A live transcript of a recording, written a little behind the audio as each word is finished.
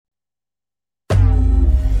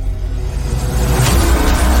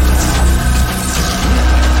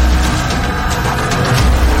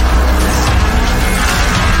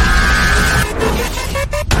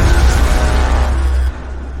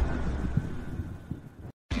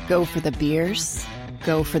Go for the beers.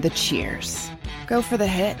 Go for the cheers. Go for the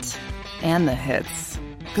hit and the hits.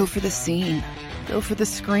 Go for the scene. Go for the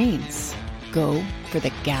screens. Go for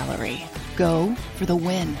the gallery. Go for the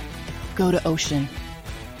win. Go to Ocean.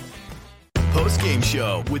 Post-game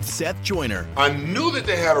show with Seth Joyner. I knew that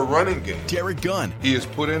they had a running game. Derrick Gunn. He has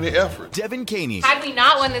put in the effort. Devin Caney. Had we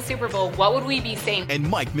not won the Super Bowl, what would we be saying? And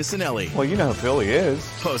Mike Missanelli. Well, you know who Philly is.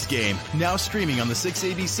 Post-game, now streaming on the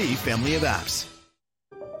 6ABC family of apps.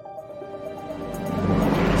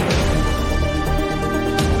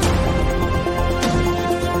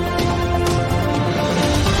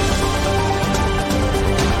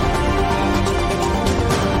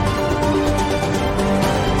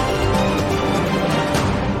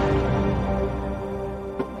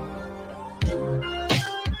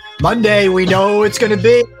 Monday, we know it's going to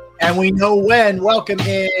be, and we know when. Welcome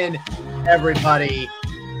in, everybody.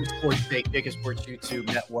 Sports Take, biggest sports YouTube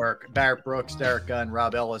network. Barrett Brooks, Derrick Gunn,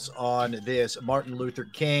 Rob Ellis on this Martin Luther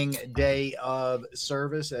King Day of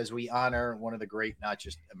Service as we honor one of the great, not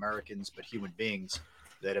just Americans, but human beings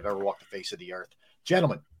that have ever walked the face of the earth.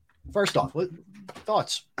 Gentlemen, first off,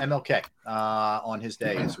 thoughts, MLK, on his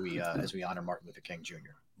day as we honor Martin Luther King Jr.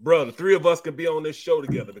 Bro, the three of us could be on this show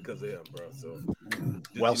together because of him, bro. So,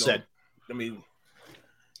 well said. I mean,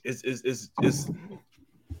 it's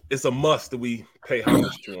a must that we pay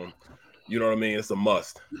homage to him. You know what I mean? It's a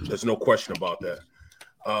must. There's no question about that.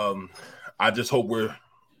 I just hope we're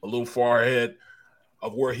a little far ahead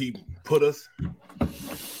of where he put us.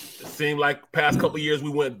 It seemed like past couple of years we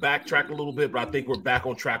went backtrack a little bit, but I think we're back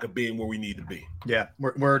on track of being where we need to be. Yeah,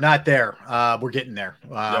 we're not there. We're getting there.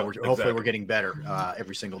 Exactly. Hopefully we're getting better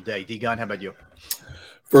every single day. D-Gun, how about you?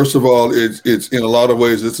 First of all, it's in a lot of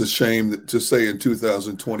ways, it's a shame to say in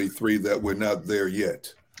 2023 that we're not there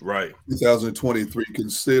yet. Right. 2023,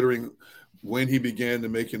 considering when he began to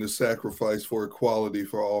making a sacrifice for equality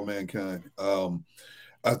for all mankind.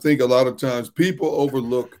 I think a lot of times people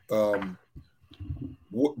overlook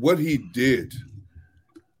what he did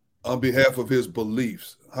on behalf of his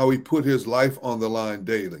beliefs, how he put his life on the line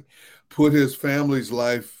daily, put his family's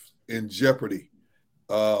life in jeopardy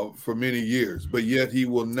for many years, but yet he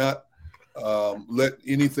will not let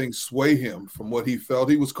anything sway him from what he felt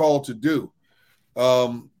he was called to do.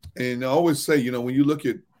 And I always say, when you look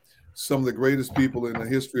at some of the greatest people in the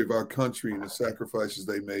history of our country and the sacrifices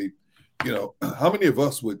they made, how many of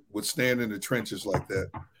us would stand in the trenches like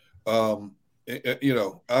that?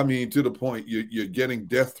 I mean, to the point you're getting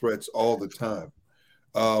death threats all the time.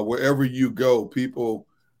 Wherever you go, people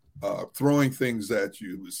throwing things at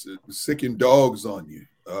you, sicking dogs on you.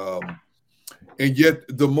 And yet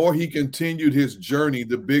the more he continued his journey,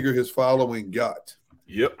 the bigger his following got.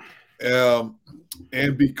 Yep.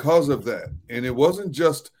 And because of that, and it wasn't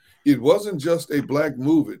just a black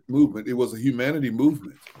movement. It was a humanity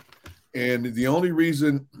movement. And the only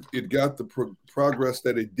reason it got the progress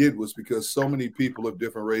that it did was because so many people of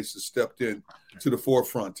different races stepped in to the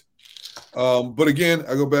forefront. But again,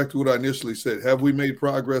 I go back to what I initially said. Have we made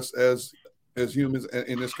progress as humans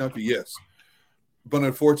in this country? Yes. But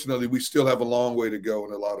unfortunately, we still have a long way to go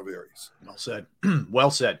in a lot of areas. Well said.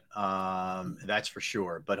 Well said. That's for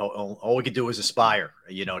sure. But all we could do is aspire,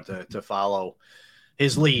 to follow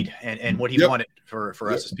his lead and what he wanted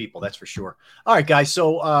for us as people. That's for sure. All right, guys.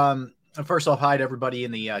 So first off, hi to everybody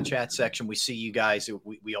in the chat section. We see you guys.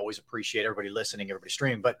 We always appreciate everybody listening, everybody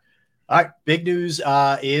streaming. But all right, big news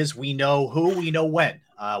is we know who, we know when.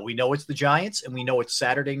 We know it's the Giants, and we know it's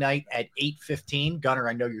Saturday night at 8:15. Gunner,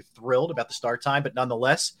 I know you're thrilled about the start time, but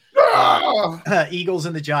nonetheless, Eagles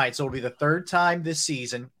and the Giants. So it'll be the third time this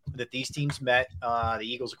season that these teams met. The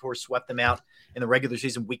Eagles, of course, swept them out in the regular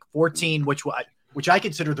season, Week 14, which I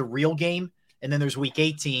consider the real game. And then there's Week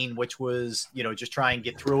 18, which was, just try and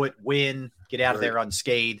get through it, win, get out of there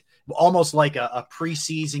unscathed. Almost like a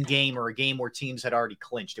preseason game or a game where teams had already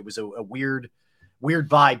clinched. It was a weird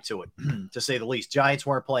vibe to it, to say the least. Giants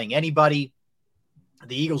weren't playing anybody.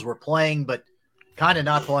 The Eagles were playing, but kind of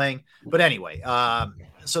not playing. But anyway,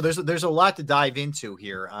 so there's a lot to dive into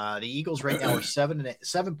here. The Eagles right now are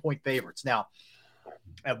 7-point favorites. Now,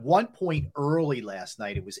 at one point early last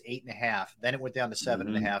night, it was 8.5. Then it went down to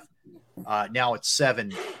 7.5. Now it's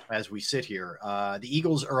 7 as we sit here. The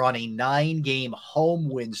Eagles are on a 9-game home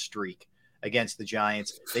win streak against the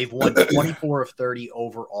Giants. They've won 24 of 30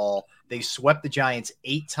 overall. They swept the Giants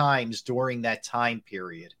 8 times during that time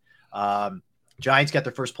period. Giants got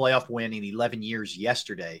their first playoff win in 11 years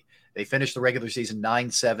yesterday. They finished the regular season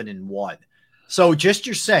 9-7-1. So just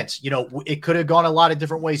your sense, it could have gone a lot of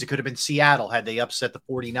different ways. It could have been Seattle had they upset the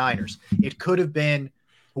 49ers. It could have been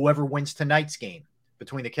whoever wins tonight's game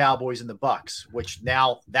between the Cowboys and the Bucks, which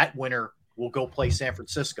now that winner will go play San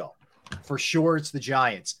Francisco. For sure, it's the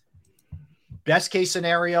Giants. Best case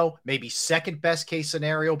scenario, maybe second best case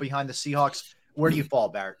scenario behind the Seahawks. Where do you fall,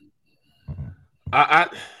 Barrett? I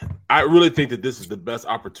really think that this is the best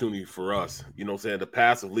opportunity for us. You know what I'm saying? The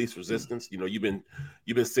path of least resistance. You know, you've been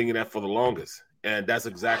singing that for the longest. And that's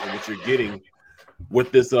exactly what you're getting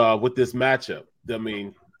with this matchup. I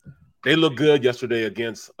mean, they looked good yesterday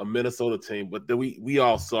against a Minnesota team, but we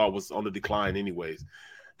all saw was on the decline anyways.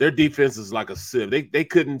 Their defense is like a sieve. They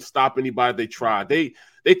couldn't stop anybody they tried. They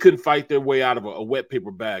couldn't fight their way out of a wet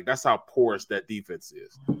paper bag. That's how porous that defense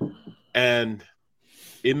is. And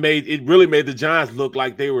it really made the Giants look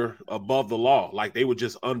like they were above the law, like they were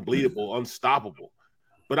just unbeatable, unstoppable.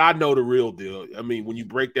 But I know the real deal. I mean, when you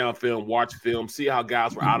break down film, watch film, see how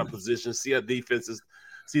guys were out of position, see the defense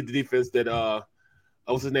that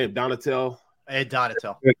what's his name? Donatel.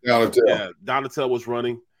 Donatel. Yeah, Donatel was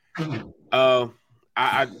running.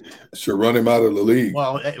 I should run him out of the league.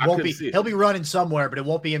 Well, it won't be. He'll be running somewhere, but it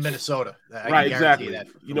won't be in Minnesota. Right, exactly.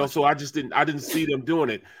 So I didn't see them doing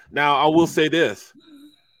it. Now I will say this: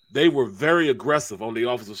 they were very aggressive on the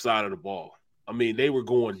offensive side of the ball. I mean, they were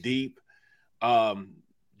going deep.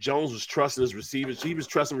 Jones was trusting his receivers. He was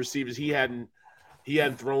trusting receivers he hadn't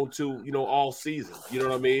thrown to, all season. You know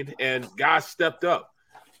what I mean? And guys stepped up.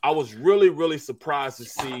 I was really, really surprised to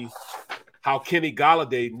see how Kenny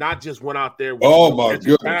Golladay not just went out there. Oh my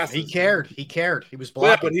goodness, passes. He cared. He was blocking.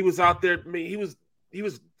 Yeah, but he was out there. I mean, he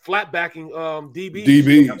was flat backing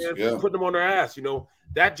DBs, putting them on their ass.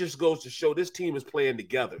 That just goes to show this team is playing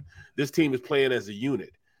together. This team is playing as a unit.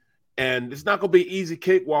 And it's not going to be an easy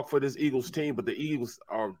cakewalk for this Eagles team, but the Eagles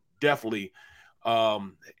are definitely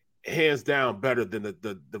hands down better than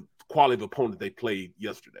the quality of opponent they played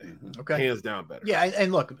yesterday. Okay. Hands down better. Yeah,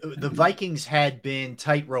 and look, the Vikings had been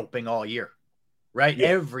tight-roping all year, right? Yeah.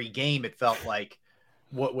 Every game it felt like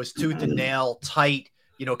what was tooth and nail, tight,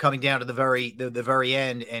 coming down to the very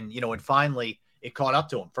end, and finally it caught up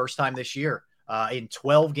to them. First time this year in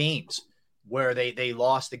 12 games where they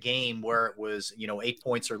lost a game where it was 8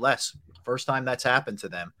 points or less. First time that's happened to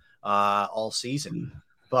them all season.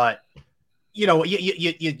 But you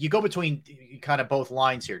go between kind of both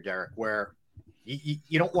lines here, Derrick, where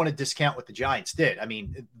you don't want to discount what the Giants did. I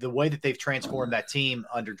mean, the way that they've transformed that team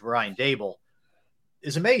under Brian Dable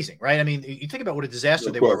is amazing, right? I mean, you think about what a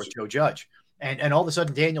disaster they were with Joe Judge, and all of a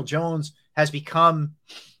sudden Daniel Jones has become,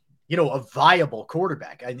 a viable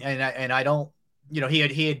quarterback, and I don't.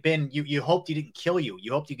 He had been. You hoped he didn't kill you.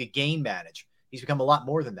 You hoped you could game manage. He's become a lot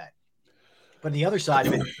more than that. But on the other side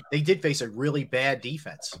of it, they did face a really bad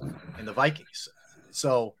defense in the Vikings.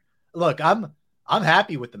 So, look, I'm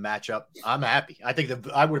happy with the matchup. I'm happy. I think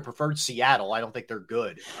I would have preferred Seattle. I don't think they're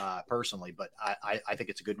good personally, but I think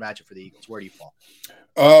it's a good matchup for the Eagles. Where do you fall?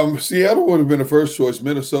 Seattle would have been the first choice.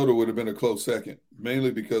 Minnesota would have been a close second,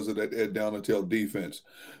 mainly because of that Ed Donatel defense.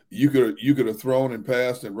 You could have thrown and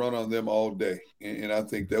passed and run on them all day, and I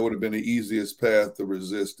think that would have been the easiest path to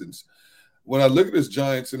resistance. When I look at this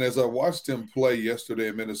Giants, and as I watched them play yesterday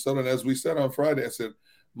in Minnesota, and as we said on Friday, I said,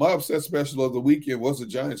 my upset special of the weekend was the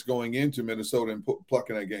Giants going into Minnesota and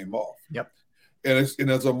plucking that game off. Yep. And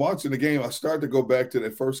as I'm watching the game, I start to go back to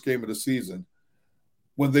that first game of the season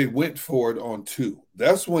when they went for it on 2.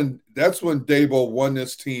 That's when Dabo won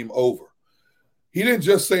this team over. He didn't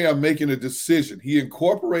just say, I'm making a decision. He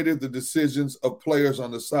incorporated the decisions of players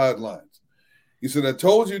on the sidelines. He said, I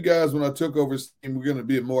told you guys when I took over this team, we're going to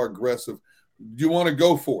be more aggressive. Do you want to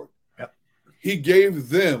go for it? Yep. He gave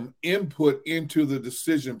them input into the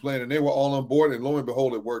decision plan, and they were all on board, and lo and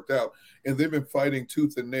behold, it worked out. And they've been fighting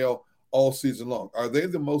tooth and nail all season long. Are they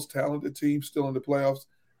the most talented team still in the playoffs?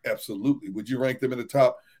 Absolutely. Would you rank them in the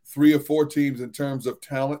top 3 or 4 teams in terms of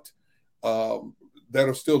talent that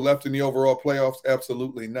are still left in the overall playoffs?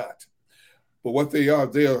 Absolutely not. But what they are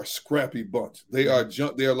a scrappy bunch. They are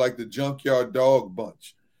like the junkyard dog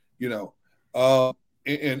bunch,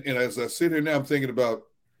 And as I sit here now, I'm thinking about,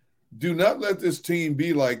 do not let this team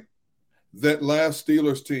be like that last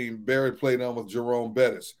Steelers team Barrett played on with Jerome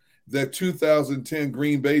Bettis, that 2010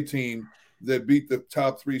 Green Bay team that beat the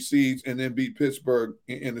top 3 seeds and then beat Pittsburgh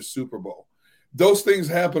in the Super Bowl. Those things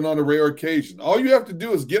happen on a rare occasion. All you have to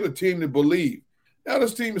do is get a team to believe. Now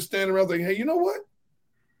this team is standing around thinking, hey, you know what?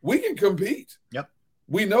 We can compete. Yep.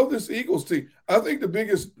 We know this Eagles team. I think the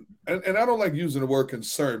biggest, and I don't like using the word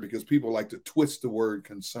concern because people like to twist the word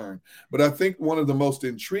concern, but I think one of the most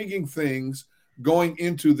intriguing things going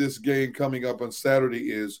into this game coming up on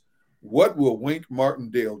Saturday is, what will Wink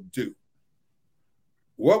Martindale do?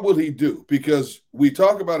 What will he do? Because we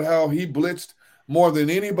talk about how he blitzed more than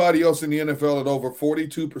anybody else in the NFL at over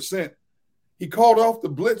 42%. He called off the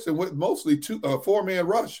blitz and went mostly 4-man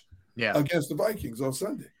rush against the Vikings on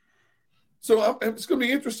Sunday. So it's going to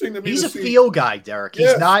be interesting to me. He's to a see. feel guy, Derrick.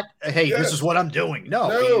 He's not, hey, Yes. this is what I'm doing.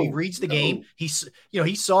 No, he reads the game. He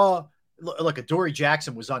saw, look, Adoree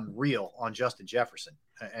Jackson was unreal on Justin Jefferson.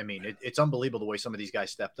 I mean, it's unbelievable the way some of these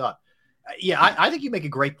guys stepped up. I think you make a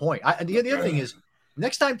great point. The other thing is,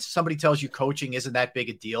 next time somebody tells you coaching isn't that big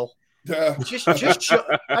a deal, just show,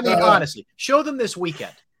 I mean, honestly, show them this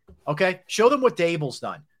weekend. Okay. Show them what Dable's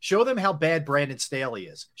done. Show them how bad Brandon Staley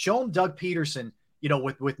is. Show them Doug Peterson,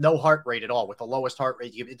 with no heart rate at all, with the lowest heart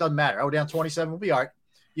rate. It doesn't matter. Oh, down 27, we'll be all right.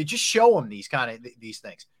 You just show them these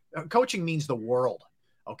things. Coaching means the world.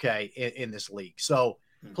 Okay. In this league. So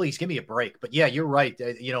please give me a break. But yeah, you're right.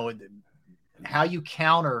 How you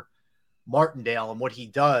counter Martindale and what he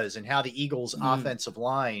does, and how the Eagles offensive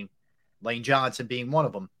line, Lane Johnson being one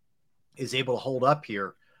of them, is able to hold up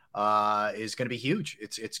here is going to be huge.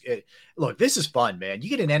 Look, this is fun, man. You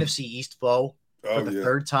get an NFC East foe for the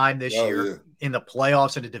third time this year in the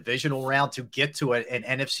playoffs in a divisional round to get to an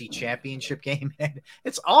NFC championship game. And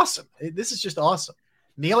it's awesome. This is just awesome.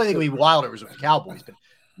 The only thing would be wilder was with the Cowboys, but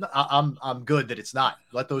I'm good that it's not.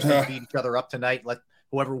 Let those two beat each other up tonight. Let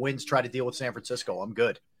whoever wins try to deal with San Francisco. I'm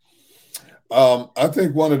good. I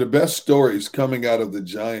think one of the best stories coming out of the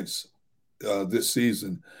Giants this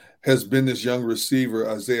season has been this young receiver,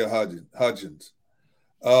 Isaiah Hodgins.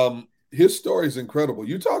 His story is incredible.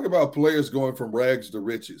 You talk about players going from rags to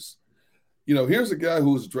riches. Here's a guy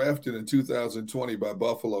who was drafted in 2020 by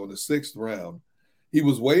Buffalo in the 6th round. He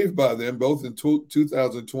was waived by them both in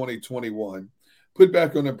 2020-21, put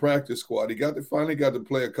back on the practice squad. He finally got to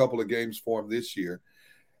play a couple of games for him this year.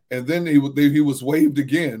 And then he was waived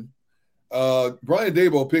again. Brian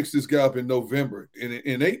Daboll picks this guy up in November.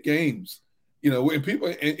 In 8 games, when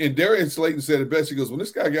people – and Darius Slayton said it best. He goes, when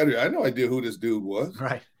this guy got here, I had no idea who this dude was.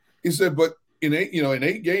 Right. He said, but in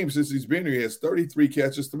 8 games since he's been here, he has 33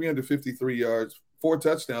 catches, 353 yards, 4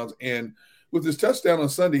 touchdowns. And with his touchdown on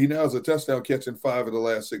Sunday, he now has a touchdown catch in 5 of the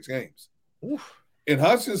last 6 games. Oof. And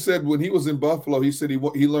Hodgson said when he was in Buffalo, he said he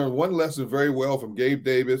learned one lesson very well from Gabe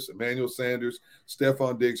Davis, Emmanuel Sanders,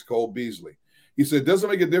 Stephon Diggs, Cole Beasley. He said, it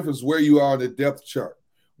doesn't make a difference where you are on the depth chart.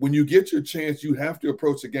 When you get your chance, you have to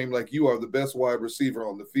approach the game like you are the best wide receiver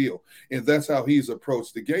on the field. And that's how he's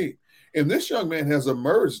approached the game. And this young man has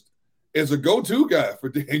emerged as a go-to guy for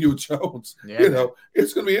Daniel Jones. Yeah.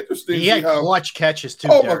 It's going to be interesting. He had clutch catches too.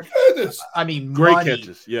 Oh, Derrick. my goodness. I mean, great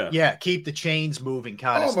catches. Yeah. Keep the chains moving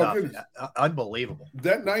kind of stuff. Unbelievable.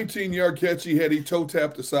 That 19-yard catch he had, he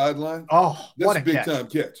toe-tapped the sideline. Oh, that's what a big-time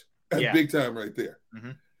catch. That's big time right there.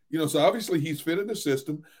 Mm-hmm. So obviously he's fit in the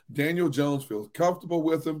system. Daniel Jones feels comfortable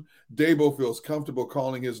with him. Dabo feels comfortable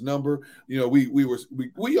calling his number.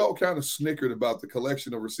 We all kind of snickered about the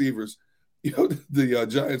collection of receivers the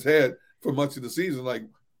Giants had for much of the season. Like,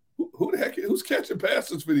 who the heck, who's catching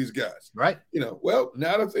passes for these guys? Right. Well,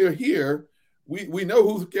 now that they're here, we know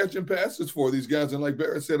who's catching passes for these guys. And like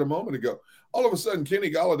Barrett said a moment ago, all of a sudden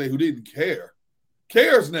Kenny Golladay, who didn't care,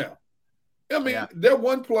 cares now. I mean, that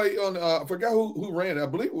one play on I forgot who ran it. I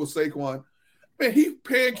believe it was Saquon. Man, he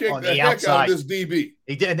pancaked the heck out of this DB.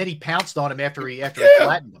 He did, and then he pounced on him after he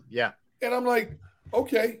flattened him. Yeah. And I'm like,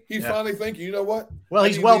 okay, he's finally thinking, you know what? Well,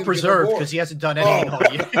 he's well preserved because he hasn't done anything all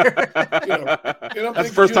year. That's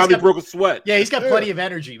the first time he broke a sweat. Yeah, he's got plenty of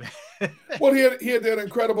energy, man. Well, he had that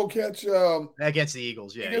incredible catch against the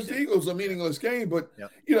Eagles. Yeah, against the Eagles, a meaningless game, but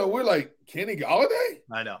we're like, Kenny Golladay.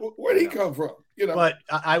 I know. Where'd he come from? But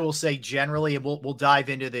I will say generally, and we'll dive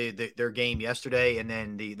into their game yesterday and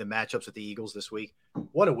then the matchups with the Eagles this week.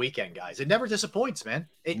 What a weekend, guys! It never disappoints, man.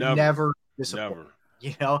 It never disappoints.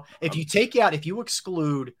 If you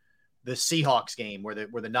exclude the Seahawks game where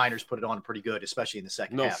the Niners put it on pretty good, especially in the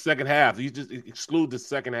second half. No, second half. You just exclude the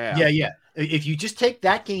second half. Yeah. If you just take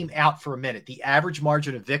that game out for a minute, the average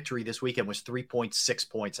margin of victory this weekend was 3.6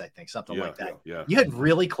 points, I think, something like that. Yeah. You had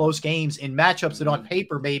really close games in matchups that on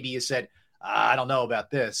paper maybe you said, I don't know about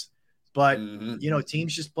this. But,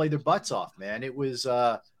 teams just played their butts off, man. It was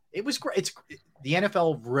great. The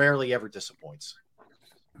NFL rarely ever disappoints.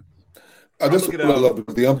 This is what I love,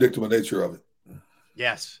 the unpredictable nature of it.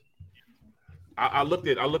 Yes. I looked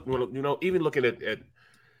even looking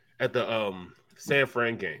at the San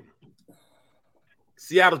Fran game.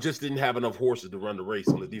 Seattle just didn't have enough horses to run the race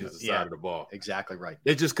on the defensive side of the ball. Exactly right.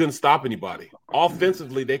 They just couldn't stop anybody.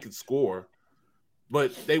 Offensively, they could score,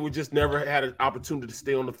 but they would just never had an opportunity to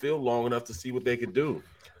stay on the field long enough to see what they could do.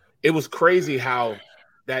 It was crazy how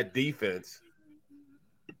that defense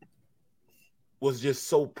was just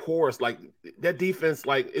so porous. Like that defense,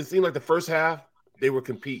 it seemed like the first half they were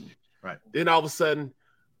competing. Right. Then all of a sudden,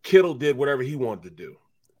 Kittle did whatever he wanted to do.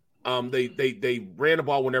 They ran the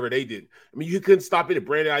ball whenever they did. I mean, you couldn't stop it.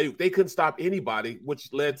 Brandon Ayuk, they couldn't stop anybody,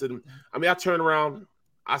 which led to them. I mean, I turned around,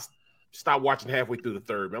 I stopped watching halfway through the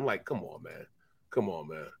third. I'm like, come on,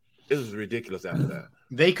 man. This is ridiculous after that.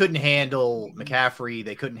 They couldn't handle McCaffrey.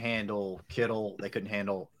 They couldn't handle Kittle. They couldn't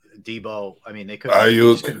handle Debo. I mean, they couldn't.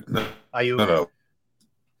 Ayuk. No.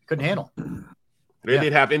 Couldn't handle. They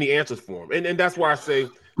didn't have any answers for him. And that's why I say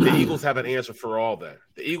the Eagles have an answer for all that.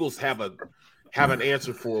 The Eagles have an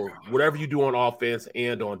answer for whatever you do on offense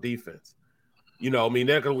and on defense. You know, I mean,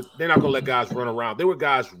 they're not gonna let guys run around. There were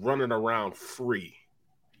guys running around free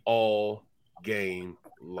all game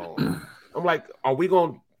long. I'm like, are we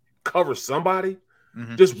gonna cover somebody?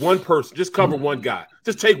 Mm-hmm. Just one person, just cover one guy.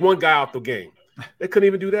 Just take one guy out the game. They couldn't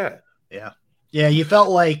even do that. Yeah. Yeah, you felt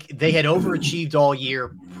like they had overachieved all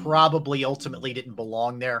year, probably ultimately didn't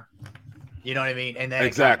belong there. You know what I mean? And then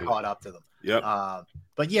exactly. It got caught up to them. Yep.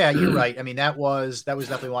 But yeah, you're right. I mean, that was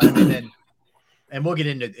definitely one. And we'll get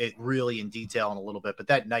into it really in detail in a little bit. But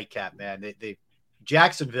that nightcap, man, they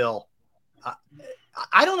Jacksonville.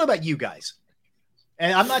 I don't know about you guys,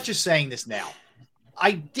 and I'm not just saying this now.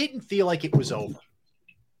 I didn't feel like it was over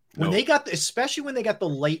when they got, especially when they got the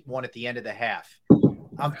late one at the end of the half.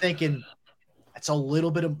 I'm thinking that's a little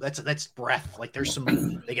bit of that's breath. Like there's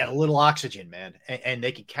they got a little oxygen, man, and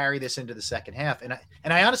they could carry this into the second half. And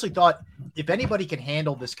I honestly thought if anybody can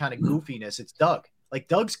handle this kind of goofiness, it's Doug. Like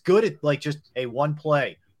Doug's good at like just a one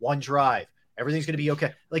play, one drive. Everything's going to be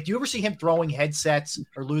okay. Like, do you ever see him throwing headsets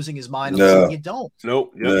or losing his mind? No. You don't.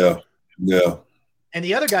 Nope. Yeah. And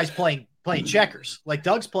the other guy's playing checkers. Like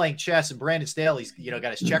Doug's playing chess and Brandon Staley's,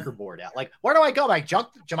 got his checkerboard out. Like, where do I go? Am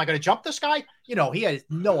I going to jump this guy? He had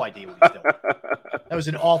no idea what he's doing. That was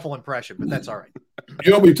an awful impression, but that's all right.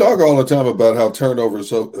 We talk all the time about how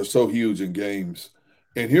turnovers are so huge in games.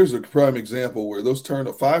 And here's a prime example where those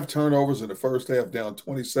 5 turnovers in the first half down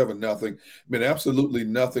 27-0 meant absolutely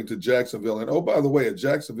nothing to Jacksonville. And, oh, by the way, a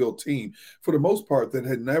Jacksonville team, for the most part, that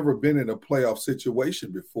had never been in a playoff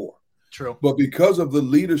situation before. True. But because of the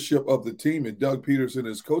leadership of the team and Doug Peterson and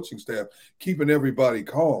his coaching staff keeping everybody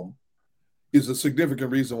calm is a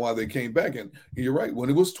significant reason why they came back. And you're right. When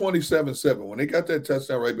it was 27-7, when they got that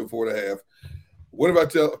touchdown right before the half, what have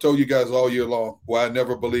I told you guys all year long? Why I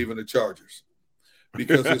never believe in the Chargers.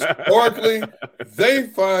 Because historically, they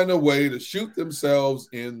find a way to shoot themselves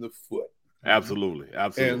in the foot. Absolutely.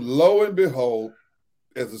 And lo and behold,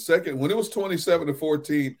 when it was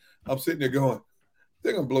 27-14, I'm sitting there going,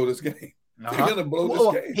 they're going to blow this game. They're going to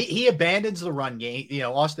blow this game. He abandons the run game.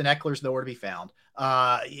 Austin Eckler's nowhere to be found.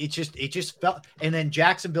 It just felt, and then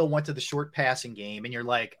Jacksonville went to the short passing game, and you're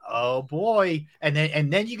like, oh boy. And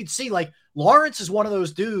then you could see like Lawrence is one of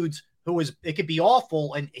those dudes it could be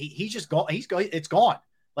awful, and he's just gone. It's gone.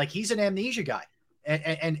 Like he's an amnesia guy,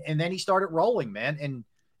 and then he started rolling, man. And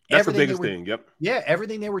that's the biggest thing. Yep. Yeah,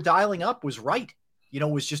 everything they were dialing up was right.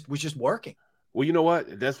 Was just working. Well, you know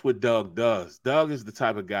what? That's what Doug does. Doug is the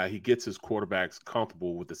type of guy, he gets his quarterbacks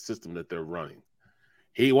comfortable with the system that they're running.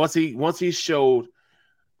 Once he showed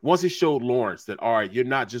Lawrence that, all right, you're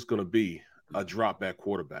not just going to be a drop back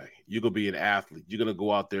quarterback. You're going to be an athlete. You're going to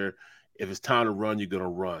go out there. If it's time to run, you're going to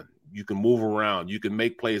run. You can move around. You can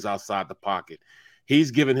make plays outside the pocket.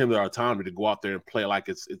 He's given him the autonomy to go out there and play like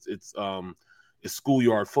it's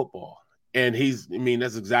schoolyard football. And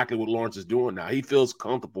that's exactly what Lawrence is doing now. He feels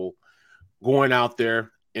comfortable going out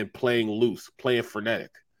there and playing loose, playing frenetic.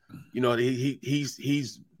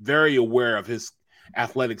 He's very aware of his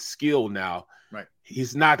athletic skill now. Right.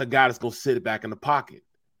 He's not the guy that's going to sit back in the pocket.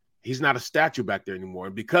 He's not a statue back there anymore.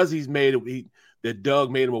 And because that Doug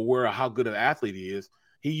made him aware of how good an athlete he is,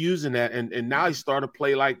 he's using that. And now he's starting to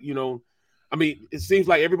play like, it seems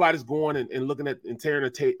like everybody's going and looking at and tearing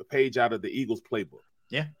a page out of the Eagles playbook.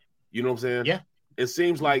 Yeah. You know what I'm saying? Yeah. It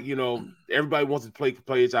seems like, everybody wants to play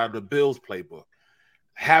plays out of the Bills playbook.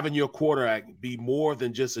 Having your quarterback be more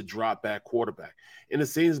than just a drop back quarterback. And it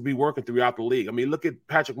seems to be working throughout the league. I mean, look at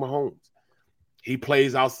Patrick Mahomes. He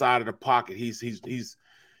plays outside of the pocket. He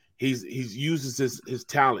uses his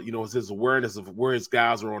talent, his awareness of where his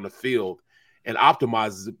guys are on the field and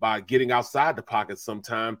optimizes it by getting outside the pocket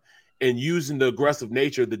sometime and using the aggressive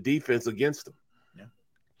nature of the defense against them. Yeah.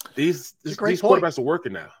 These quarterbacks are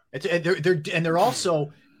working now. They're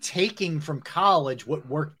also taking from college what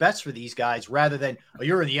worked best for these guys rather than,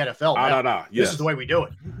 you're in the NFL. Yes. This is the way we do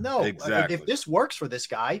it. No, exactly. If this works for this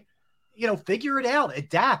guy, figure it out,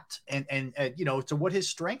 adapt and to what his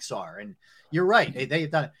strengths are. And you're right. They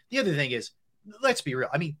have done it. The other thing is, let's be real.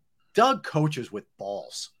 I mean, Doug coaches with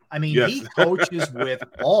balls. I mean, yes. He coaches with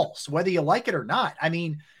balls, whether you like it or not. I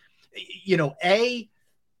mean,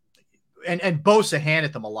 and Bosa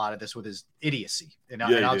handed them a lot of this with his idiocy, and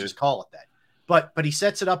I'll just call it that. But he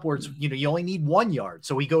sets it up where it's, you only need 1 yard.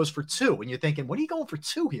 So he goes for 2. And you're thinking, what are you going for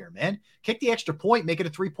 2 here, man? Kick the extra point, make it a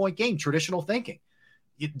 3-point game. Traditional thinking.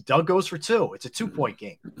 Doug goes for 2. It's a 2-point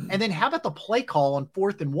game. And then how about the play call on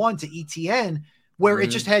 4th and 1 to ETN where it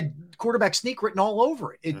just had quarterback sneak written all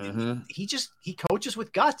over it? He coaches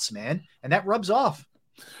with guts, man. And that rubs off.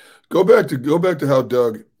 Go back to how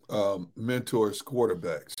Doug mentors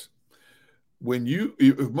quarterbacks.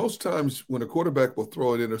 Most times when a quarterback will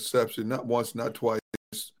throw an interception, not once, not twice,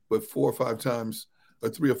 but 4 or 5 times, or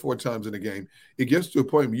 3 or 4 times in a game, it gets to a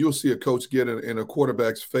point where you'll see a coach get in a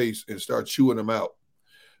quarterback's face and start chewing him out.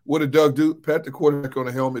 What did Doug do? Pat the quarterback on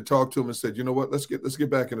the helmet, talk to him, and said, "You know what? Let's get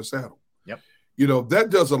back in the saddle." Yep.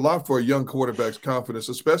 That does a lot for a young quarterback's confidence,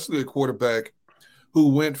 especially a quarterback who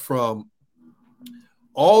went from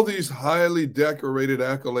all these highly decorated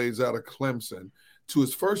accolades out of Clemson to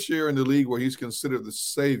his first year in the league where he's considered the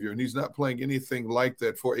savior, and he's not playing anything like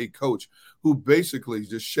that for a coach who basically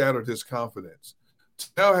just shattered his confidence.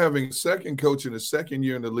 Now having a second coach in his second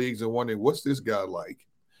year in the leagues and wondering, what's this guy like?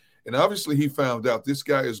 And obviously he found out this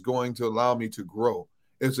guy is going to allow me to grow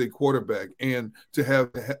as a quarterback and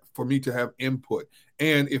for me to have input.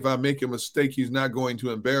 And if I make a mistake, he's not going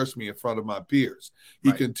to embarrass me in front of my peers.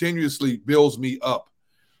 He continuously builds me up.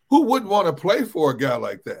 Who wouldn't want to play for a guy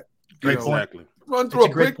like that? Exactly. Run through a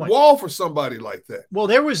brick wall for somebody like that. Well,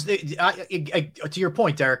 there was to your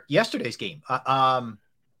point, Derrick, yesterday's game.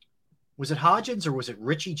 Was it Hodgins or was it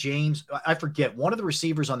Richie James? I forget. One of the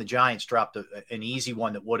receivers on the Giants dropped an easy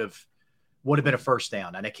one that would have been a first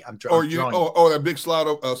down. And that big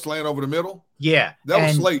slant over the middle? Yeah. That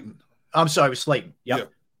was Slayton. I'm sorry, it was Slayton. Yep. Yeah.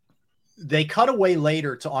 They cut away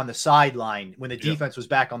later on the sideline when the defense was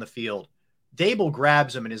back on the field. Dable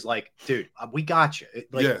grabs him and is like, "Dude, we got you.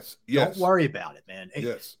 Yes. Don't worry about it, man."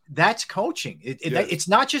 That's coaching. It's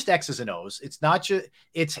not just X's and O's.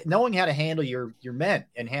 It's knowing how to handle your men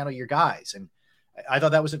and handle your guys. And I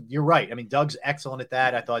thought you're right. I mean, Doug's excellent at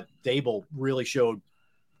that. I thought Dable really showed,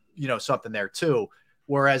 something there too.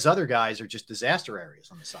 Whereas other guys are just disaster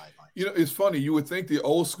areas on the sideline. It's funny. You would think the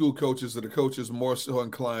old school coaches are the coaches more so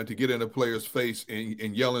inclined to get in a player's face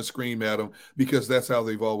and yell and scream at them because that's how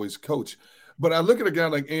they've always coached. But I look at a guy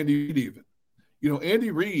like Andy Reid even.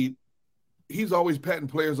 Andy Reid, he's always patting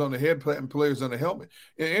players on the head, patting players on the helmet.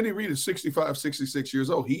 And Andy Reid is 65, 66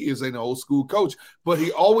 years old. He is an old school coach, but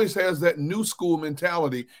he always has that new school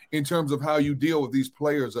mentality in terms of how you deal with these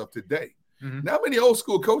players of today. Mm-hmm. Now, many old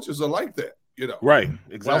school coaches are like that, Right.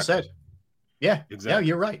 Exactly. Well said. Yeah, exactly. Yeah,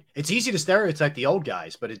 you're right. It's easy to stereotype the old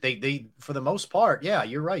guys, but they for the most part, yeah,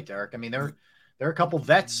 you're right, Derrick. I mean, there are a couple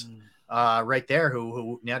vets right there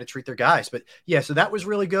who know how to treat their guys. But yeah, so that was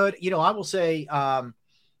really good. I will say,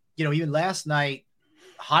 even last night,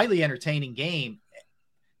 highly entertaining game.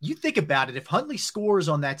 You think about it, if Huntley scores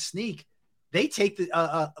on that sneak, they take the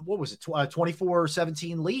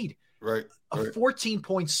 24-17 lead. Right. A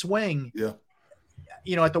 14-point swing. Yeah.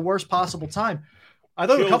 At the worst possible time. I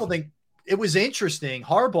thought a couple things. It was interesting.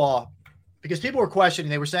 Harbaugh, because people were questioning,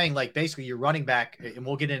 they were saying, like, basically your running back, and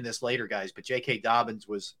we'll get into this later, guys, but J.K. Dobbins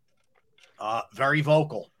was very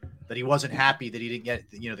vocal that he wasn't happy that he didn't get,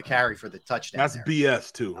 the carry for the touchdown. That's there.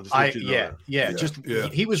 BS too.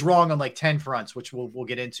 He was wrong on like 10 fronts, which we'll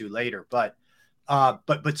get into later. But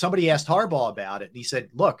somebody asked Harbaugh about it, and he said,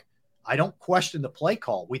 "Look, I don't question the play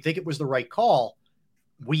call. We think it was the right call.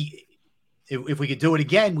 If we could do it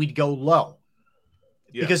again, we'd go low."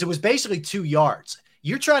 Yeah. Because it was basically 2 yards.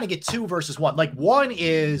 You're trying to get 2 versus 1. Like, 1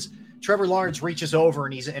 is Trevor Lawrence reaches over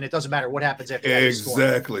and it doesn't matter what happens after that.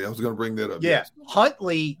 Exactly. I was going to bring that up. Yeah. Yes.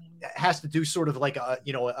 Huntley has to do sort of like a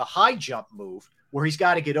high jump move where he's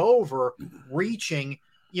got to get over reaching,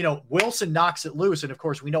 Wilson knocks it loose. And of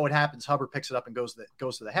course we know what happens. Hubbard picks it up and goes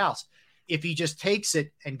to the house. If he just takes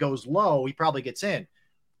it and goes low, he probably gets in.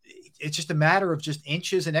 It's just a matter of just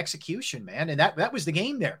inches and execution, man. And that was the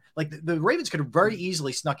game there. Like the Ravens could have very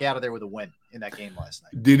easily snuck out of there with a win in that game last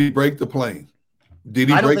night. Did he break the plane?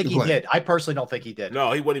 I don't think he did. I personally don't think he did.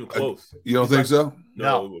 No, he wasn't even close. You don't think so?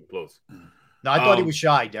 No, he wasn't close. No, I thought he was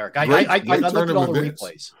shy, Derrick. I looked at all the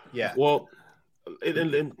replays. Yeah. Well,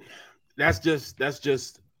 and that's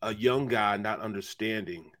just a young guy not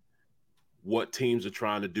understanding what teams are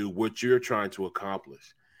trying to do, what you're trying to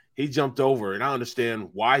accomplish. He jumped over, and I understand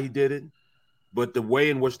why he did it, but the way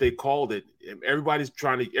in which they called it, everybody's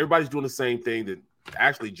doing the same thing that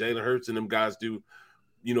actually Jalen Hurts and them guys do,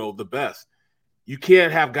 the best. You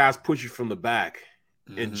can't have guys push you from the back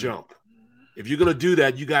and jump. If you're gonna do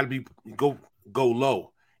that, you got to go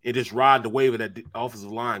low and just ride the wave of that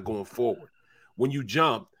offensive line going forward. When you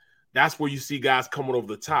jump, That's where you see guys coming over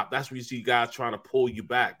the top. That's where you see guys trying to pull you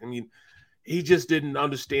back. I mean, he just didn't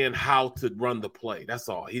understand how to run the play. That's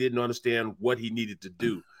all. He didn't understand what he needed to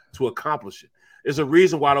do to accomplish it. There's a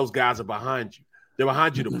reason why those guys are behind you. They're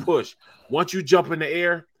behind you to push. Once you jump in the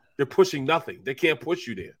air, they're pushing nothing. They can't push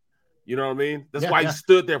you there. You know what I mean? That's why he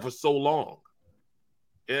stood there for so long.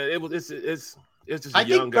 It's just a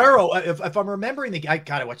young guy. Burrow, if I'm remembering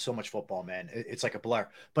I watch so much football, man. It's like a blur.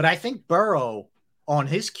 But I think Burrow on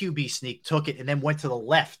his QB sneak took it and then went to the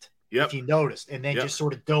left. If you noticed, and then just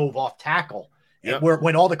sort of dove off tackle.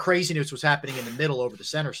 When all the craziness was happening in the middle over the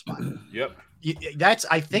center spot.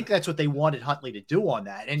 I think that's what they wanted Huntley to do on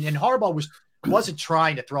that. And Harbaugh wasn't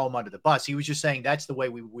trying to throw him under the bus. He was just saying that's the way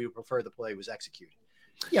we prefer the play was executed.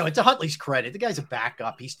 It's to Huntley's credit. The guy's a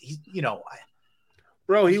backup. He's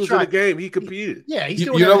bro, he was in the game. He competed. Yeah, he's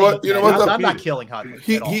doing what? I'm not killing Huntley.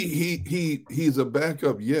 He's a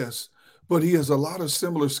backup, yes, but he has a lot of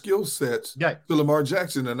similar skill sets to Lamar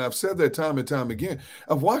Jackson, and I've said that time and time again.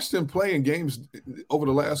 I've watched him play in games over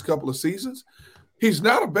the last couple of seasons. He's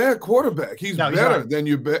not a bad quarterback. He's better than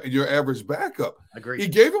your average backup. Agreed. He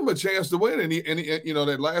gave him a chance to win, and he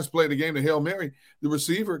that last play of the game, the Hail Mary, the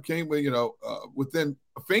receiver came with within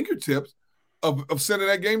fingertips of sending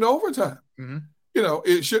that game to overtime. Mm-hmm.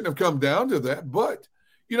 It shouldn't have come down to that, but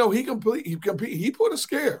he put a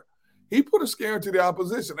scare. He put a scare into the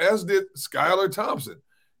opposition, as did Skylar Thompson.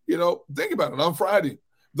 Think about it. On Friday,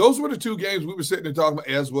 those were the two games we were sitting there talking about,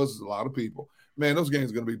 as was a lot of people. Man, those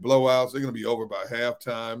games are going to be blowouts. They're going to be over by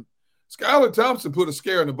halftime. Skylar Thompson put a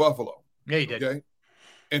scare in the Buffalo. Yeah, he did. Okay,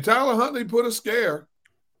 and Tyler Huntley put a scare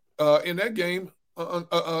in that game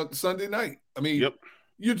on Sunday night. I mean,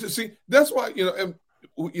 you just see that's why and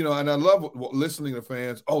I love listening to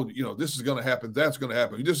fans. Oh, this is going to happen. That's going to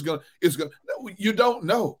happen. You don't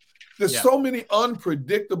know. There's so many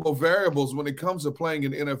unpredictable variables when it comes to playing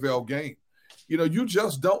an NFL game. You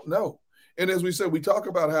just don't know. And as we said, we talk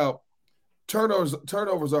about how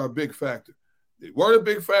turnovers are a big factor. They weren't a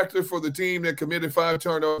big factor for the team that committed 5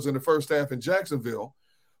 turnovers in the first half in Jacksonville,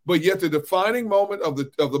 but yet the defining moment of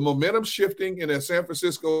the momentum shifting in that San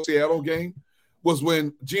Francisco-Seattle game was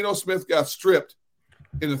when Geno Smith got stripped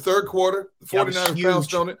in the third quarter. The 49ers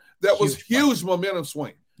pounced on it. That was huge momentum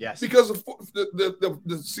swing. Yes, because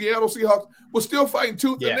the Seattle Seahawks were still fighting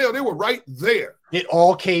tooth and nail. They were right there. It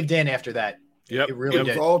all caved in after that. Yep. It really did.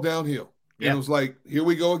 It was all downhill. And it was like, here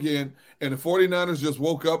we go again. And the 49ers just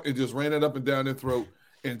woke up and just ran it up and down their throat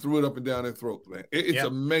and threw it up and down their throat, man. It's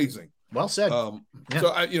amazing. Well said. So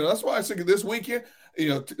that's why I think this weekend,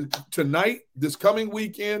 tonight, this coming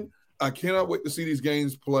weekend, I cannot wait to see these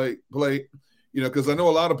games play. Because I know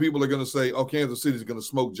a lot of people are going to say, "Oh, Kansas City is going to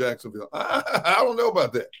smoke Jacksonville." I don't know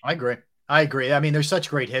about that. I agree. I mean, there's such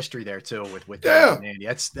great history there too with Andy.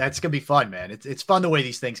 That's gonna be fun, man. It's fun the way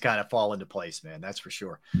these things kind of fall into place, man. That's for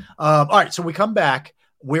sure. All right, so we come back.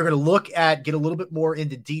 We're going to get a little bit more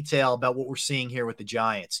into detail about what we're seeing here with the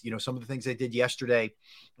Giants. Some of the things they did yesterday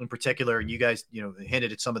in particular, and you guys,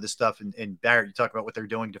 hinted at some of this stuff. And Barrett, you talk about what they're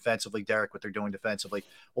doing defensively. Derrick, what they're doing defensively.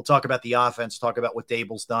 We'll talk about the offense, talk about what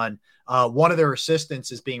Dable's done. One of their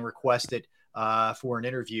assistants is being requested for an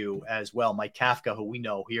interview as well. Mike Kafka, who we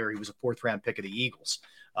know here, he was a 4th-round pick of the Eagles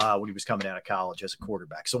when he was coming out of college as a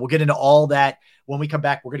quarterback. So we'll get into all that. When we come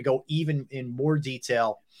back, we're going to go even in more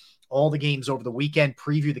detail all the games over the weekend,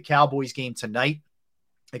 preview the Cowboys game tonight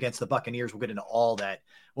against the Buccaneers. We'll get into all that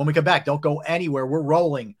when we come back. Don't go anywhere. We're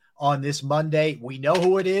rolling on this Monday. We know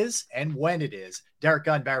who it is and when it is. Derrick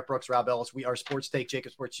Gunn, Barrett Brooks, Rob Ellis. We are Sports Take,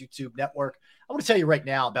 Jacob Sports YouTube Network. I want to tell you right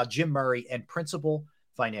now about Jim Murray and Principal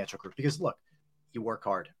Financial Group, because look, you work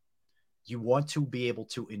hard. You want to be able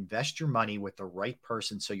to invest your money with the right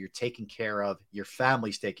person so you're taken care of, your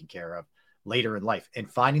family's taken care of later in life. And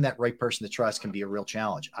finding that right person to trust can be a real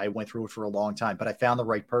challenge. I went through it for a long time, but I found the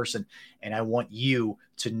right person, and I want you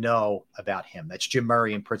to know about him. That's Jim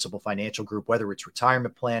Murray and Principal Financial Group. Whether it's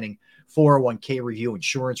retirement planning, 401k review,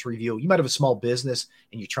 insurance review, you might have a small business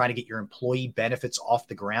and you're trying to get your employee benefits off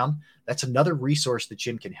the ground. That's another resource that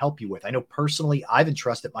Jim can help you with. I know personally, I've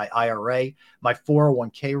entrusted my IRA, my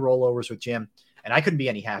 401k rollovers with Jim, and I couldn't be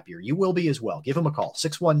any happier. You will be as well. Give him a call,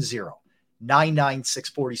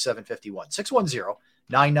 610-996-4751.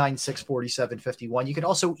 610-996-4751. You can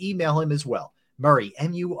also email him as well. Murray,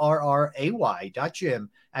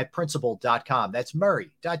 MURRAY.Jim@principal.com. That's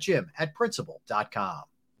Murray.Jim@principal.com.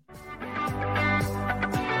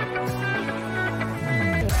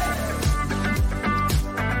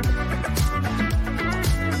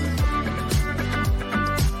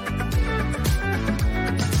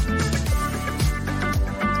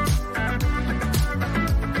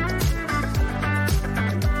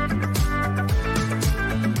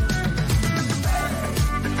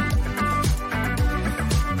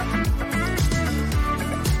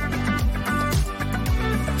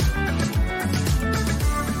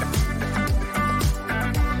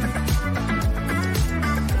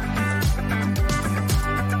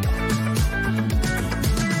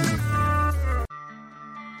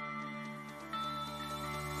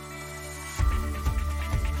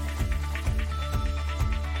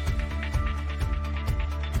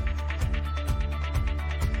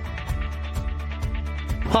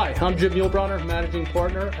 Hi, I'm Jim Muehlbronner, Managing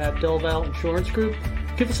Partner at Delval Insurance Group.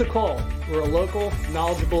 Give us a call. We're a local,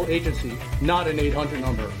 knowledgeable agency, not an 800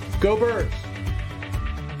 number. Go Birds!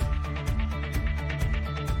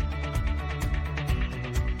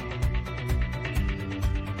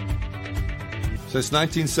 Since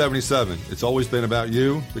 1977, it's always been about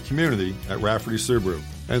you, the community, at Rafferty Subaru.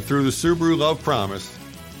 And through the Subaru Love Promise,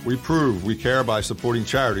 we prove we care by supporting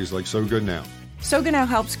charities like So Good Now. So Good Now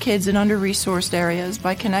helps kids in under-resourced areas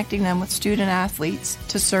by connecting them with student athletes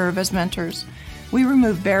to serve as mentors. We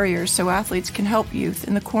remove barriers so athletes can help youth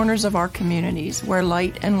in the corners of our communities where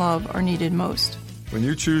light and love are needed most. When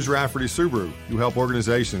you choose Rafferty Subaru, you help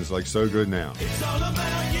organizations like So Good Now. It's all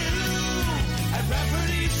about you at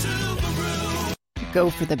Rafferty Subaru. Go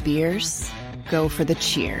for the beers, go for the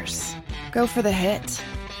cheers, go for the hit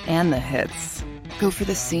and the hits, go for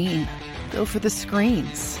the scene, go for the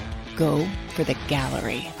screens, go for the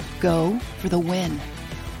gallery, go for the win,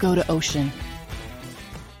 go to Ocean.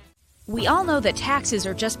 We all know that taxes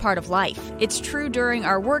are just part of life. It's true during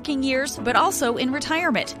our working years, but also in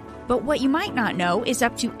retirement. But what you might not know is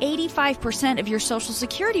up to 85% of your Social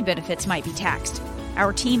Security benefits might be taxed.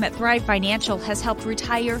 Our team at Thrive Financial has helped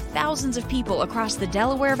retire thousands of people across the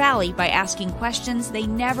Delaware Valley by asking questions they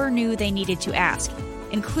never knew they needed to ask,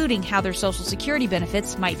 including how their Social Security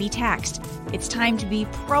benefits might be taxed. It's time to be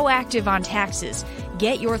proactive on taxes.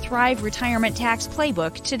 Get your Thrive Retirement Tax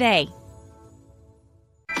Playbook today.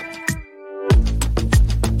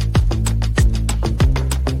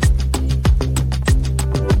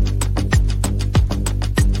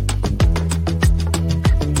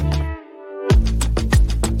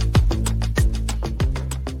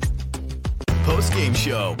 Post-game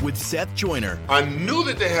show with Seth Joyner. I knew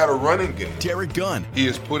that they had a running game. Derrick Gunn. He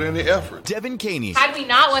has put in the effort. Devin Caney. Had we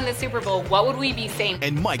not won the Super Bowl, what would we be saying?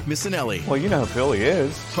 And Mike Missinelli. Well, you know who Philly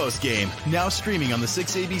is. Post-game, now streaming on the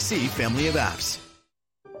 6ABC family of apps.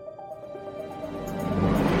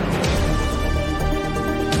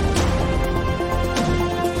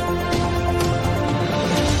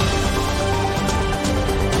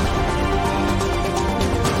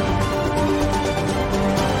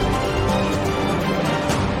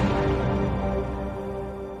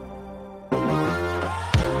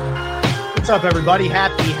 What's up, everybody?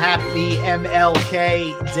 Happy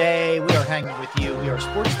MLK Day. We are hanging with you. We are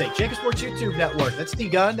Sports Day, Jacob Sports YouTube Network. That's D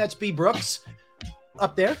Gunn. That's B Brooks.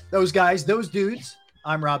 Up there, those guys, those dudes.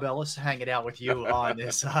 I'm Rob Ellis, hanging out with you on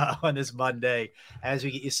this Monday as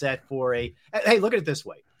we get you set for a. Hey, look at it this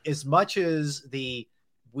way: as much as we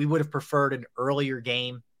would have preferred an earlier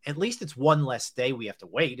game, at least it's one less day we have to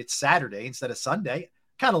wait. It's Saturday instead of Sunday.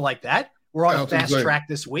 Kind of like that. We're on a fast track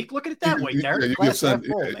this week. Look at it that way, Derrick.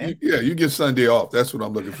 You get Sunday off. That's what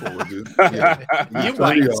I'm looking forward to. You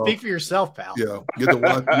might speak for yourself, pal. Yeah, get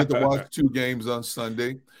to watch 2 games on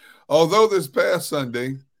Sunday. Although this past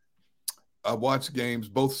Sunday, I watched games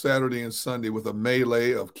both Saturday and Sunday with a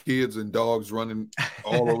melee of kids and dogs running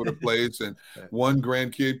all over the place, and one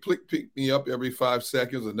grandkid picked me up every 5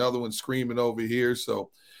 seconds, another one screaming over here. So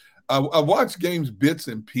I watched games bits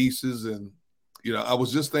and pieces, and I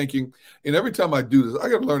was just thinking, and every time I do this, I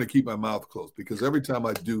got to learn to keep my mouth closed, because every time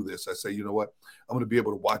I do this, I say, you know what, I'm going to be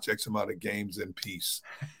able to watch X amount of games in peace.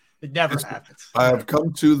 It never happens. I have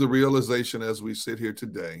come to the realization as we sit here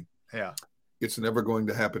today, it's never going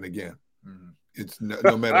to happen again. Mm-hmm. It's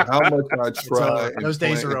no matter how much I try. Those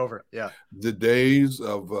days are over. Yeah. The days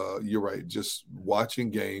of, you're right, just watching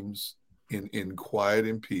games in quiet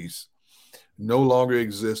and peace no longer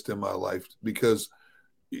exist in my life, because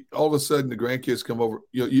all of a sudden the grandkids come over.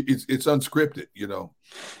 It's unscripted.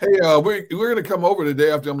 Hey, we're going to come over the day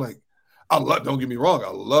after. I'm like, don't get me wrong,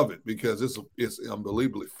 I love it, because it's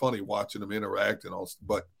unbelievably funny watching them interact and all.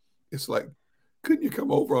 But it's like, couldn't you come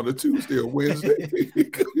over on a Tuesday or Wednesday?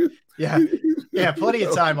 Yeah, plenty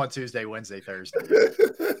of time on Tuesday, Wednesday, Thursday.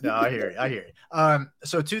 No, I hear you.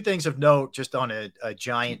 So 2 things of note, just on a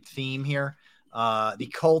giant theme here. The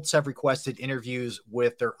Colts have requested interviews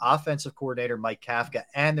with their offensive coordinator, Mike Kafka,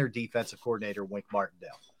 and their defensive coordinator, Wink Martindale.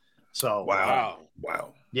 So wow.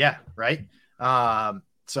 Yeah, right.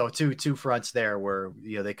 So two fronts there where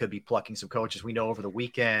they could be plucking some coaches. We know over the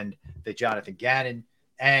weekend that Jonathan Gannon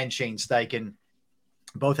and Shane Steichen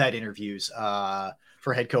both had interviews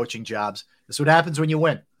for head coaching jobs. This is what happens when you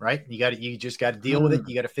win, right? You just got to deal with it.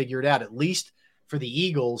 You got to figure it out. At least for the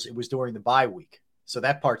Eagles, it was during the bye week. So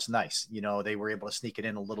that part's nice. They were able to sneak it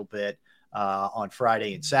in a little bit on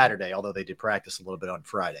Friday and Saturday, although they did practice a little bit on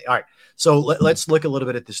Friday. All right. So let's look a little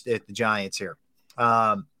bit at the Giants here.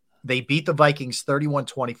 They beat the Vikings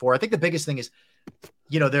 31-24. I think the biggest thing is,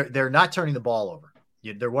 they're not turning the ball over.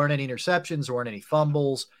 There weren't any interceptions. There weren't any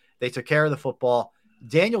fumbles. They took care of the football.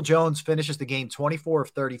 Daniel Jones finishes the game 24 of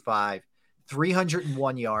 35,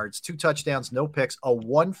 301 yards, 2 touchdowns, no picks, a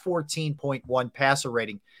 114.1 passer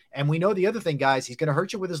rating. And we know the other thing, guys, he's going to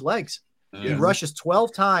hurt you with his legs. Mm-hmm. He rushes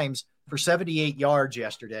 12 times for 78 yards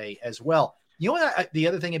yesterday as well. You know what? The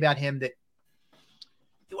other thing about him that,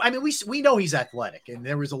 I mean, we know he's athletic, and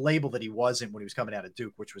there was a label that he wasn't when he was coming out of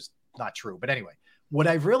Duke, which was not true. But anyway, what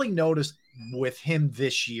I've really noticed with him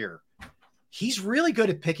this year, he's really good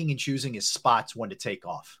at picking and choosing his spots when to take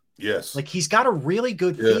off. Yes. Like he's got a really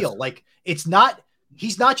good feel. Like he's not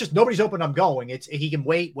just nobody's open, I'm going. He can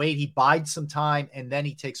wait, he bides some time, and then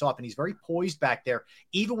he takes off. And he's very poised back there,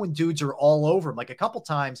 even when dudes are all over him. Like a couple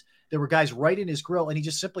times there were guys right in his grill, and he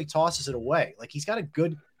just simply tosses it away. Like he's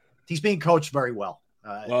being coached very very well.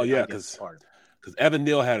 Because Evan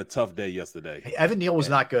Neal had a tough day yesterday. Hey, Evan Neal was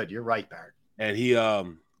not good. You're right, Barrett. And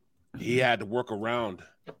he had to work around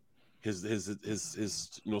his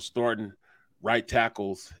starting right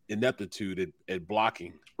tackle's ineptitude at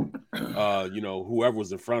blocking. Whoever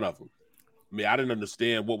was in front of him. I mean, I didn't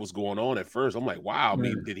understand what was going on at first. I'm like, wow. I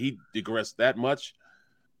mean, did he digress that much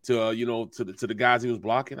to the guys he was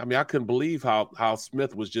blocking? I mean, I couldn't believe how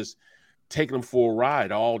Smith was just taking them for a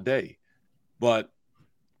ride all day. But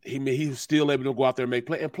he was still able to go out there and make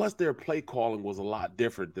play. And plus, their play calling was a lot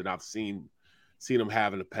different than I've seen them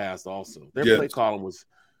have in the past. Also, their play calling was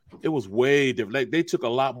way different. They took a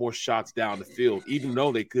lot more shots down the field, even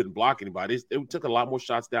though they couldn't block anybody. They took a lot more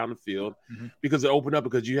shots down the field because it opened up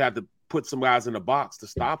because you had to put some guys in the box to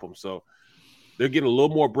stop them. So they're getting a little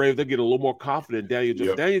more brave. They're getting a little more confident. Daniel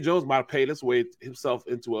Jones. Daniel Jones might have paid his way himself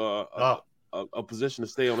into a position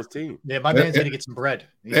to stay on his team. Yeah, my man's going to get some bread.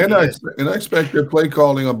 I expect their play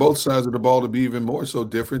calling on both sides of the ball to be even more so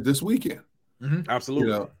different this weekend.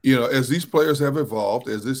 Absolutely. As these players have evolved,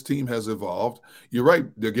 as this team has evolved, you're right.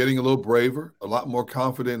 They're getting a little braver, a lot more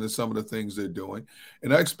confident in some of the things they're doing.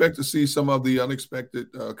 And I expect to see some of the unexpected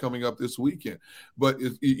coming up this weekend. But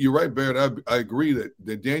you're right, Barrett. I agree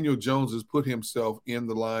that Daniel Jones has put himself in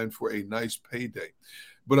the line for a nice payday.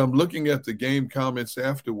 But I'm looking at the game comments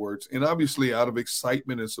afterwards, and obviously out of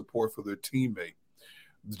excitement and support for their teammate,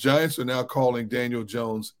 the Giants are now calling Daniel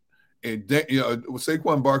Jones. And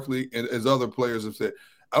Saquon Barkley and as other players have said,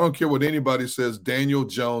 I don't care what anybody says, Daniel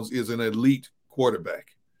Jones is an elite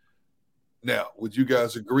quarterback. Now, would you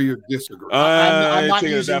guys agree or disagree? I'm not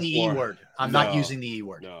using the E word. I'm not using the E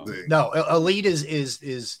word. No, elite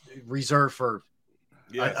is reserved for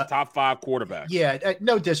top 5 quarterback. Yeah,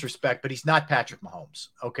 no disrespect, but he's not Patrick Mahomes.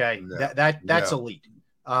 Okay, that's elite.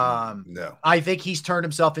 No, I think he's turned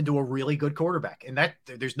himself into a really good quarterback, and that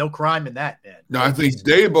there's no crime in that, man. No, I think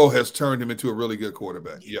Dabo has turned him into a really good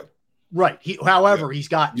quarterback. Yeah, right. He's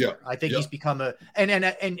gotten there. I think he's become and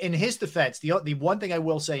in his defense, the one thing I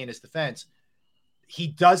will say in his defense, he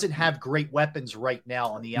doesn't have great weapons right now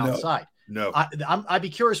on the outside. No. I'd be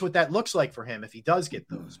curious what that looks like for him if he does get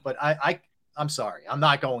those. But I'm sorry. I'm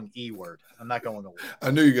not going E word. I'm not going elite.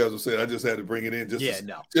 I knew you guys would say it. I just had to bring it in.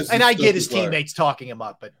 And I get his teammates talking him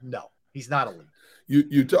up, but no, he's not elite.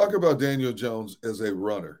 You talk about Daniel Jones as a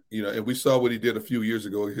runner, and we saw what he did a few years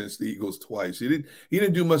ago against the Eagles twice. He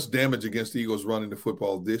didn't do much damage against the Eagles running the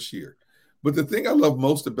football this year. But the thing I love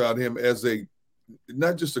most about him as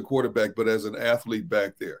not just a quarterback, but as an athlete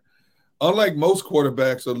back there, unlike most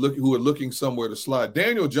quarterbacks who are looking somewhere to slide,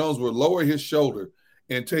 Daniel Jones will lower his shoulder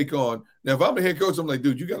and take on. Now, if I'm a head coach, I'm like,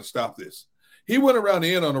 dude, you got to stop this. He went around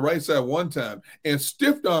the end on the right side one time and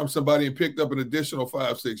stiff-armed somebody and picked up an additional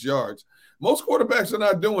 5-6 yards. Most quarterbacks are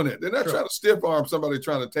not doing it. They're not trying to stiff-arm somebody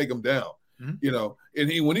trying to take them down. And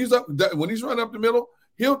when he's running up the middle,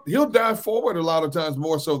 he'll dive forward a lot of times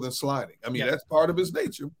more so than sliding. I mean, that's part of his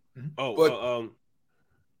nature.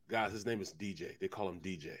 Guys, his name is DJ. They call him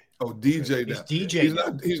DJ. Oh, DJ. He's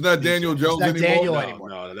DJ. He's not Daniel Jones anymore. Daniel anymore.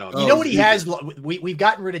 No. You know what he has? We've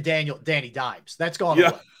gotten rid of Danny Dimes. That's gone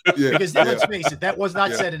away. Because let's face it, that was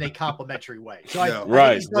not said in a complimentary way. So I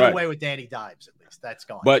think he's done away with Danny Dimes at least. That's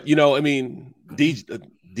gone. But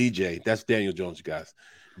DJ, that's Daniel Jones, you guys.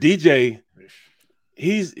 DJ,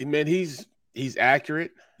 he's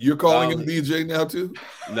accurate. You're calling him DJ now too?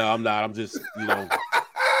 No, I'm not. I'm just Why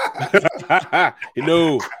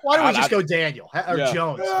don't we just go Daniel or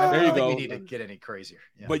Jones? I don't think we need to get any crazier.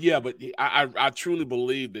 Yeah. But I truly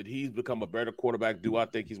believe that he's become a better quarterback. Do I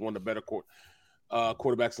think he's one of the better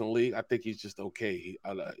quarterbacks in the league? I think he's just okay.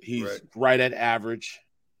 He's right at average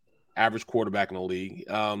quarterback in the league.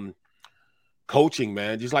 Coaching,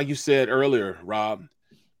 man, just like you said earlier, Rob.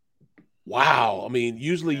 Wow. I mean,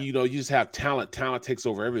 usually, you just have talent. Talent takes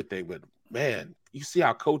over everything. But, man, you see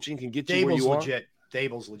how coaching can get you where you are?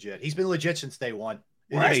 Dable's legit. He's been legit since day one.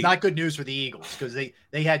 Right. It's not good news for the Eagles because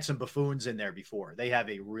they had some buffoons in there before. They have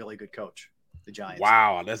a really good coach, the Giants.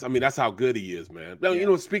 Wow, that's how good he is, man. Now, you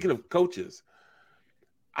know, speaking of coaches,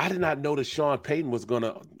 I did not know that Sean Payton was going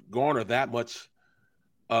to garner that much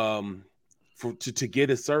to get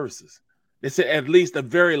his services. They said at least, the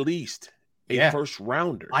very least, a first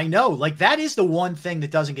rounder. I know, like that is the one thing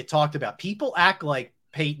that doesn't get talked about. People act like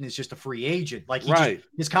Peyton is just a free agent. Like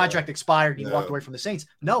his contract expired and he walked away from the Saints.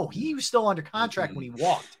 No, he was still under contract when he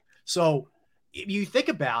walked. So if you think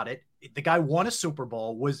about it, the guy won a Super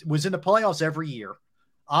Bowl, was in the playoffs every year.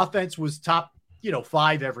 Offense was top,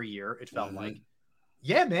 5 every year. It felt like,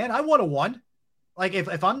 yeah, man, I want a one. Like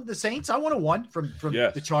if I'm the Saints, I want a one from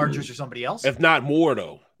the Chargers or somebody else. If not more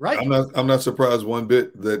though. Right. I'm not surprised one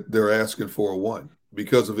bit that they're asking for a one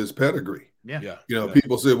because of his pedigree. Yeah.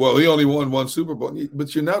 People say, well, he only won one Super Bowl,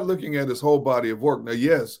 but you're not looking at his whole body of work. Now,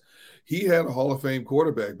 yes, he had a Hall of Fame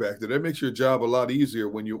quarterback back there. That makes your job a lot easier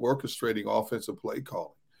when you're orchestrating offensive play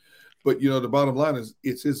calling. But, the bottom line is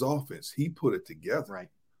it's his offense. He put it together.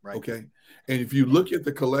 Right. Okay. And if you look at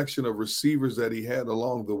the collection of receivers that he had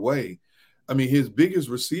along the way, I mean, his biggest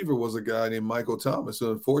receiver was a guy named Michael Thomas,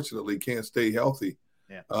 who unfortunately can't stay healthy.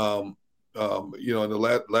 Yeah. In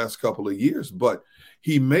the last couple of years, but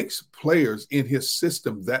he makes players in his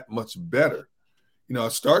system that much better.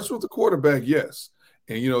 It starts with the quarterback, yes.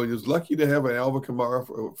 And, he was lucky to have an Alvin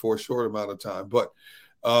Kamara for a short amount of time, but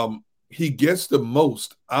he gets the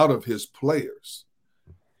most out of his players.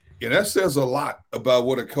 And that says a lot about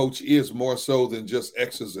what a coach is, more so than just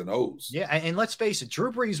X's and O's. Yeah, and let's face it,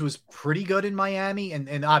 Drew Brees was pretty good in Miami,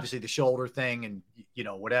 and obviously the shoulder thing and,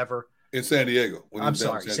 whatever. In San Diego. I'm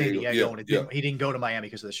sorry, San Diego. He didn't go to Miami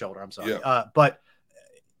because of the shoulder. I'm sorry. Yeah. But,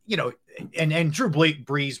 and Drew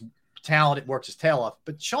Brees, talented, works his tail off,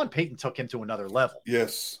 but Sean Payton took him to another level.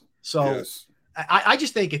 Yes. So yes. I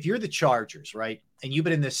just think if you're the Chargers, right, and you've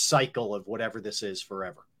been in this cycle of whatever this is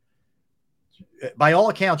forever, by all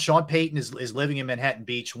accounts, Sean Payton is living in Manhattan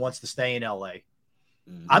Beach, wants to stay in L.A.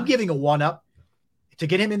 I'm giving a one up to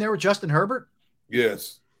get him in there with Justin Herbert.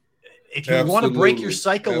 Yes. If you want to break your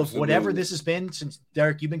cycle of whatever this has been since,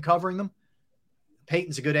 Derrick, you've been covering them,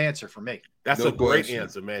 Payton's a good answer for me. That's a great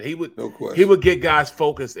answer, man. He would get guys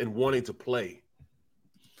focused and wanting to play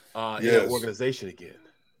in that organization again.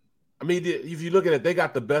 I mean, if you look at it, they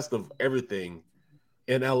got the best of everything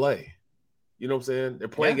in L.A. You know what I'm saying? They're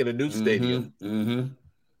playing in a new stadium.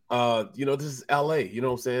 This is L.A. You know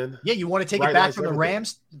what I'm saying? Yeah, you want to take it back from the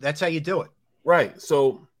Rams? That's how you do it. Right.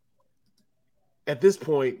 So at this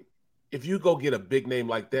point, if you go get a big name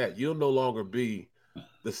like that, you'll no longer be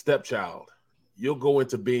the stepchild. You'll go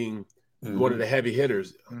into being one of the heavy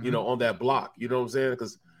hitters, on that block. You know what I'm saying?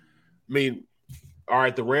 Because, all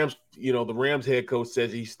right, the Rams head coach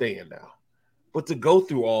says he's staying now. But to go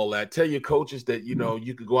through all that, tell your coaches that,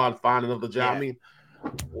 you could go out and find another job. Yeah. I mean,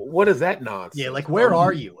 what is that nonsense? Yeah, like, where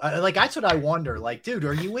are you? That's what I wonder. Like, dude,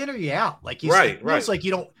 are you in or are you out? Like, it's like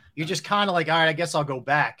you're just kind of like, all right, I guess I'll go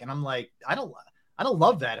back. And I'm like, I don't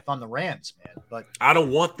love that if I'm the Rams, man. But I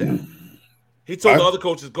don't want that. He told the other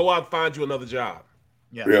coaches, go out and find you another job.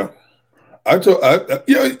 Yeah.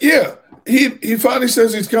 He finally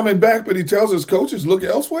says he's coming back, but he tells his coaches, look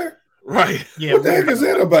elsewhere. Right. Yeah. What the heck is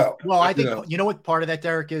that about? Well, I think you know what part of that,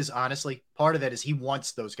 Derrick, is, honestly? Part of that is he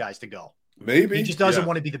wants those guys to go. Maybe. He just doesn't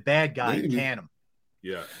want to be the bad guy and can him.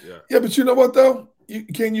 Yeah. Yeah, but you know what, though?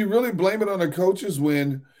 Can you really blame it on the coaches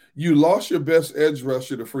when you lost your best edge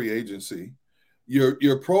rusher to free agency?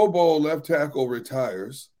 Your Pro Bowl left tackle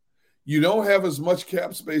retires. You don't have as much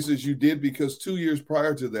cap space as you did because 2 years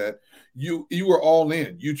prior to that, you were all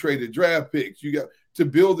in. You traded draft picks. You got to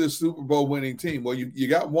build this Super Bowl winning team. Well, you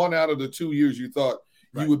got one out of the 2 years you thought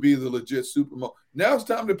you would be the legit Super Bowl. Now it's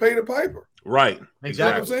time to pay the piper. Right. Exactly. You know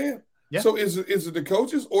what I'm saying? Yeah. So is it the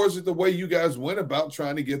coaches or is it the way you guys went about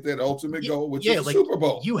trying to get that ultimate goal, which is the Super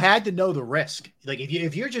Bowl? You had to know the risk. Like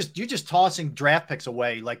if you're just tossing draft picks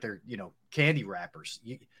away like they're candy wrappers.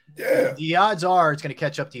 The odds are it's going to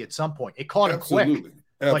catch up to you at some point. It caught him quick.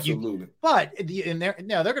 Absolutely. But they're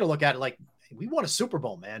going to look at it like, we won a Super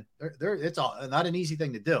Bowl, man. It's not an easy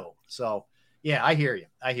thing to do. So yeah, I hear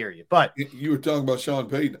you. But you were talking about Sean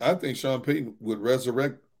Payton. I think Sean Payton would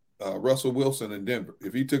resurrect Russell Wilson in Denver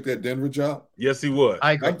if he took that Denver job. Yes, he would.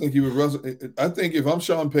 I agree. I think he would. I think if I'm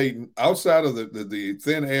Sean Payton, outside of the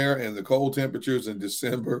thin air and the cold temperatures in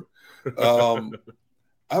December,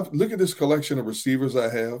 look at this collection of receivers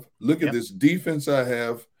I have. Look at this defense I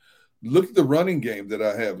have. Look at the running game that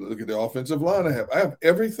I have. Look at the offensive line I have. I have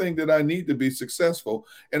everything that I need to be successful,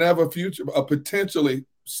 and I have a potentially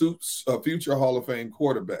future Hall of Fame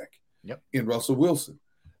quarterback in Russell Wilson.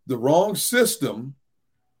 The wrong system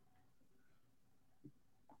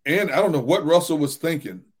And I don't know what Russell was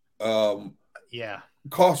thinking. Yeah.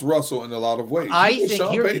 Cost Russell in a lot of ways. I think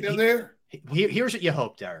Sean Payton in there. Here's what you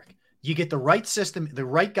hope, Derrick. You get the right system, the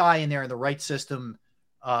right guy in there, and the right system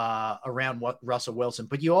around what Russell Wilson.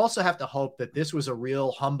 But you also have to hope that this was a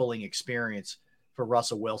real humbling experience for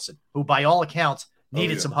Russell Wilson, who by all accounts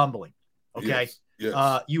needed some humbling. Okay.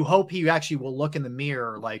 Yes. You hope he actually will look in the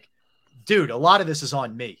mirror like, dude, a lot of this is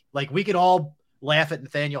on me. Like, we could all laugh at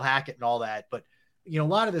Nathaniel Hackett and all that, but a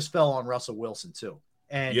lot of this fell on Russell Wilson too.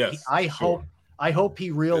 And I hope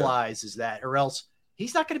he realizes that, or else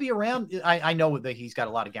he's not going to be around. I know that he's got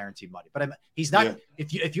a lot of guaranteed money, but he's not. Yeah.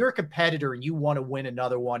 If you're a competitor and you want to win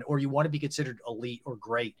another one, or you want to be considered elite or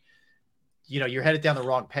great, you're headed down the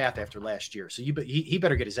wrong path after last year. So he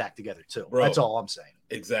better get his act together too. Bro, that's all I'm saying.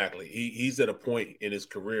 Exactly. He's at a point in his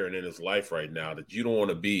career and in his life right now that you don't want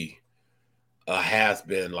to be a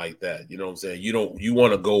has-been like that. You know what I'm saying? You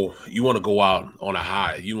want to go out on a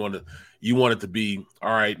high. You want it to be,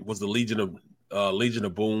 all right, was the Legion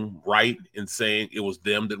of Boom right in saying it was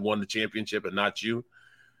them that won the championship and not you?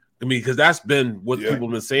 I mean, because that's been what people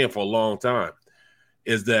have been saying for a long time,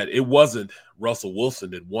 is that it wasn't Russell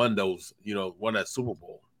Wilson that won that Super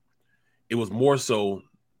Bowl. It was more so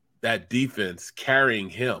that defense carrying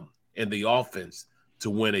him and the offense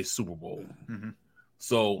to win a Super Bowl. Mm-hmm.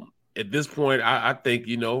 So at this point, I think,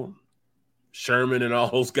 Sherman and all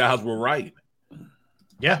those guys were right.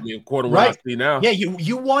 Yeah. I mean, according to what I see now. Yeah,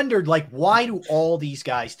 you wondered, like, why do all these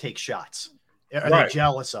guys take shots? Are they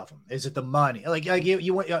jealous of him? Is it the money? Like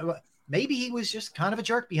maybe he was just kind of a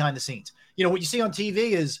jerk behind the scenes. What you see on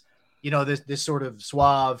TV is, this sort of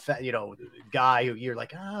suave, guy who you're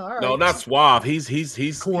like, all right. No, not suave. He's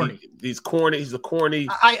corny. He's corny. He's a corny.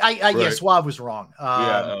 Yeah, suave was wrong.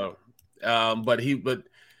 But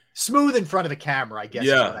smooth in front of the camera, I guess.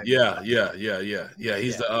 Yeah.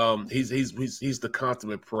 He's the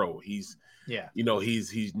consummate pro. He's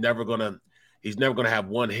never gonna have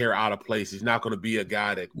one hair out of place. He's not gonna be a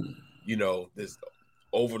guy that is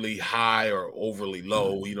overly high or overly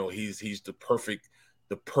low. He's the perfect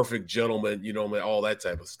gentleman. All that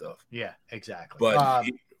type of stuff. Yeah, exactly. But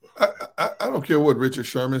I don't care what Richard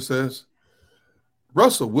Sherman says.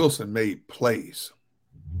 Russell Wilson made plays.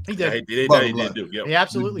 He did. He did do. Yep. He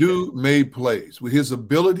absolutely did. Made plays with his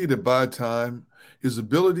ability to buy time, his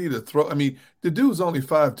ability to throw. I mean, the dude's only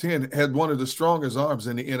 5'10", had one of the strongest arms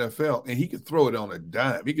in the NFL, and he could throw it on a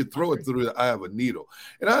dime. He could throw it through the eye of a needle.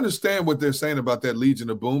 And I understand what they're saying about that Legion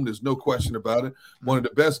of Boom. There's no question about it. One of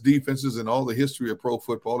the best defenses in all the history of pro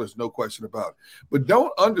football. There's no question about it. But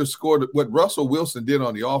don't underscore what Russell Wilson did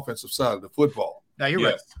on the offensive side of the football. Now, you're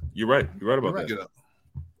right. You're right. You're right about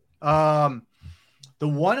that. The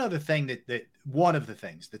one other thing that one of the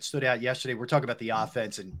things that stood out yesterday, we're talking about the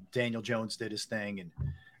offense, and Daniel Jones did his thing. And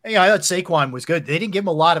I thought Saquon was good. They didn't give him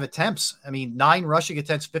a lot of attempts. I mean, 9 rushing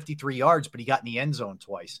attempts, 53 yards, but he got in the end zone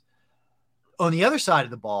twice. On the other side of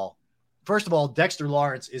the ball, first of all, Dexter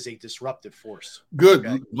Lawrence is a disruptive force. Good.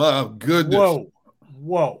 Okay? My goodness.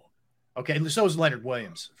 Whoa. Okay. And so is Leonard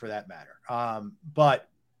Williams, for that matter. But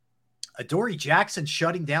Adoree Jackson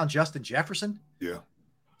shutting down Justin Jefferson. Yeah.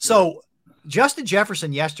 So Justin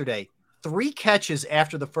Jefferson yesterday, 3 catches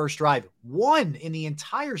after the first drive, 1 in the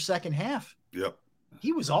entire second half. Yep.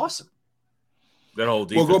 He was awesome. That whole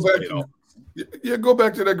defense. Well, go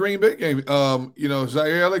back to that Green Bay game.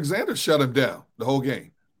 Zaire Alexander shut him down the whole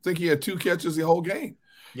game. I think he had 2 catches the whole game.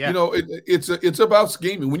 Yeah. It's about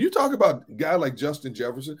scheming. When you talk about a guy like Justin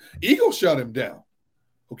Jefferson, Eagles shut him down.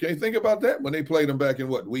 Okay, think about that when they played him back in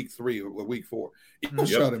week 3 or week 4. Eagles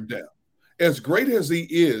shut him down. As great as he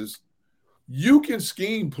is, you can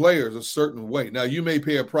scheme players a certain way. Now, you may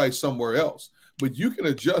pay a price somewhere else, but you can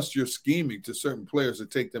adjust your scheming to certain players to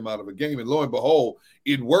take them out of a game. And lo and behold,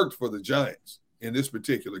 it worked for the Giants in this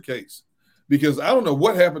particular case. Because I don't know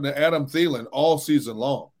what happened to Adam Thielen all season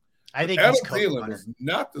long. I think Adam Thielen was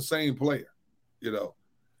not the same player.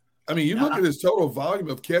 I mean, you look at his total volume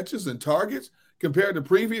of catches and targets compared to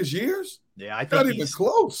previous years. Yeah, I think not even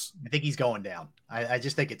close. I think he's going down. I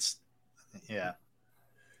just think it's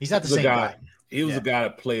he's not the same guy. He was a guy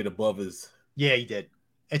that played above his. Yeah, he did.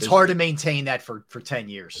 It's hard to maintain that for 10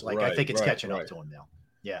 years. I think it's catching up to him now.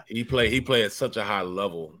 Yeah. He played at such a high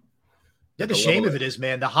level. Yeah, the shame of it is,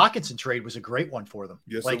 man, the Hawkinson trade was a great one for them.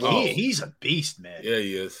 Yes, he's a beast, man. Yeah,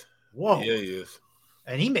 he is. Whoa. Yeah, he is.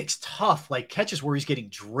 And he makes tough catches where he's getting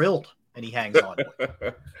drilled and he hangs on.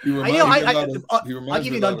 I'll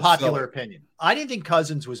give you an unpopular opinion. I didn't think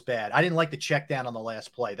Cousins was bad. I didn't like the check down on the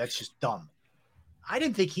last play. That's just dumb. I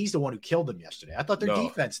didn't think he's the one who killed them yesterday. I thought their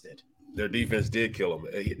defense did. Their defense did kill them.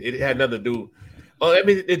 It had nothing to do. Well, I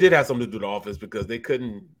mean, it did have something to do with the offense because they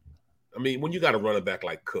couldn't I mean, when you got a running back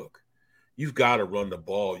like Cook, you've got to run the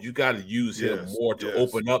ball. You got to use him more to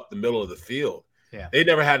open up the middle of the field. Yeah. They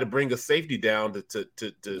never had to bring a safety down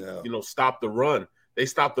to stop the run. They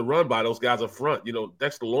stopped the run by those guys up front.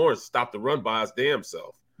 Dexter Lawrence stopped the run by his damn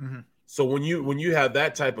self. Mm-hmm. So when you have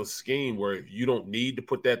that type of scheme where you don't need to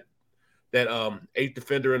put that eighth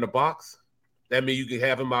defender in the box, that means you can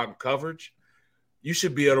have him out in coverage. You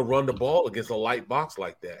should be able to run the ball against a light box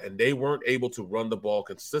like that. And they weren't able to run the ball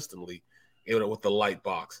consistently with the light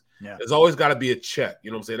box. Yeah. There's always got to be a check.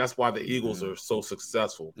 You know what I'm saying? That's why the Eagles are so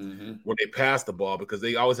successful when they pass the ball, because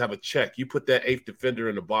they always have a check. You put that eighth defender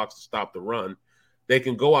in the box to stop the run, they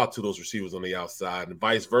can go out to those receivers on the outside and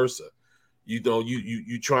vice versa. You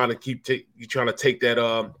trying to take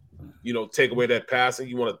that take away that passing.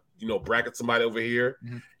 You want to bracket somebody over here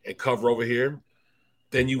and cover over here.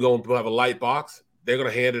 Then you go and have a light box. They're going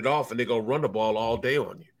to hand it off and they're going to run the ball all day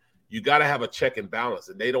on you. You got to have a check and balance,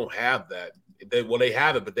 and they don't have that. They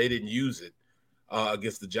have it, but they didn't use it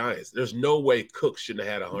against the Giants. There's no way Cook shouldn't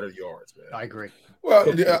have had 100 yards, man. I agree. Well,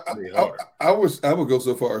 I would go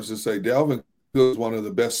so far as to say Dalvin Cook is one of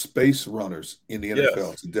the best space runners in the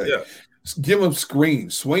NFL today. Yes. Give him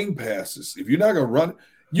screens, swing passes. If you're not going to run,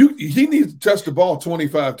 he needs to touch the ball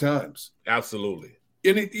 25 times. Absolutely.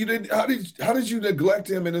 And how did you neglect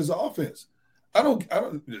him in his offense? I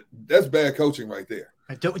don't. That's bad coaching right there.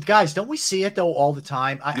 Don't we see it though all the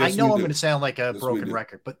time? I know I'm going to sound like a broken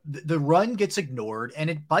record, but the run gets ignored and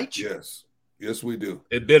it bites you. Yes, we do.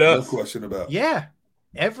 It bit us. No question about it. Yeah,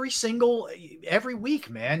 every week,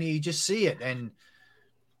 man, you just see it, and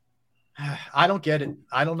I don't get it.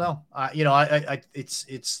 I don't know.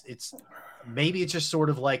 It's maybe it's just sort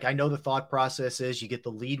of like, I know the thought process is you get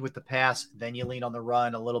the lead with the pass, then you lean on the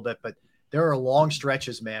run a little bit, but there are long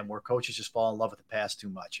stretches, man, where coaches just fall in love with the pass too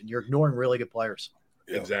much, and you're ignoring really good players.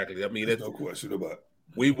 Yeah. Exactly. I mean, there's no question about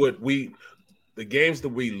it. The games that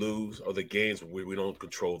we lose are the games where we don't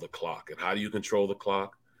control the clock. And how do you control the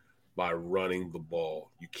clock? By running the ball.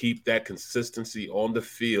 You keep that consistency on the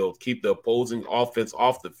field, keep the opposing offense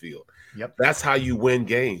off the field. Yep. That's how you win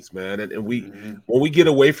games, man. And when we get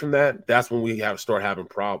away from that, that's when we start having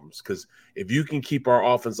problems. Because if you can keep our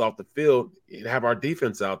offense off the field and have our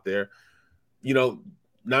defense out there, 9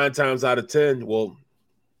 times out of 10,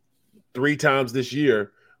 3 times this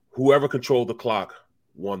year, whoever controlled the clock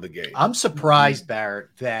won the game. I'm surprised, Barrett,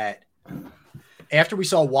 that after we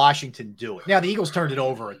saw Washington do it. Now, the Eagles turned it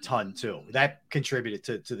over a ton, too. That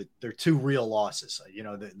contributed to their 2 real losses,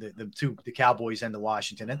 the Cowboys and the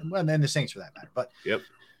Washington, and then the Saints for that matter. But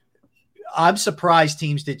I'm surprised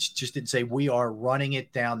teams just didn't say, we are running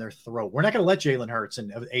it down their throat. We're not going to let Jalen Hurts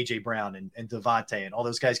and A.J. Brown and Devontae and all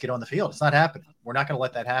those guys get on the field. It's not happening. We're not going to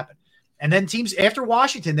let that happen. And then teams after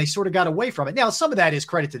Washington, they sort of got away from it. Now, some of that is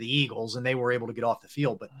credit to the Eagles, and they were able to get off the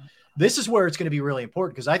field. But this is where it's going to be really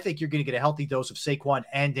important, because I think you're going to get a healthy dose of Saquon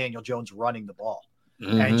and Daniel Jones running the ball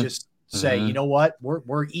and just say, you know what,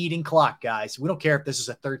 we're eating clock, guys. We don't care if this is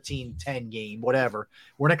a 13-10 game, whatever.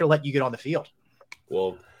 We're not going to let you get on the field.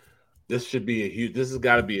 Well, this has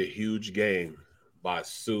got to be a huge game by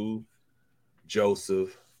Sue,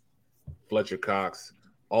 Joseph, Fletcher Cox.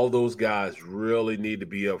 All those guys really need to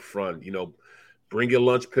be up front. Bring your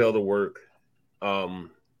lunch pail to work. You know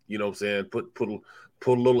what I'm saying? Put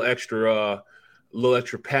a little extra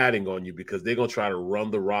padding on you, because they're gonna try to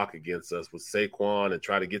run the rock against us with Saquon and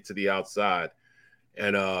try to get to the outside,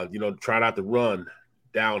 and try not to run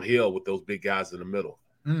downhill with those big guys in the middle.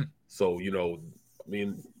 So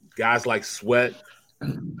guys like Sweat,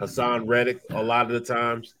 Hassan Reddick, a lot of the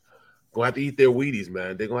times gonna have to eat their Wheaties,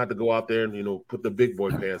 man. They're gonna have to go out there and put the big boy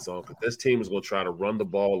pants on, because this team is gonna try to run the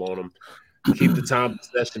ball on them, keep the time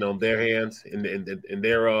possession on their hands in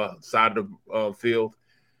their side of the field,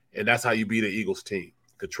 and that's how you beat an Eagles team.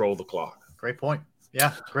 Control the clock. Great point.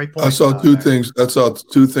 Yeah, great point. I saw two things. I saw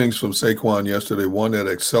 2 things from Saquon yesterday. One, that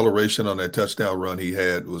acceleration on that touchdown run he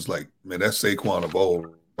had was like, man, that's Saquon of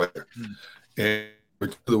old right there. And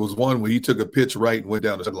there was one where he took a pitch right and went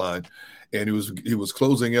down the line, and he was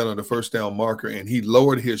closing in on the first down marker, and he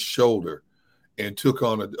lowered his shoulder and took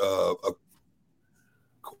on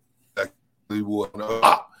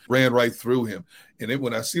ran right through him. And then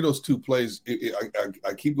when I see those 2 plays,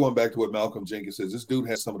 I keep going back to what Malcolm Jenkins says. This dude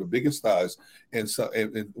has some of the biggest thighs and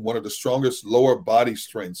one of the strongest lower body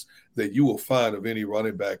strengths that you will find of any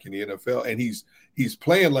running back in the NFL. And he's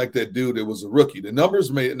playing like that dude that was a rookie. The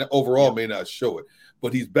numbers may not show it,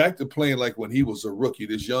 but he's back to playing like when he was a rookie.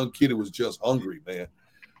 This young kid who was just hungry, man.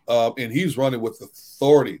 And he's running with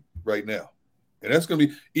authority right now. And that's going to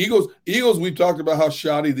be Eagles. We talked about how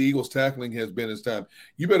shoddy the Eagles tackling has been this time.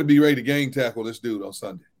 You better be ready to gang tackle this dude on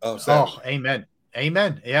Sunday. Saturday. Oh, amen.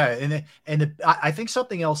 Amen. Yeah, I think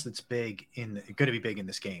something else that's going to be big in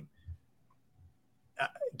this game.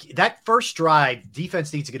 That first drive,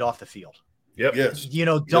 defense needs to get off the field. Yep. Yes.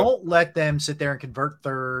 Don't let them sit there and convert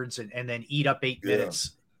thirds and then eat up 8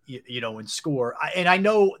 minutes. And score. And I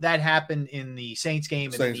know that happened in the Saints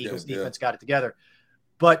game, and the Eagles defense got it together.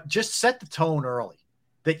 But just set the tone early.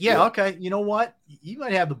 That okay, you know what? You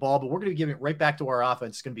might have the ball, but we're going to give it right back to our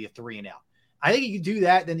offense. It's going to be a 3 and out. I think you can do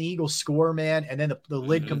that. Then the Eagles score, man, and then the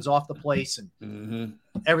lid comes off the place, and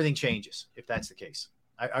everything changes if that's the case.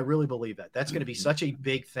 I really believe that. That's going to be such a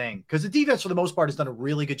big thing because the defense, for the most part, has done a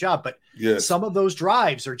really good job. But some of those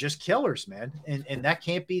drives are just killers, man, and that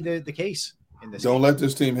can't be the case. Don't let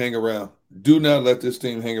this team hang around. Do not let this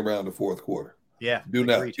team hang around the fourth quarter. Yeah, do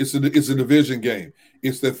not. It's a division game.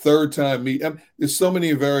 It's the third time there's so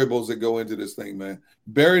many variables that go into this thing, man.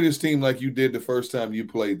 Bury this team like you did the first time you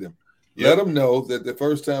played them. Let them know that the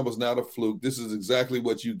first time was not a fluke. This is exactly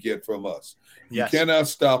what you get from us. You cannot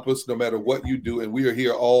stop us no matter what you do, and we are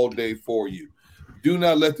here all day for you. Do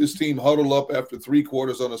not let this team huddle up after 3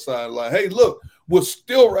 quarters on the sideline. Hey, look, we're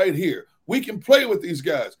still right here. We can play with these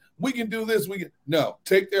guys. We can do this. No,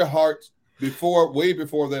 take their hearts way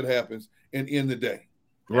before that happens and end the day.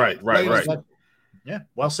 Right. Yeah,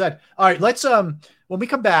 well said. All right, let's when we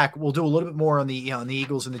come back, we'll do a little bit more on the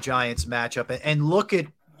Eagles and the Giants matchup and look at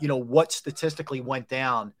what statistically went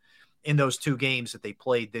down in those 2 games that they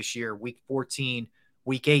played this year, week 14,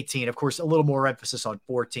 week 18. Of course, a little more emphasis on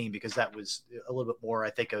 14 because that was a little bit more, I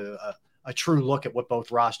think, a true look at what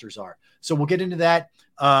both rosters are. So we'll get into that.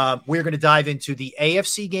 We're going to dive into the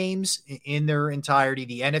AFC games in their entirety,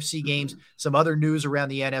 the NFC games, some other news around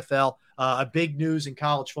the NFL, a big news in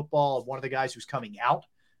college football. One of the guys who's coming out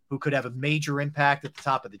who could have a major impact at the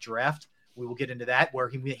top of the draft. We will get into that, where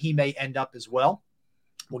he may end up as well.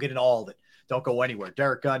 We'll get into all of it. Don't go anywhere.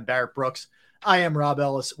 Derrick Gunn, Barrett Brooks. I am Rob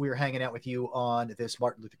Ellis. We are hanging out with you on this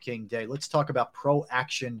Martin Luther King Day. Let's talk about Pro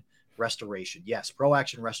Action Restoration. Yes, Pro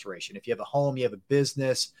Action Restoration. If you have a home, you have a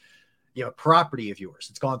business, you have a property of yours,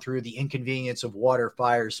 it's gone through the inconvenience of water,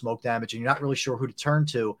 fire, smoke damage, and you're not really sure who to turn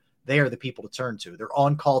to, they are the people to turn to. They're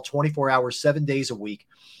on call 24 hours, 7 days a week.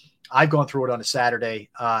 I've gone through it on a Saturday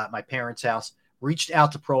at my parents' house, reached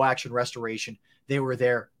out to Pro Action Restoration. They were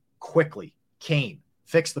there quickly, came,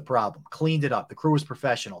 fixed the problem, cleaned it up. The crew was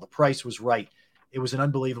professional. The price was right. It was an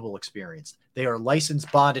unbelievable experience. They are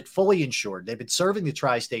licensed, bonded, fully insured. They've been serving the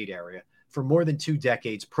tri-state area for more than 2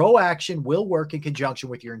 decades. Pro Action will work in conjunction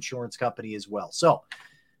with your insurance company as well. So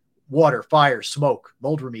water, fire, smoke,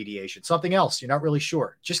 mold remediation, something else you're not really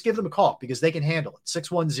sure, just give them a call because they can handle it.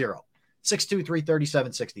 610-623-3760,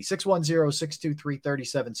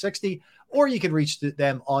 610-623-3760, or you can reach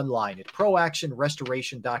them online at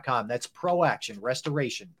proactionrestoration.com. That's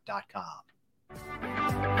proactionrestoration.com.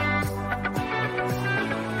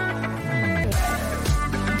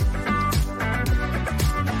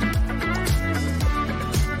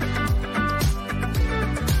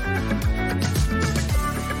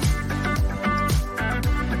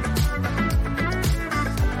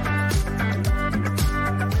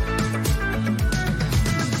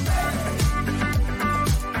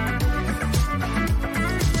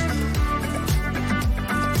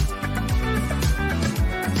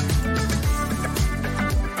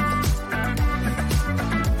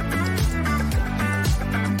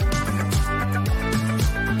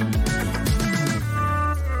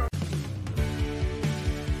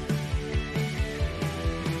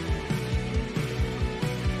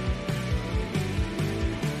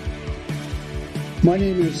 My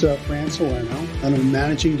name is Fran Salerno. I'm a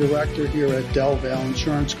managing director here at Del Valle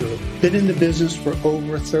Insurance Group. Been in the business for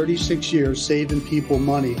over 36 years, saving people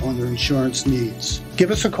money on their insurance needs.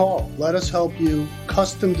 Give us a call. Let us help you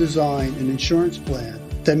custom design an insurance plan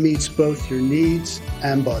that meets both your needs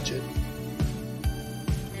and budget.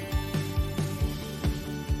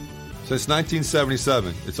 Since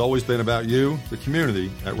 1977, it's always been about you, the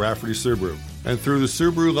community, at Rafferty Subaru. And through the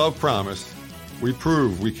Subaru Love Promise, we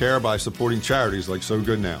prove we care by supporting charities like So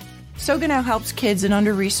Good Now. So Good Now helps kids in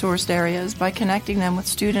under-resourced areas by connecting them with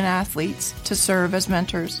student athletes to serve as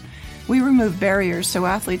mentors. We remove barriers so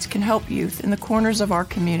athletes can help youth in the corners of our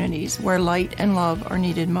communities where light and love are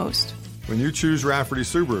needed most. When you choose Rafferty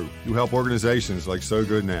Subaru, you help organizations like So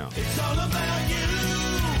Good Now. It's all about you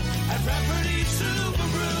at Rafferty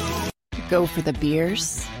Subaru. Go for the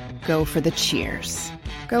beers, go for the cheers,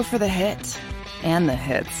 go for the hit and the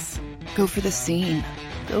hits. Go for the scene.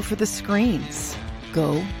 Go for the screens.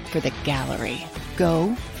 Go for the gallery.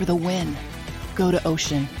 Go for the win. Go to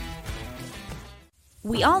Ocean.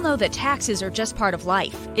 We all know that taxes are just part of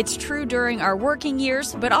life. It's true during our working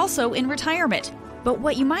years, but also in retirement. But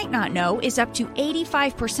what you might not know is up to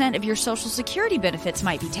 85% of your Social Security benefits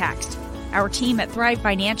might be taxed. Our team at Thrive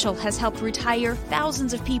Financial has helped retire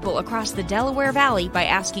thousands of people across the Delaware Valley by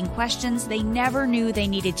asking questions they never knew they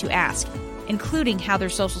needed to ask, including how their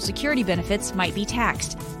Social Security benefits might be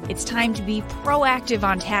taxed. It's time to be proactive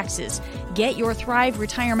on taxes. Get your Thrive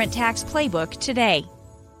Retirement Tax Playbook today.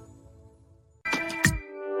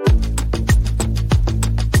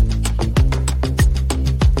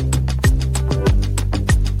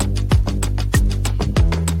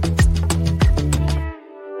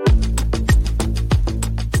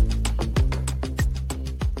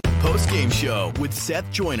 Post-game show with Seth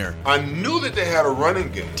Joyner. I knew that they had a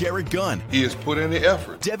running game. Derrick Gunn. He has put in the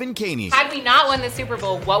effort. Devin Caney. Had we not won the Super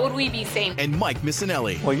Bowl, what would we be saying? And Mike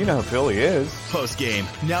Missinelli. Well, you know who Philly is. Post-game,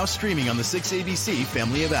 now streaming on the 6ABC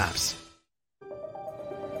family of apps.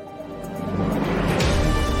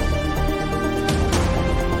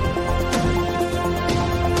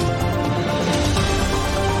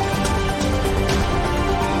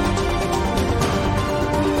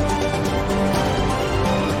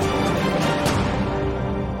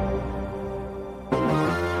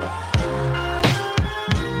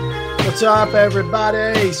 What's up,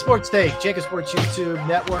 everybody? Sports Take, Jacob Sports YouTube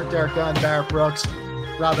Network, Derrick Gunn, Barrett Brooks,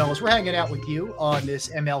 Rob Ellis. We're hanging out with you on this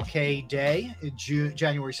MLK Day,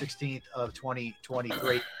 January 16th of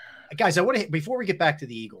 2023. Guys, I want to before we get back to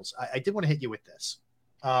the Eagles, I did want to hit you with this.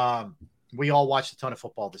 We all watched a ton of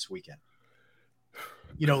football this weekend.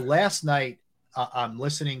 You know, last night I'm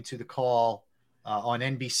listening to the call on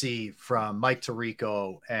NBC from Mike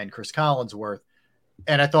Tirico and Chris Collinsworth.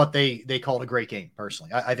 And I thought they called a great game,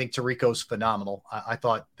 personally. I think Tirico's phenomenal. I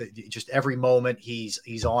thought that just every moment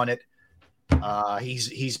he's on it.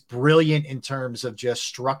 He's brilliant in terms of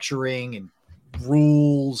just structuring and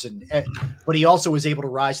rules, but he also was able to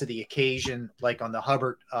rise to the occasion, like on the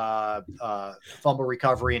Hubbard fumble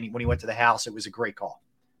recovery, and when he went to the house, it was a great call.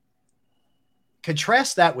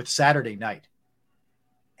 Contrast that with Saturday night.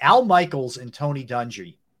 Al Michaels and Tony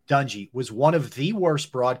Dungy was one of the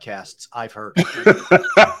worst broadcasts I've heard.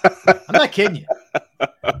 I'm not kidding you.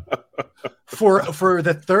 For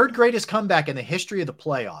the third greatest comeback in the history of the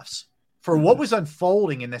playoffs, for what was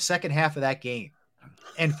unfolding in the second half of that game,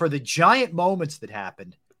 and for the giant moments that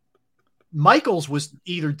happened, Michaels was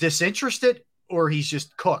either disinterested or he's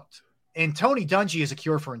just cooked. And Tony Dungy is a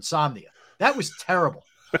cure for insomnia. That was terrible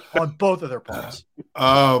on both of their parts.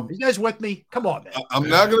 Are you guys with me? Come on, man. I'm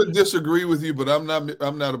not going to disagree with you, but I'm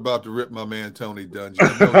not about to rip my man Tony Dungy.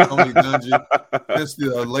 I know Tony Dungy since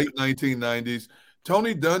the late 1990s.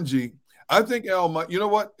 Tony Dungy, I think you know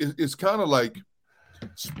what? It's kind of like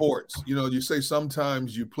sports. You know, you say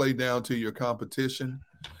sometimes you play down to your competition.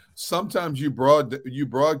 Sometimes you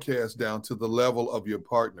broadcast down to the level of your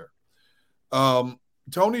partner.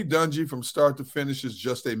 Tony Dungy from start to finish is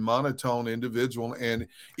just a monotone individual. And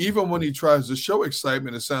even when he tries to show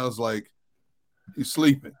excitement, it sounds like he's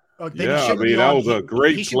sleeping. Yeah, I mean, that was a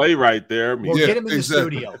great play right there. I mean, get him in the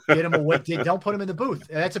studio. Get him away. Don't put him in the booth.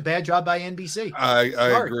 That's a bad job by NBC. I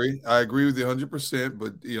agree. I agree with you 100%.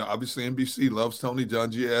 But, you know, obviously NBC loves Tony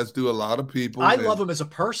Dungy, as do a lot of people. I love him as a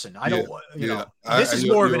person. I don't, you know, this is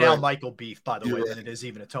more of an Al Michael beef, by the way, than it is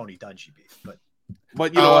even a Tony Dungy beef.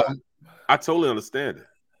 But you know what? I totally understand it.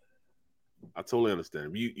 I totally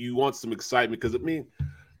understand. You want some excitement because, I mean,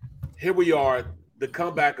 here we are, the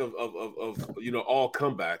comeback of you know, all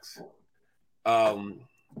comebacks.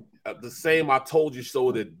 The same I told you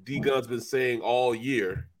so that D Gunn's been saying all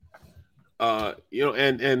year. You know,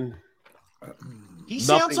 and he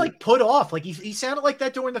sounds like put off. Like he sounded like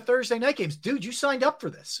that during the Thursday night games. Dude, you signed up for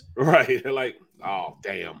this. Right. Like, oh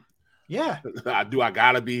damn. Yeah. I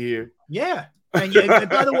gotta be here. Yeah. And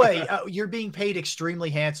by the way, you're being paid extremely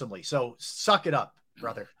handsomely. So suck it up,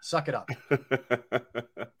 brother. Suck it up.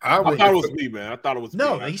 I thought it was me, man. I thought it was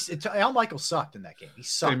me. Al Michaels sucked in that game. He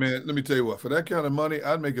sucked. Hey, man, let me tell you what. For that kind of money,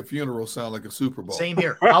 I'd make a funeral sound like a Super Bowl. Same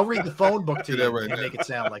here. I'll read the phone book to you and make it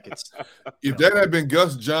sound like it's. If that had been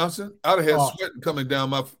Gus Johnson, I'd have had sweat coming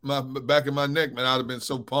down my back of my neck, man. I'd have been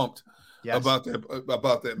so pumped about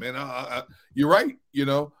that, man. You're right. You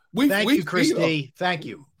know, Thank you, Christy. Thank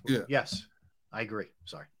you. Yeah. Yes. I agree.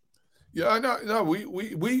 Sorry. Yeah, I know. No,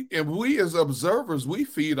 we as observers, we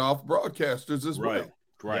feed off broadcasters as well.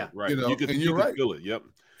 Right. You know, you can feel it. Yep.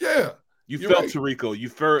 Yeah. You felt Tirico. You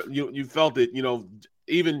felt it. You know,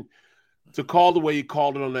 even to call the way you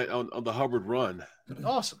called it on the Hubbard run.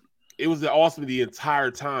 Awesome. It was awesome the entire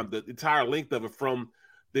time, the entire length of it, from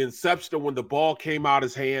the inception of when the ball came out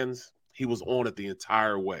his hands. He was on it the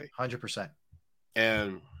entire way. 100%.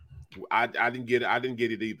 And I didn't get it. I didn't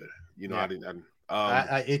get it either. You know, I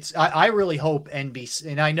I really hope NBC,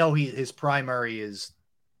 and I know his primary is,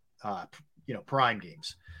 prime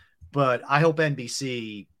games, but I hope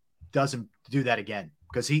NBC doesn't do that again,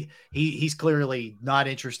 because he's clearly not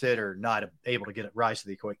interested or not able to rise to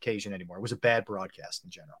the occasion anymore. It was a bad broadcast in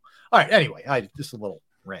general. All right. Anyway, just a little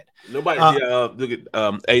rant. Nobody, look at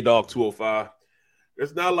A-Dog 205.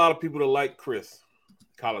 There's not a lot of people that like Chris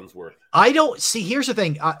Collinsworth. I don't see. Here's the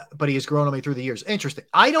thing, but he has grown on me through the years. Interesting.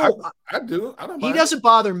 I do. I don't. He doesn't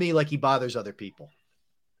bother me like he bothers other people.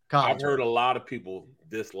 I've heard a lot of people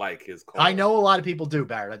dislike his call. I know a lot of people do,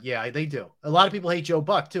 Barrett. Yeah, they do. A lot of people hate Joe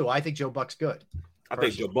Buck too. I think Joe Buck's good. I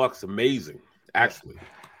think Joe Buck's amazing, actually.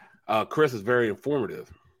 Chris is very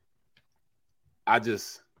informative. I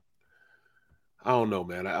don't know,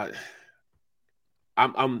 man.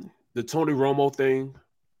 I'm the Tony Romo thing.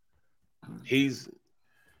 He's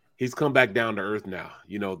come back down to earth now.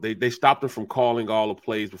 You know, they stopped him from calling all the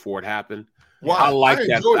plays before it happened. Wow, I like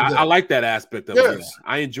that. I like that aspect of it.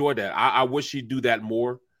 I enjoy that. I wish he'd do that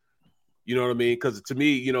more. You know what I mean? Because to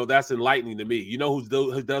me, that's enlightening to me. You know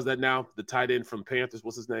who does that now? The tight end from Panthers.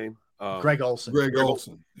 What's his name? Greg Olsen. Greg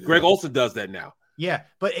Olsen. Yeah. Greg Olsen does that now. Yeah,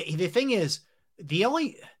 but the thing is,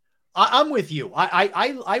 I'm with you.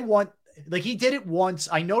 I want, like, he did it once.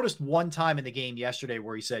 I noticed one time in the game yesterday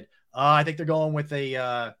where he said, I think they're going with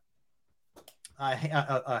a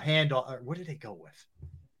hand. What did they go with?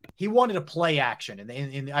 He wanted a play action,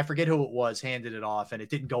 and I forget who it was, handed it off, and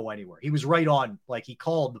it didn't go anywhere. He was right on, like, he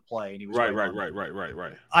called the play, and he was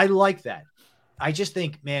right. I like that. I just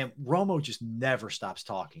think, man, Romo just never stops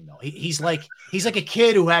talking, though. He's like a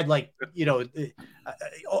kid who had, like,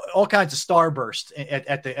 all kinds of starburst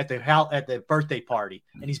at the birthday party,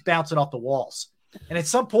 and he's bouncing off the walls. And at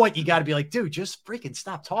some point, you got to be like, dude, just freaking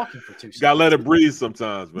stop talking for 2 seconds. Got to let it breathe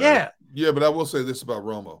sometimes, man. Yeah, but I will say this about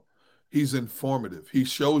Romo. He's informative. He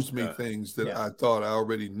shows me things that I thought I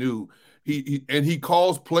already knew. He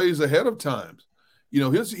calls plays ahead of time.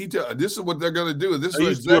 This is what they're going to do. This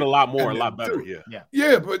is do it a lot more, a lot better.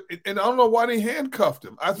 Yeah. But I don't know why they handcuffed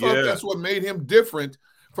him. I thought that's what made him different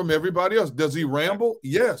from everybody else. Does he ramble?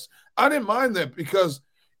 Yes. I didn't mind that, because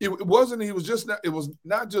it wasn't. He was just not. It was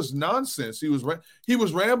not just nonsense. He was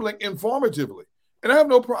rambling informatively, and I have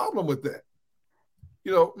no problem with that.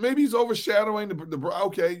 Maybe he's overshadowing the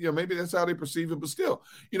okay, maybe that's how they perceive it, but still,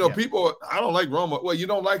 people, I don't like Romo. Well, you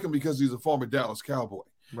don't like him because he's a former Dallas Cowboy.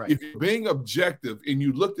 Right. If you're being objective and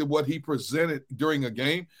you looked at what he presented during a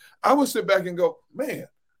game, I would sit back and go, man,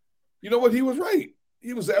 you know what? He was right.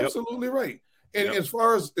 He was absolutely right. And as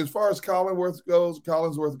far as Collinsworth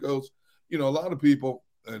goes, a lot of people,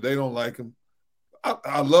 they don't like him.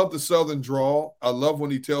 I love the Southern drawl. I love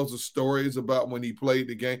when he tells the stories about when he played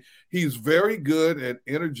the game. He's very good at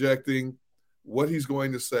interjecting what he's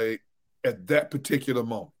going to say at that particular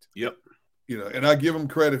moment. Yep. And I give him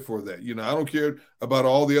credit for that. I don't care about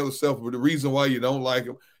all the other stuff, but the reason why you don't like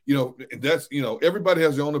him, that's, everybody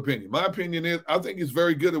has their own opinion. My opinion is I think he's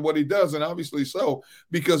very good at what he does, and obviously so,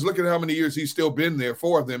 because look at how many years he's still been there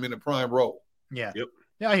for them in a prime role. Yeah. Yep.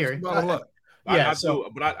 Yeah, I hear you.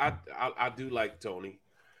 I do like Tony.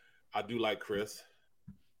 I do like Chris.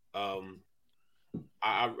 I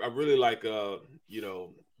really like I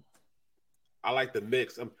like the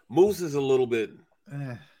mix. Moose is a little bit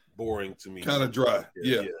boring to me. Kind of dry.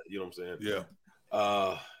 Yeah. You know what I'm saying? Yeah.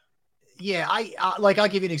 I'll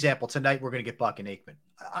give you an example. Tonight we're going to get Buck and Aikman.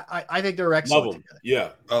 I think they're excellent. Love them.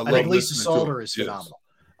 Yeah. I think Lisa Salter is phenomenal.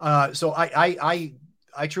 So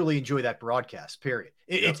I truly enjoy that broadcast, period.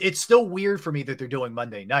 It's still weird for me that they're doing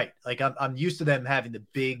Monday night. Like I'm used to them having the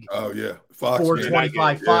big Fox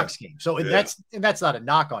 425 Fox game. So that's not a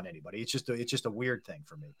knock on anybody. It's just a weird thing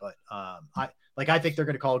for me. But I think they're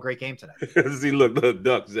going to call a great game tonight. See, look,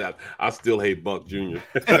 Duck Zap. I still hate Buck Jr.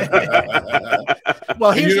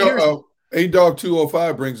 Well, here's A-Dog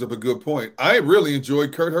 205 brings up a good point. I really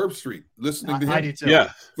enjoyed Kurt Herbstreit listening to him. I did too.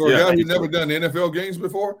 Yeah. For a guy who's never done NFL games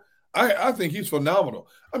before, I think he's phenomenal.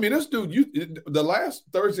 I mean, this dude, the last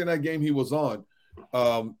Thursday night game he was on,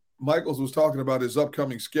 Michaels was talking about his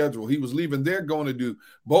upcoming schedule. He was leaving there, going to do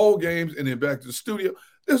bowl games, and then back to the studio.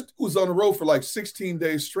 This was on the road for like 16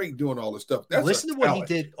 days straight doing all this stuff. Listen to what he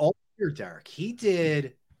did all year, Derrick. He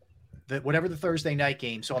did whatever the Thursday night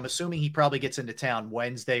game. So I'm assuming he probably gets into town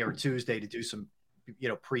Wednesday or Tuesday to do some,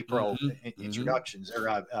 pre-pro introductions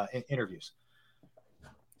or interviews.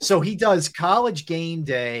 So he does College Game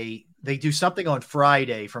Day. They do something on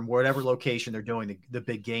Friday from whatever location they're doing the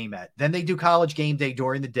big game at. Then they do College Game Day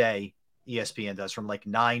during the day. ESPN does from like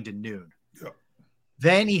 9 to noon. Yep.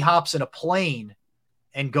 Then he hops in a plane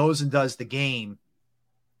and goes and does the game.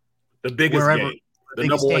 The biggest game. The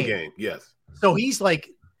number one game. Yes. So he's like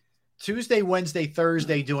Tuesday, Wednesday,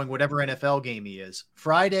 Thursday doing whatever NFL game he is.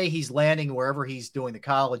 Friday, he's landing wherever he's doing the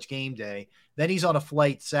college game day. Then he's on a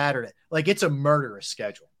flight Saturday. Like, it's a murderous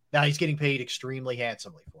schedule. Now, he's getting paid extremely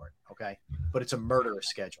handsomely for it, okay? But it's a murderous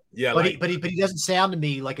schedule. Yeah, but he doesn't sound to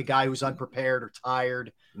me like a guy who's unprepared or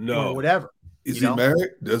tired or whatever. Is he married?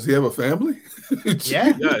 Does he have a family?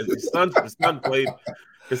 Yeah. Yeah, his son played.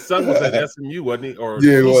 His son was at SMU, wasn't he? Or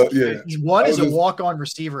One is a walk-on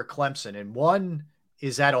receiver at Clemson, and one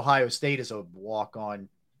is at Ohio State as a walk-on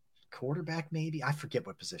quarterback, maybe. I forget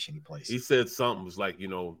what position he plays. He said something was like,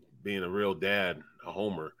 being a real dad, a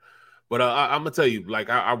homer. But I'm gonna tell you, like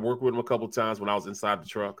I worked with him a couple of times when I was inside the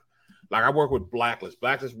truck. Like I worked with Blacklist.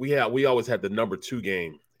 Blacklist, we always had the number 2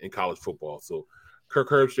 game in college football. So Kirk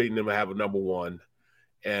Herbstreit and them have a number 1,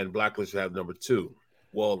 and Blacklist have number 2.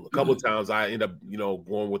 Well, a couple of times I end up,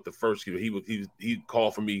 going with the first. He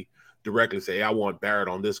called for me directly and say, "Hey, I want Barrett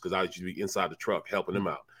on this because I used to be inside the truck helping him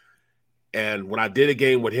out." And when I did a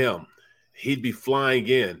game with him, he'd be flying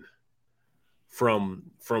in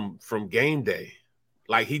from game day.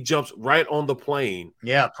 Like he jumps right on the plane.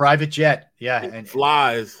 Yeah, private jet. Yeah, and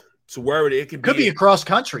flies to wherever it could be across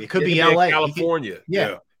country. It could be LA, California.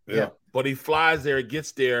 Yeah. But he flies there,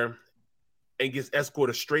 gets there, and gets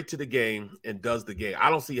escorted straight to the game and does the game. I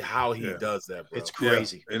don't see how he does that, bro. It's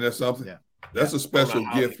crazy. Yeah. And that's something. Yeah. That's a special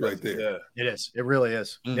gift right there. Yeah. It is. It really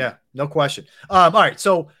is. Yeah, no question. All right,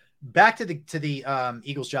 so back to the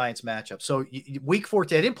Eagles-Giants matchup. So week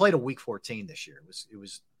 14, they didn't play till week 14 this year. It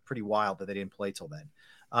was pretty wild that they didn't play till then.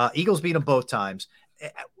 Eagles beat them both times.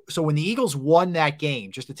 So when the Eagles won that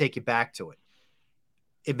game, just to take you back to it,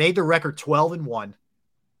 it made the record 12-1.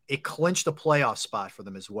 It clinched a playoff spot for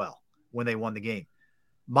them as well when they won the game.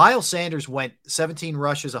 Miles Sanders went 17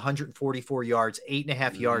 rushes, 144 yards,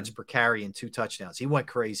 8.5 yards per carry, and 2 touchdowns. He went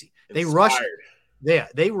crazy. They rushed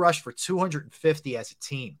for 250 as a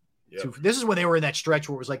team. Yep. This is when they were in that stretch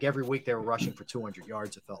where it was like every week they were rushing for 200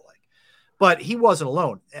 yards, it felt like. But he wasn't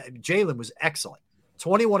alone. Jalen was excellent.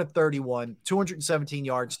 21 of 31, 217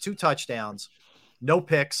 yards, 2 touchdowns, no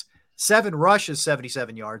picks, 7 rushes,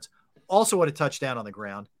 77 yards, also had a touchdown on the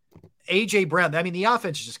ground. A.J. Brown, I mean, the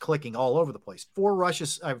offense is just clicking all over the place. 4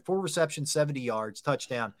 receptions, 70 yards,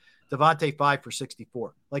 touchdown. Devontae 5 for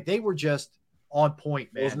 64. Like, they were just on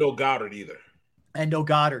point, man. There was no Goddard either. And no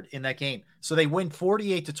Goddard in that game. So they win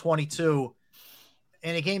 48-22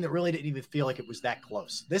 in a game that really didn't even feel like it was that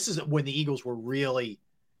close. This is when the Eagles were really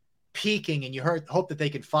peaking, and you hope that they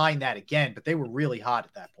could find that again, but they were really hot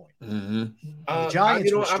at that point. Mm-hmm. The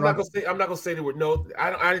Giants were struggling. I'm not gonna say they were. No,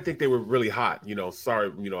 I didn't think they were really hot.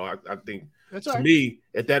 Sorry. I think to me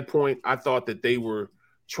at that point, I thought that they were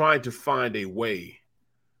trying to find a way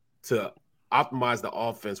to optimize the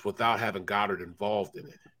offense without having Goddard involved in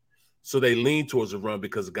it. So they leaned towards the run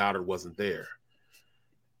because Goddard wasn't there.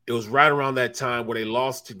 It was right around that time where they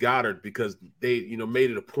lost to Goddard because they, made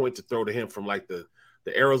it a point to throw to him from like the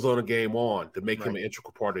Arizona game on to make him an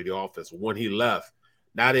integral part of the offense. When he left,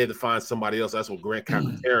 now they had to find somebody else. That's when Grant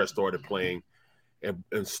Calcaterra started playing,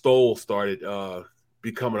 and Stoll started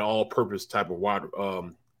becoming an all-purpose type of wide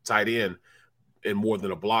tight end and more than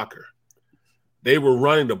a blocker. They were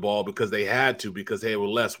running the ball because they had to, because they were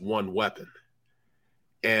less one weapon.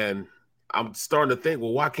 And I'm starting to think,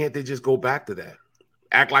 well, why can't they just go back to that?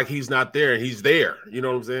 Act like he's not there and he's there. You know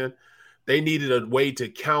what I'm saying? They needed a way to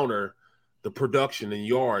counter the production and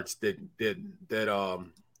yards that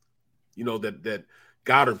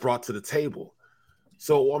Goddard brought to the table.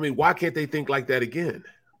 So, I mean, why can't they think like that again?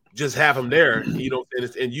 Just have him there,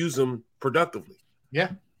 and use him productively. Yeah,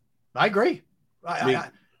 I agree.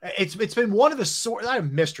 It's been one of the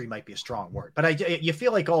mystery might be a strong word, but you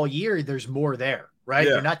feel like all year there's more there, right?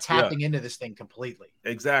 Yeah, You're not tapping into this thing completely.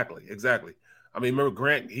 Exactly. I mean, remember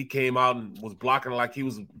Grant? He came out and was blocking like he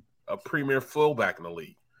was a premier fullback in the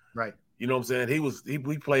league. Right. You know what I'm saying? He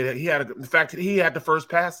played. In fact, he had the first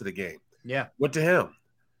pass of the game. Yeah. Went to him.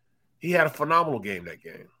 He had a phenomenal game that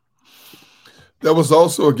game. There was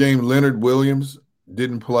also a game Leonard Williams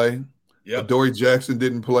didn't play. Yep. Dory Jackson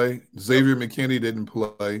didn't play. Xavier McKinney didn't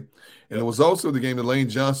play. And it was also the game that Lane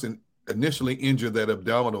Johnson initially injured that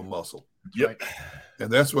abdominal muscle. Yep. Right.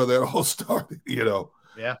 And that's where that all started,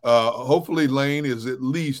 Yeah. Hopefully Lane is at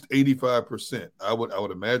least 85%. I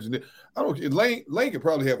would imagine it. Lane could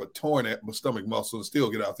probably have a torn stomach muscle and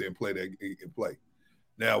still get out there and play.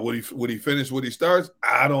 Now, would he finish what he starts?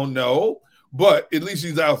 I don't know. But at least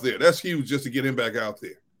he's out there. That's huge just to get him back out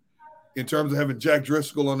there. In terms of having Jack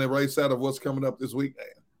Driscoll on the right side of what's coming up this week, man.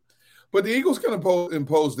 But the Eagles can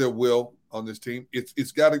impose their will on this team.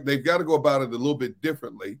 They've got to go about it a little bit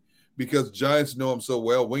differently because Giants know him so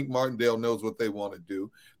well. Wink Martindale knows what they want to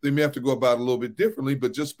do. They may have to go about it a little bit differently,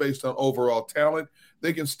 but just based on overall talent,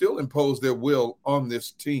 they can still impose their will on this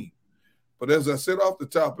team. But as I said off the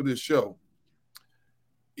top of this show,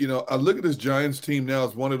 I look at this Giants team now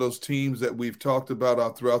as one of those teams that we've talked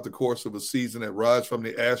about throughout the course of a season that rise from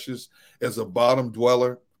the ashes as a bottom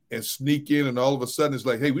dweller and sneak in, and all of a sudden it's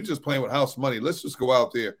like, hey, we're just playing with house money. Let's just go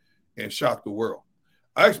out there and shock the world.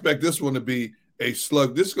 I expect this one to be a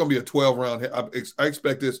slug. This is going to be a 12-round. I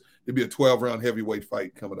expect this to be a 12-round heavyweight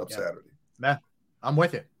fight coming up Saturday. Man, I'm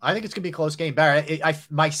with you. I think it's going to be a close game. Barrett,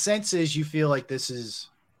 my sense is you feel like this is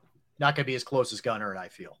not going to be as close as Gunner and I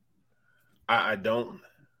feel. I don't.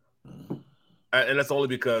 And that's only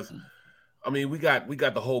because, we got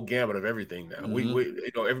the whole gamut of everything now. Mm-hmm.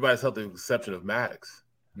 We everybody's healthy with the exception of Maddox.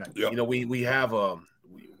 Yep. We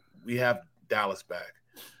have Dallas back.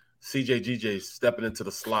 CJ stepping into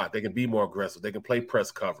the slot. They can be more aggressive. They can play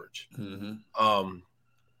press coverage. Mm-hmm.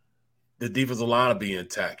 The defensive line will be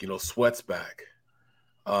intact. Sweat's back.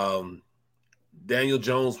 Daniel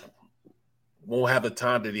Jones won't have the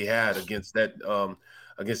time that he had against that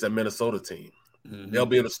Minnesota team. Mm-hmm. They'll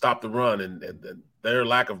be able to stop the run, and their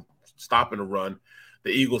lack of stopping the run, the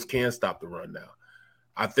Eagles can stop the run now.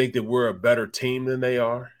 I think that we're a better team than they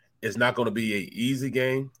are. It's not going to be an easy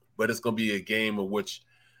game, but it's going to be a game in which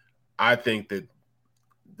I think that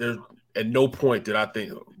there's at no point that I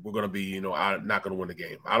think we're going to be, not going to win the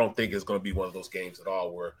game. I don't think it's going to be one of those games at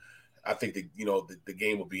all where I think that, the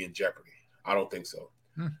game will be in jeopardy. I don't think so.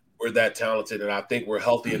 We're that talented, and I think we're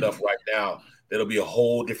healthy enough right now that it'll be a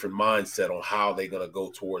whole different mindset on how they're going to go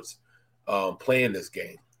towards playing this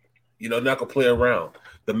game. They're not going to play around.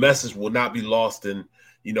 The message will not be lost in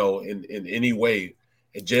any way.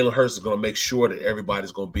 And Jalen Hurts is going to make sure that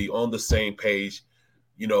everybody's going to be on the same page,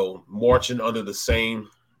 marching under the same,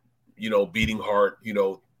 beating heart.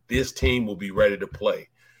 This team will be ready to play.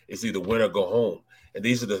 It's either win or go home. And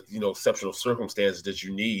these are the, exceptional circumstances that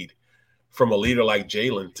you need from a leader like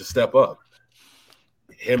Jalen to step up.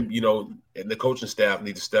 Him, and the coaching staff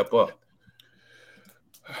need to step up.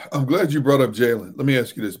 I'm glad you brought up Jalen. Let me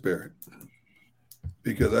ask you this, Barrett,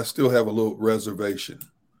 because I still have a little reservation.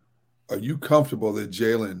 Are you comfortable that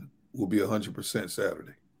Jalen will be 100%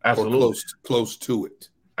 Saturday? Absolutely. Or close to it?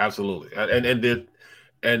 Absolutely.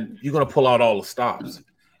 And you're going to pull out all the stops.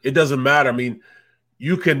 It doesn't matter.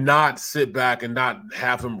 You cannot sit back and not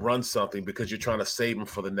have him run something because you're trying to save him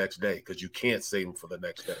for the next day, because you can't save him for the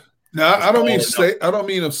next day. Now, I don't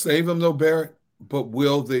mean to save him though, Barrett, but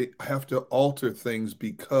will they have to alter things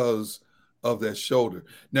because of that shoulder?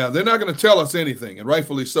 Now, they're not going to tell us anything, and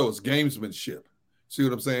rightfully so. It's gamesmanship. See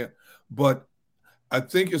what I'm saying? But I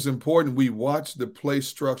think it's important we watch the play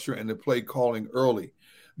structure and the play calling early,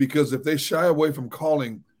 because if they shy away from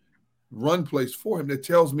calling run plays for him, that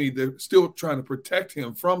tells me they're still trying to protect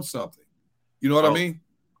him from something. You know what I mean?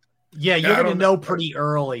 Yeah, you're going to know pretty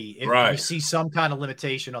early if Right. you see some kind of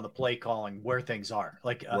limitation on the play calling where things are.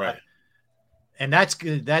 Right. And that's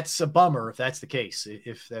good. That's a bummer if that's the case.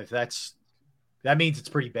 If that means it's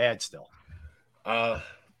pretty bad still. I'm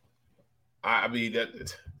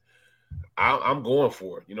going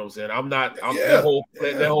for it. You know what I'm saying? That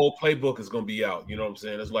whole playbook is going to be out. You know what I'm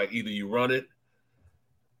saying? It's like either you run it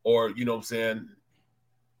or, you know what I'm saying,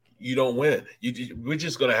 you don't win. We're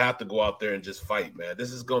just going to have to go out there and just fight, man.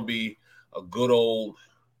 This is going to be a good old,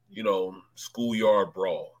 schoolyard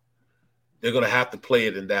brawl. They're going to have to play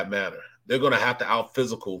it in that manner. They're going to have to out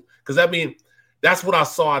physical, because that's what I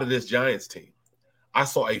saw out of this Giants team. I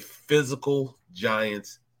saw a physical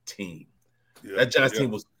Giants team. Yeah, that Giants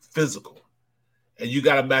team was physical. And you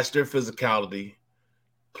got to match their physicality,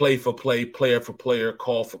 play for play, player for player,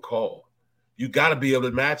 call for call. You got to be able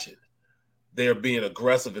to match it. They're being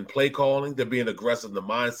aggressive in play calling. They're being aggressive in the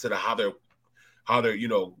mindset of how they're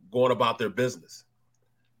going about their business.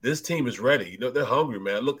 This team is ready. They're hungry,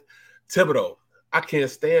 man. Look, Thibodeau. I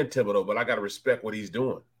can't stand Thibodeau, but I got to respect what he's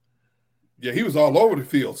doing. Yeah, he was all over the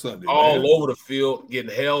field Sunday. All over the field,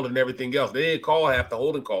 getting held and everything else. They didn't call half the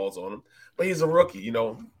holding calls on him, but he's a rookie.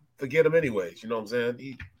 Forget him anyways. You know what I'm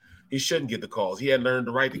saying? He shouldn't get the calls. He hadn't earned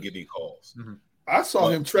the right to get any calls. Mm-hmm. I saw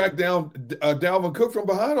him track down Dalvin Cook from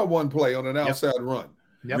behind on one play on an outside run.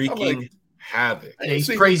 Wreaking havoc. He's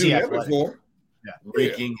crazy before.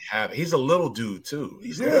 Wreaking havoc. He's a little dude, too.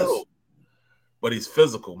 He's little. But he's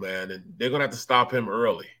physical, man, and they're going to have to stop him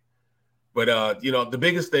early. But, the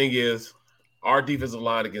biggest thing is our defensive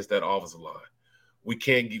line against that offensive line. We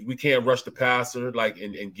can't rush the passer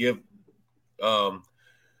and give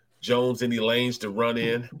Jones any lanes to run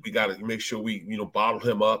in. We got to make sure we, bottle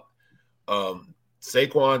him up.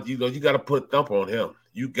 Saquon, you got to put a thumper on him.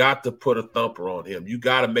 You got to put a thumper on him. You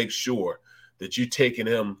got to make sure that you're taking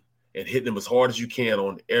him and hitting him as hard as you can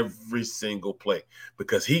on every single play,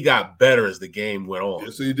 because he got better as the game went on.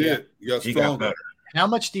 Yes, he did. He got better. How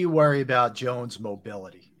much do you worry about Jones'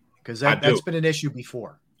 mobility? Because that's been an issue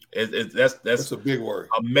before. That's a big worry.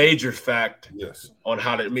 A major fact. Yes. On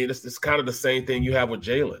how to. I mean, it's kind of the same thing you have with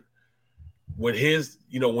Jalen. When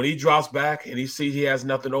when he drops back and he sees he has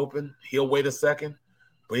nothing open, he'll wait a second,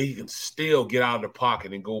 but he can still get out of the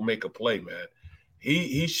pocket and go make a play, man.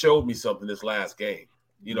 He showed me something this last game.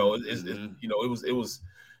 It was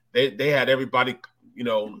they had everybody,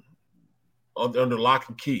 under lock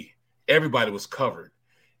and key. Everybody was covered,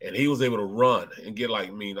 and he was able to run and get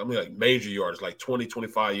like major yards, like 20,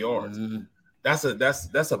 25 yards. Mm-hmm. That's a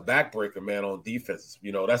backbreaker, man, on defense.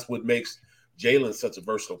 That's what makes Jalen such a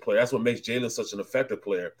versatile player. That's what makes Jalen such an effective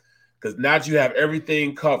player, because now that you have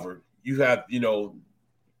everything covered, you have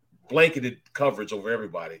blanketed coverage over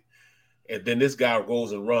everybody, and then this guy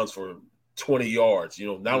goes and runs for 20 yards.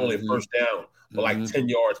 Not only a first down, but like 10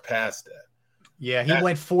 yards past that. Yeah, he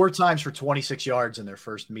went 4 times for 26 yards in their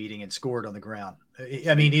first meeting and scored on the ground.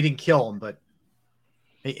 I mean, he didn't kill him, but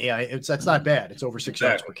that's not bad. It's over 6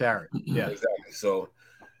 yards per carry. Yeah, exactly. So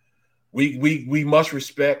we must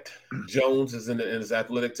respect Jones in his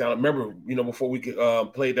athletic talent. Remember, before we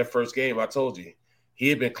played that first game, I told you he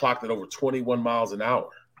had been clocked at over 21 miles an hour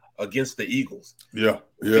against the Eagles. Yeah.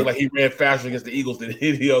 It seemed like he ran faster against the Eagles than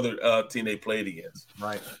any other team they played against.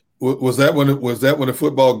 Right. Was that when the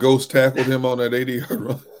football ghost tackled him on that 80-yard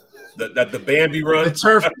run? The Bambi run.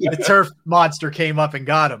 The turf monster came up and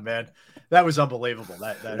got him, man. That was unbelievable.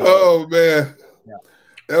 Oh man, yeah.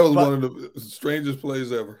 That was one of the strangest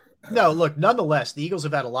plays ever. No, look. Nonetheless, the Eagles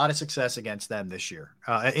have had a lot of success against them this year,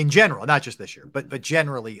 in general, not just this year, but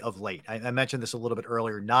generally of late. I mentioned this a little bit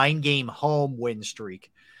earlier. 9-game home win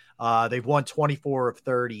streak. They've won 24 of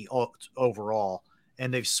 30 overall.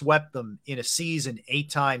 And they've swept them in a season 8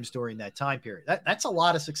 times during that time period. That's a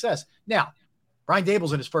lot of success. Now, Brian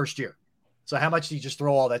Daboll's in his first year. So how much do you just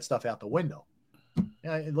throw all that stuff out the window?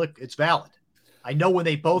 Look, it's valid. I know when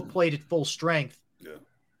they both played at full strength,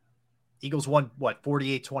 Eagles won,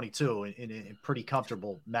 48-22 in a pretty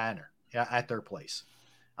comfortable manner at their place.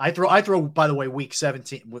 I throw, by the way, week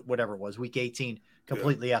 17, whatever it was, week 18,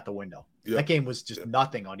 completely out the window. That game was just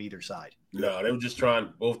nothing on either side. No, they were just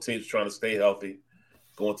both teams trying to stay healthy.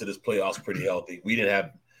 Going to this playoffs pretty healthy. We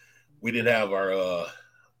didn't have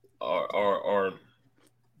our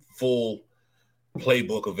full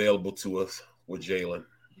playbook available to us with Jalen.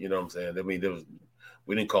 You know what I'm saying? I mean,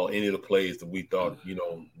 we didn't call any of the plays that we thought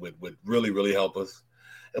would really, really help us.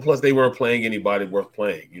 And plus, they weren't playing anybody worth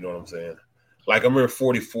playing. You know what I'm saying? Like I remember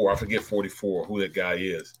 44. I forget 44 who that guy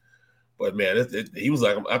is, but man, he was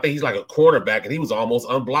like, I think he's like a cornerback, and he was almost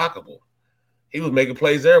unblockable. He was making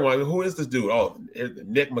plays there. Like, who is this dude? Oh,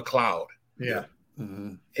 Nick McLeod. Yeah.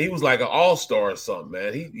 Mm-hmm. He was like an all-star or something,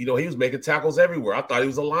 man. He was making tackles everywhere. I thought he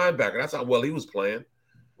was a linebacker. That's how well he was playing.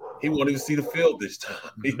 He wanted to see the field this time.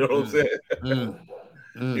 You know what I'm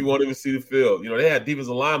saying? He wanted to see the field. They had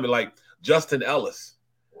defensive linemen like Justin Ellis.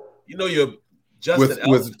 You're Justin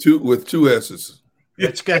Ellis. with two S's.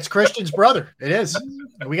 That's Christian's brother. It is.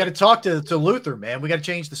 We got to talk to Luther, man. We got to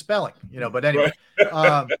change the spelling. But anyway.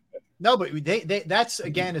 Right. No, but that's,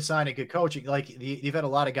 again, a sign of good coaching. Like, you've had a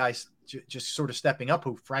lot of guys just sort of stepping up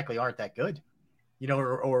who, frankly, aren't that good,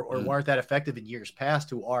 or weren't that effective in years past,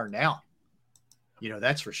 who are now.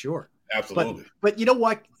 That's for sure. Absolutely. But you know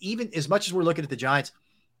what? Even as much as we're looking at the Giants,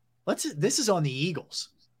 this is on the Eagles.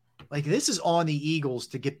 Like, this is on the Eagles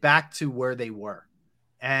to get back to where they were.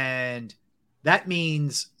 And that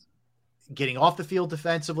means getting off the field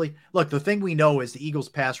defensively. Look, the thing we know is the Eagles'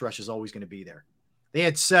 pass rush is always going to be there. They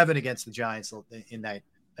had 7 against the Giants in that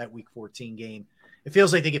week 14 game. It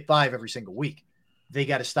feels like they get 5 every single week. They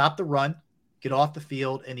got to stop the run, get off the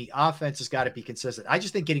field, and the offense has got to be consistent. I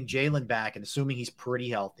just think getting Jalen back and assuming he's pretty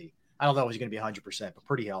healthy, I don't know if he's going to be 100%, but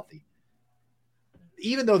pretty healthy.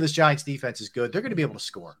 Even though this Giants defense is good, they're going to be able to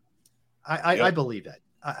score. I believe that.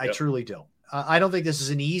 I truly do. I don't think this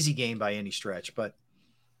is an easy game by any stretch, but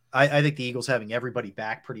I think the Eagles having everybody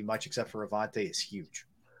back pretty much except for Avante is huge.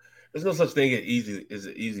 There's no such thing as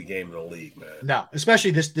an easy game in the league, man. No,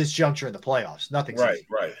 especially this juncture in the playoffs. Nothing's easy.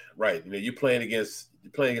 Right. You're playing against the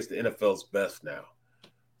NFL's best now.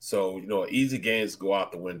 So, easy games go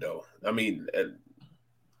out the window. I mean,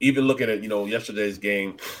 even looking at, yesterday's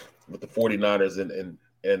game with the 49ers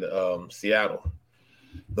and Seattle,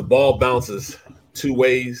 the ball bounces 2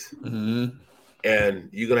 ways, and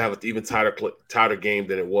you're going to have an even tighter game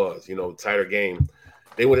than it was. Tighter game.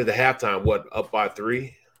 They went into halftime, up by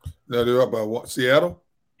 3? No, they're up by what? Seattle?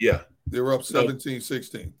 Yeah. They were up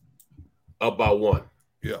 17-16. Up by 1.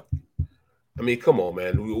 Yeah. I mean, come on,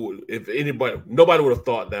 man. If nobody would have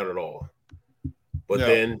thought that at all. But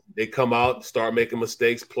then they come out, start making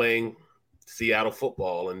mistakes playing Seattle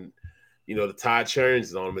football, and the tide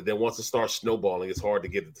turns on them. But then once it starts snowballing, it's hard to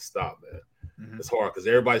get it to stop, man. Mm-hmm. It's hard because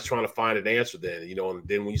everybody's trying to find an answer then, and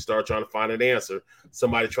then when you start trying to find an answer,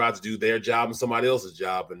 somebody tries to do their job and somebody else's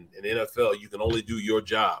job. And in the NFL, you can only do your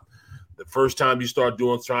job. The first time you start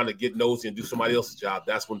trying to get nosy and do somebody else's job,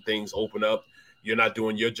 that's when things open up. You're not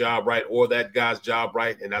doing your job right or that guy's job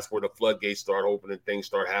right, and that's where the floodgates start opening, things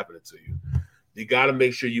start happening to you. You got to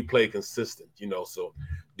make sure you play consistent, So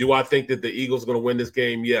do I think that the Eagles are going to win this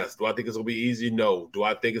game? Yes. Do I think it's going to be easy? No. Do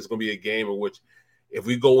I think it's going to be a game in which if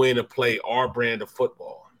we go in and play our brand of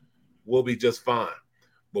football, we'll be just fine?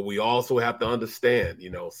 But we also have to understand,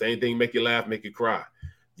 same thing, make you laugh, make you cry.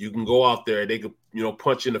 You can go out there, they could,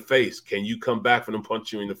 punch you in the face. Can you come back from them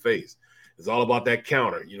punch you in the face? It's all about that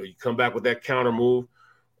counter. You come back with that counter move,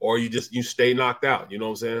 or you stay knocked out. You know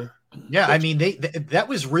what I'm saying? Yeah, I mean, that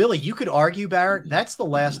was really, you could argue, Barrett, that's the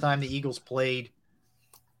last time the Eagles played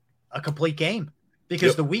a complete game.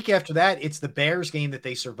 Because the week after that, it's the Bears game that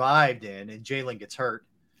they survived in, and Jalen gets hurt.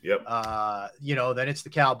 Yep. Then it's the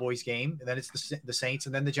Cowboys game, and then it's the Saints,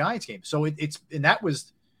 and then the Giants game. So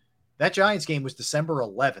that Giants game was December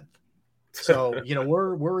 11th. So,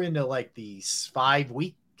 we're into like these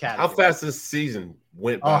 5-week category. How fast this season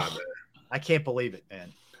went by, man. I can't believe it,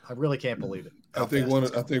 man. I really can't believe it. I think one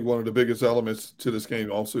of the biggest elements to this game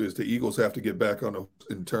also is the Eagles have to get back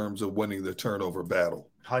in terms of winning the turnover battle.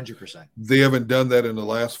 100%. They haven't done that in the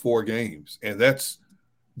last 4 games, and that's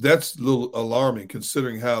a little alarming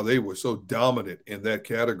considering how they were so dominant in that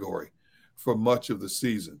category for much of the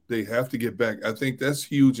season. They have to get back. I think that's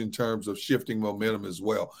huge in terms of shifting momentum as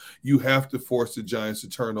well. You have to force the Giants to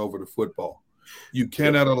turn over the football. You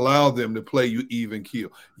cannot allow them to play you even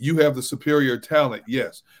keel. You have the superior talent,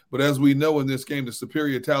 yes. But as we know in this game, the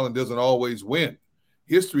superior talent doesn't always win.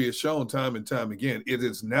 History has shown time and time again, it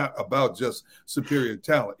is not about just superior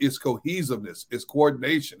talent. It's cohesiveness, it's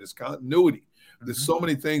coordination, it's continuity. There's so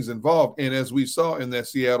many things involved. And as we saw in that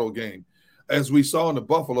Seattle game, as we saw in the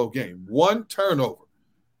Buffalo game, one turnover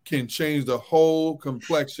can change the whole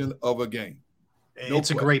complexion of a game.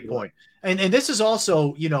 It's a great point. And this is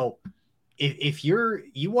also, if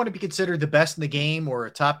you want to be considered the best in the game or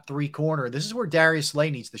a top 3 corner, this is where Darius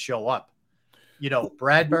Slay needs to show up.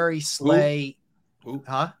 Bradbury, Slay. Who?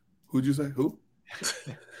 Huh? Who'd you say? Who?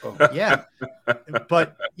 Oh. Yeah.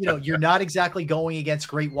 But, you're not exactly going against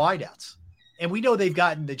great wideouts. And we know the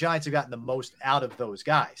Giants have gotten the most out of those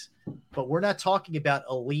guys. But we're not talking about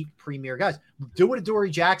elite premier guys. Do what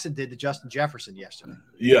Adoree Jackson did to Justin Jefferson yesterday.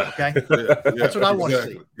 Yeah. Okay. That's what I want to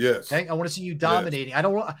see. Yes. Okay. I want to see you dominating. Yes. I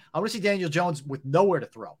want to see Daniel Jones with nowhere to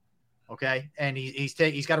throw. Okay. And he's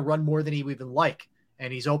got to run more than he even like.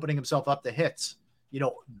 And he's opening himself up to hits.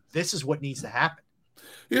 This is what needs to happen.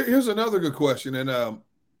 Here's another good question. And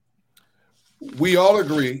we all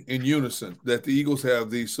agree in unison that the Eagles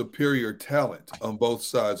have the superior talent on both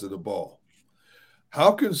sides of the ball.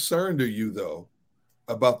 How concerned are you, though,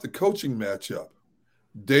 about the coaching matchup?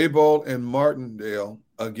 Daboll and Martindale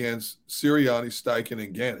against Sirianni, Steichen,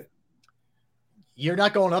 and Gannon. You're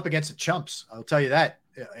not going up against the chumps. I'll tell you that.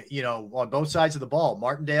 On both sides of the ball,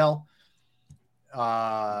 Martindale,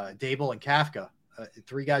 Daboll, and Kafka,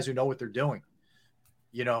 3 guys who know what they're doing.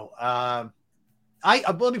 Let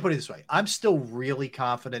me put it this way. I'm still really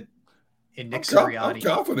confident in Nick Sirianni. I'm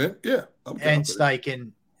confident. Yeah. And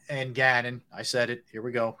Steichen and Gannon. I said it. Here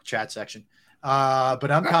we go. Chat section.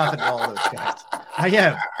 But I'm confident in all those guys. I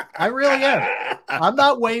am. I really am. I'm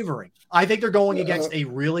not wavering. I think they're going against a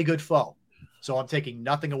really good foe. So I'm taking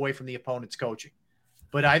nothing away from the opponent's coaching.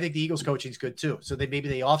 But I think the Eagles' coaching is good too. So maybe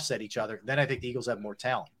they offset each other. Then I think the Eagles have more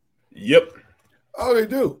talent. Yep. Oh, they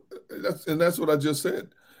do. That's what I just said.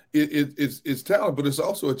 It's talent, but it's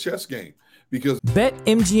also a chess game. Because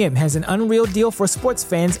BetMGM has an unreal deal for sports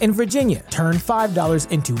fans in Virginia. Turn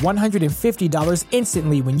 $5 into $150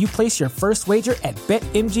 instantly when you place your first wager at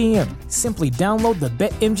BetMGM. Simply download the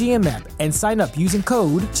BetMGM app and sign up using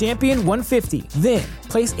code Champion150. Then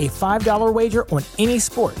place a $5 wager on any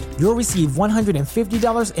sport. You'll receive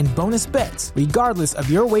 $150 in bonus bets, regardless of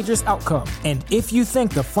your wager's outcome. And if you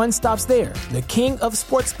think the fun stops there, the king of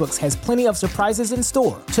sportsbooks has plenty of surprises in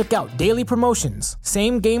store. Check out daily promotions,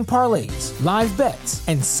 same game parlays, live bets,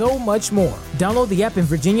 and so much more. Download the app in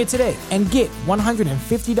Virginia today and get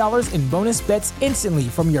 $150 in bonus bets instantly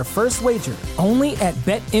from your first wager. Only at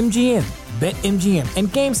BetMGM. BetMGM and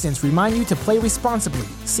GameSense remind you to play responsibly.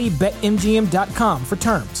 See BetMGM.com for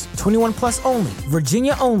terms. 21 plus only.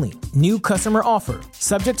 Virginia only. New customer offer.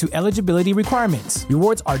 Subject to eligibility requirements.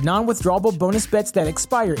 Rewards are non-withdrawable bonus bets that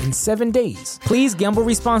expire in 7 days. Please gamble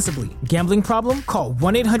responsibly. Gambling problem? Call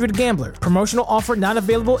 1-800-GAMBLER. Promotional offer not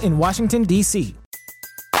available in Washington, D.C.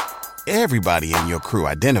 Everybody in your crew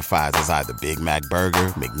identifies as either Big Mac Burger,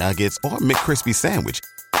 McNuggets, or McCrispy Sandwich.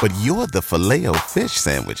 But you're the Filet-O-Fish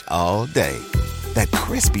Sandwich all day. That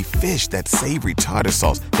crispy fish, that savory tartar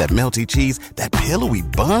sauce, that melty cheese, that pillowy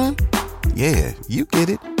bun. Yeah, you get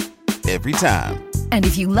it. Every time. And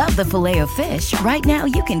if you love the Filet-O-Fish, right now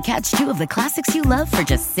you can catch 2 of the classics you love for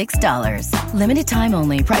just $6. Limited time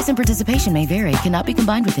only. Price and participation may vary. Cannot be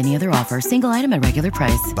combined with any other offer. Single item at regular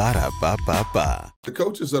price. Ba-da-ba-ba-ba. The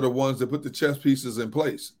coaches are the ones that put the chess pieces in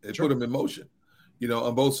place and put them in motion,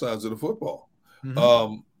 on both sides of the football.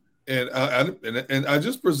 Mm-hmm. And I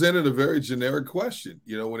just presented a very generic question.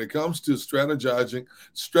 When it comes to strategizing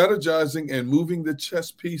and moving the chess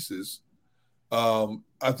pieces,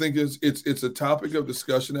 I think it's a topic of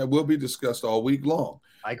discussion that will be discussed all week long.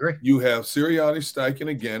 I agree. You have Sirianni, Steichen,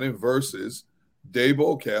 and Gannon versus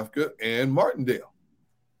Dabo, Kafka, and Martindale,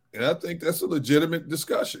 and I think that's a legitimate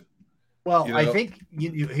discussion. Well, I think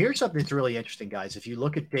here's something that's really interesting, guys. If you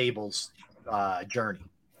look at Dabo's journey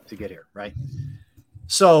to get here, right?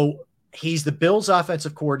 So he's the Bills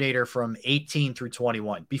offensive coordinator from 18 through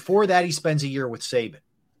 21. Before that, he spends a year with Saban.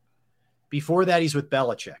 Before that, he's with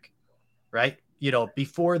Belichick, right?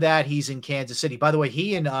 Before that, he's in Kansas City. By the way,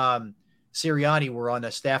 he and Sirianni were on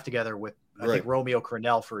a staff together with, I think, Romeo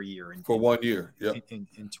Crennel for a year. For 1 year, yeah.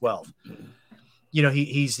 In 12.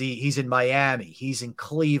 He's in Miami. He's in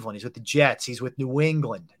Cleveland. He's with the Jets. He's with New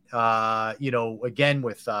England. Again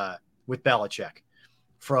with Belichick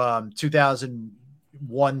from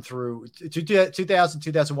 2001 through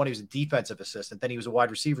 2001. He was a defensive assistant. Then he was a wide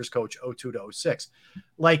receivers coach 02 to 06.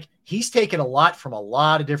 Like, he's taken a lot from a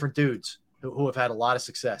lot of different dudes who have had a lot of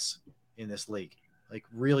success in this league, like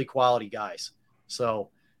really quality guys. So,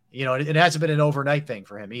 it hasn't been an overnight thing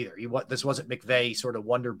for him either. This wasn't McVay sort of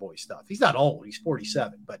wonder boy stuff. He's not old. He's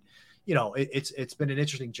 47, but it's been an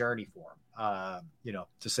interesting journey for him,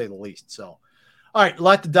 to say the least. So, all right, a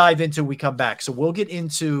lot to dive into when we come back. So we'll get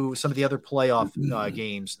into some of the other playoff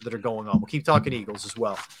games that are going on. We'll keep talking Eagles as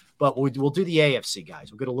well, but we'll do the AFC,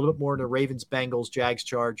 guys. We'll get a little bit more into Ravens, Bengals, Jags,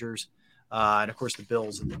 Chargers, and, of course, the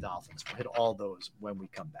Bills and the Dolphins. We'll hit all those when we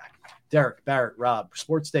come back. Derrick, Barrett, Rob,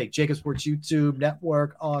 Sports Take, Jacob Sports YouTube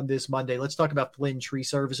Network on this Monday. Let's talk about Flynn Tree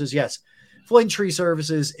Services. Yes, Flynn Tree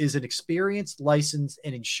Services is an experienced, licensed,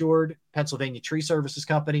 and insured Pennsylvania tree services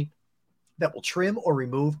company that will trim or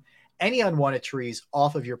remove any unwanted trees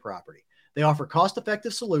off of your property. They offer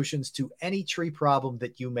cost-effective solutions to any tree problem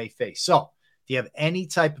that you may face. So if you have any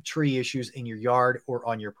type of tree issues in your yard or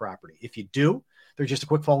on your property, if you do, they're just a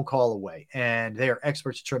quick phone call away. And they are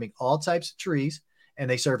experts at trimming all types of trees, and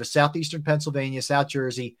they service southeastern Pennsylvania, South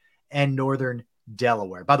Jersey, and northern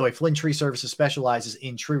Delaware. By the way, Flynn Tree Services specializes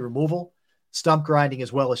in tree removal, stump grinding,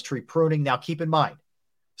 as well as tree pruning. Now, keep in mind,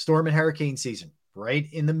 storm and hurricane season, right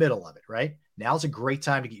in the middle of it, right? Now's a great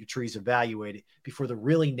time to get your trees evaluated before the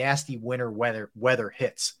really nasty winter weather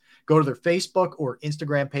hits. Go to their Facebook or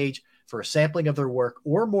Instagram page for a sampling of their work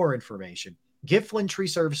or more information. Give Flynn Tree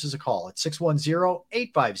Services a call at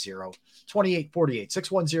 610-850-2848,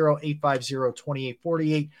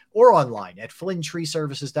 610-850-2848, or online at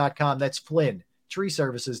flynntreeservices.com. That's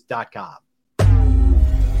flynntreeservices.com.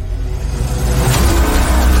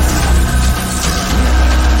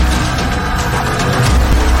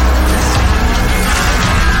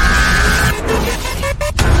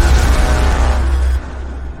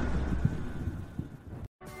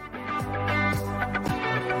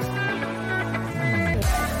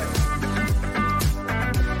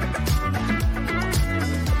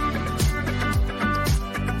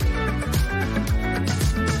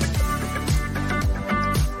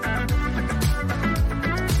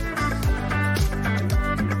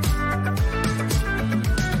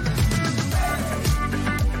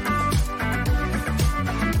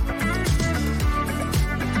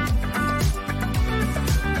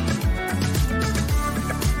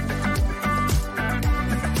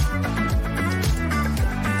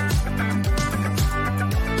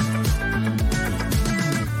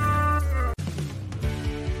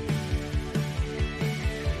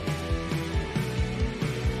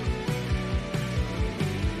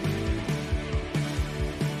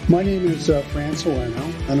 My name is Fran Salerno,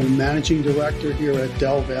 and I'm a managing director here at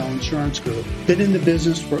Del Valle Insurance Group. Been in the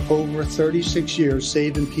business for over 36 years,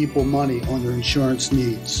 saving people money on their insurance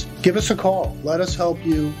needs. Give us a call. Let us help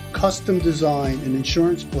you custom design an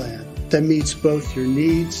insurance plan that meets both your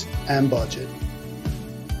needs and budget.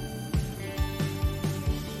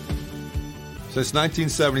 Since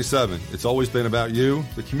 1977, it's always been about you,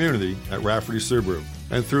 the community, at Rafferty Subaru.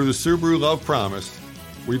 And through the Subaru Love Promise,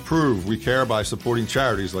 we prove we care by supporting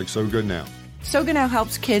charities like So Good Now. So Good Now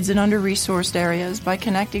helps kids in under-resourced areas by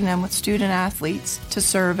connecting them with student athletes to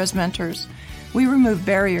serve as mentors. We remove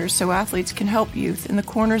barriers so athletes can help youth in the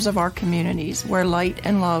corners of our communities where light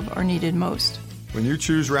and love are needed most. When you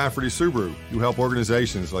choose Rafferty Subaru, you help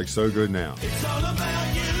organizations like So Good Now. It's all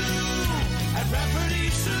about you at Rafferty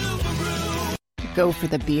Subaru. Go for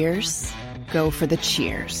the beers. Go for the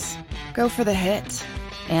cheers. Go for the hit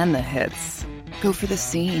and the hits. Go for the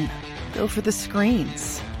scene. Go for the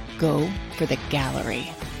screens. Go for the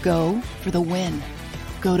gallery. Go for the win.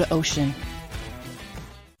 Go to Ocean.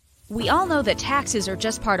 We all know that taxes are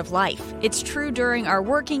just part of life. It's true during our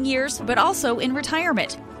working years, but also in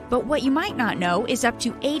retirement. But what you might not know is up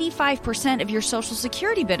to 85% of your Social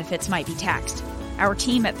Security benefits might be taxed. Our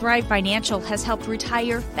team at Thrive Financial has helped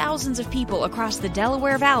retire thousands of people across the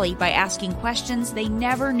Delaware Valley by asking questions they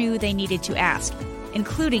never knew they needed to ask,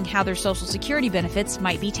 including how their Social Security benefits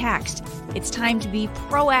might be taxed. It's time to be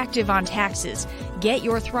proactive on taxes. Get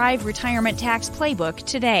your Thrive Retirement Tax Playbook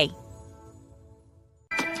today.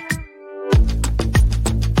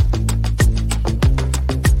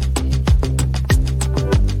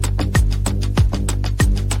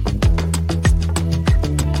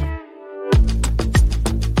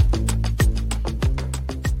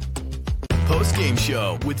 Post-game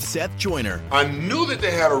show with Seth Joyner. I knew that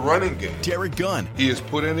they had a running game. Derrick Gunn. He has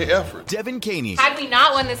put in the effort. Devin Caney. Had we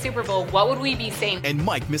not won the Super Bowl, what would we be saying? And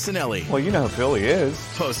Mike Missinelli. Well, you know who Philly is.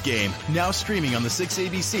 Post-game, now streaming on the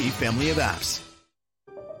 6ABC family of apps.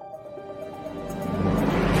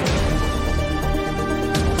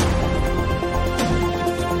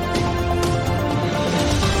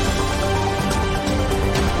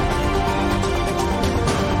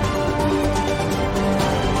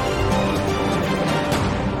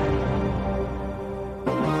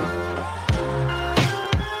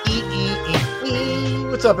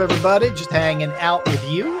 What's up, everybody? Just hanging out with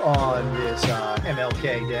you on this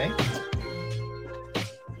MLK Day.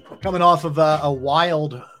 Coming off of a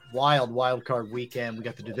wild card weekend. We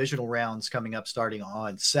got the divisional rounds coming up starting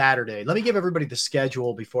on Saturday. Let me give everybody the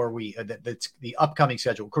schedule before we that's the upcoming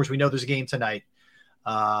schedule. Of course, we know there's a game tonight,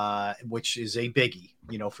 which is a biggie,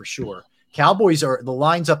 for sure. Cowboys the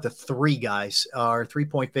line's up to 3, guys, are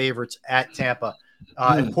 3-point favorites at Tampa.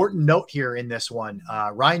 Important note here in this one,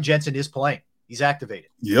 Ryan Jensen is playing. He's activated.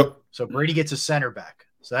 Yep. So Brady gets a center back.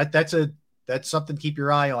 So that's something to keep your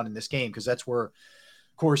eye on in this game, because that's where, of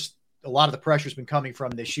course, a lot of the pressure's been coming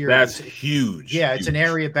from this year. That's huge. Yeah, it's an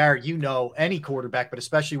area, Barrett, any quarterback, but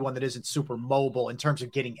especially one that isn't super mobile in terms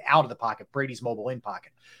of getting out of the pocket. Brady's mobile in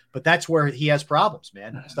pocket. But that's where he has problems,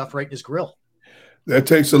 man. Stuff right in his grill. That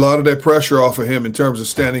takes a lot of that pressure off of him in terms of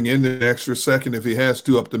standing in the extra second if he has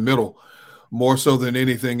to up the middle, more so than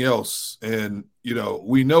anything else. And,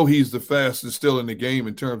 we know he's the fastest still in the game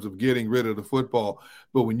in terms of getting rid of the football.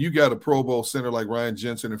 But when you got a Pro Bowl center like Ryan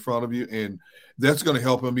Jensen in front of you, and that's going to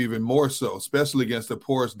help him even more so, especially against the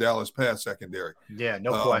porous Dallas pass secondary. Yeah,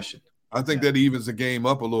 no question. I think that evens the game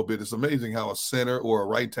up a little bit. It's amazing how a center or a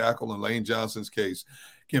right tackle in Lane Johnson's case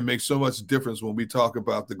can make so much difference when we talk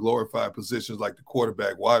about the glorified positions like the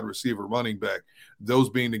quarterback, wide receiver, running back, those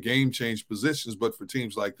being the game change positions. But for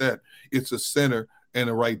teams like that, it's a center and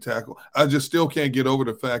a right tackle. I just still can't get over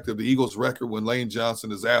the fact of the Eagles' record when Lane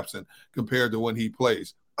Johnson is absent compared to when he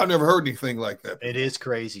plays. I've never heard anything like that. It is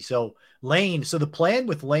crazy. So the plan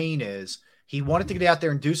with Lane is he wanted to get out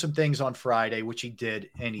there and do some things on Friday, which he did.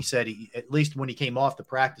 And he said at least when he came off the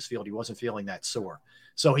practice field, he wasn't feeling that sore.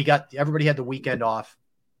 So everybody had the weekend off.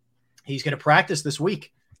 He's going to practice this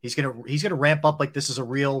week. He's going to ramp up like this is a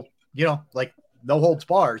real, like no holds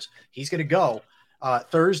bars. He's going to go.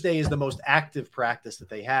 Thursday is the most active practice that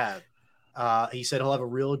they have. He said he'll have a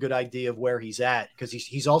real good idea of where he's at, because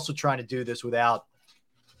he's also trying to do this without,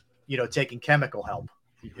 taking chemical help.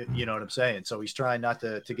 You know what I'm saying? So he's trying not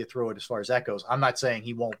to get through it as far as that goes. I'm not saying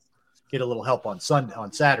he won't get a little help on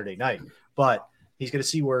Saturday night, but he's going to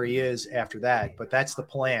see where he is after that. But that's the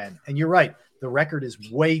plan. And you're right. The record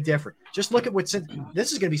is way different. Just look at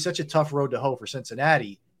this is going to be such a tough road to hoe for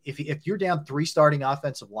Cincinnati. If you're down 3 starting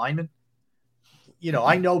offensive linemen,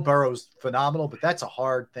 I know Burrow's phenomenal, but that's a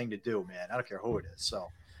hard thing to do, man. I don't care who it is. So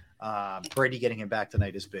Brady getting him back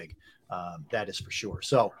tonight is big. That is for sure.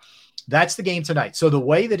 So that's the game tonight. So the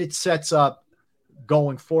way that it sets up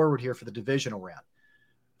going forward here for the divisional round,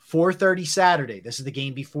 4:30 Saturday. This is the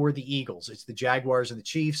game before the Eagles. It's the Jaguars and the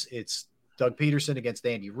Chiefs. It's Doug Peterson against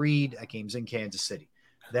Andy Reid. That game's in Kansas City.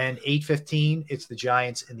 Then 8:15, it's the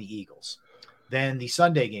Giants and the Eagles. Then the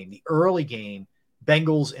Sunday game, the early game,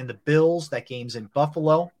 Bengals and the Bills. That game's in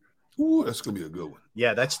Buffalo. Ooh, that's going to be a good one.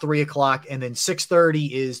 Yeah, that's 3 o'clock. And then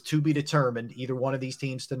 6:30 is to be determined, either one of these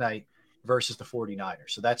teams tonight versus the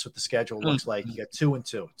 49ers. So that's what the schedule looks like. You got 2 and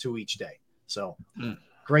 2, 2 each day. So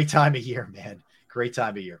great time of year, man. Great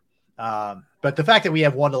time of year. But the fact that we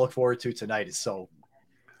have one to look forward to tonight is so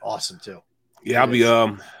awesome too. Yeah,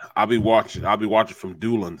 I'll be watching from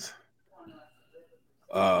Doolin's.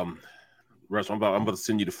 Russ, I'm about to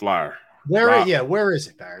send you the flyer. Where is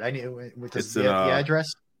it, Barrett? I need with the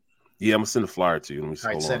address. Yeah, I'm gonna send the flyer to you. Let me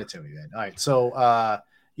All right, send it to me, man. All right, so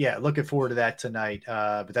looking forward to that tonight.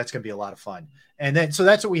 But that's gonna be a lot of fun. And then so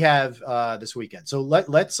that's what we have this weekend. So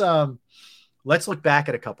let's look back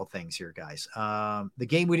at a couple things here, guys. The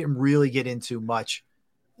game we didn't really get into much,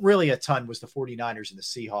 really a ton, was the 49ers and the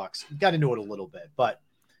Seahawks. We got into it a little bit, but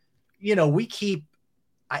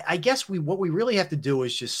I guess what we really have to do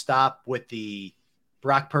is just stop with the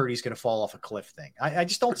Brock Purdy's going to fall off a cliff thing. I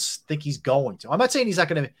just don't think he's going to. I'm not saying he's not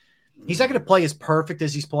going to play as perfect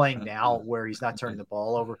as he's playing now, where he's not turning the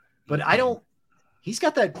ball over, but he's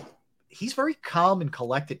got that. He's very calm and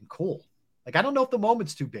collected and cool. Like, I don't know if the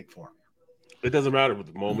moment's too big for him. It doesn't matter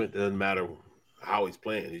with the moment. It doesn't matter how he's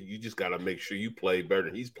playing. You just got to make sure you play better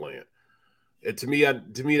than he's playing. And to me,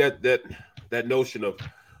 that notion of,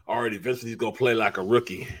 all right, eventually he's going to play like a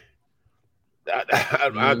rookie.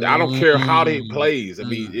 I don't care how he plays. I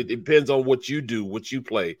mean, it depends on what you do, what you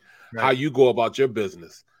play, how you go about your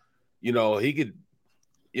business. He could,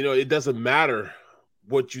 it doesn't matter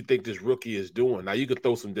what you think this rookie is doing. Now, you could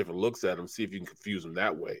throw some different looks at him, see if you can confuse him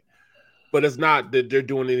that way. But it's not that they're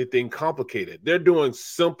doing anything complicated. They're doing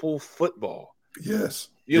simple football. Yes.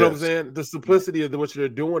 You know what I'm saying? The simplicity of what they're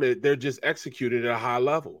doing, they're just executed at a high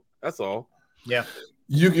level. That's all. Yeah.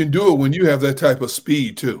 You can do it when you have that type of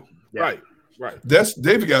speed too. Yeah. Right.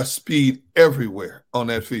 They've got speed everywhere on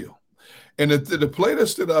that field. And the play that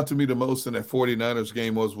stood out to me the most in that 49ers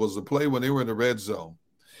game was the play when they were in the red zone.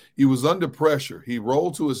 He was under pressure. He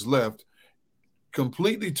rolled to his left,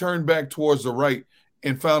 completely turned back towards the right,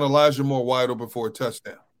 and found Elijah Moore wide open for a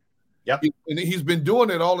touchdown. Yep. And he's been doing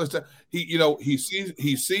it all this time. He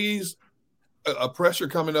sees a pressure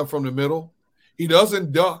coming up from the middle. He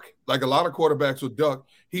doesn't duck like a lot of quarterbacks would duck.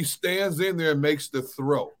 He stands in there and makes the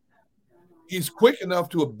throw. He's quick enough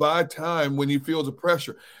to buy time when he feels the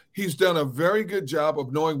pressure. He's done a very good job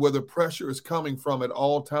of knowing where the pressure is coming from at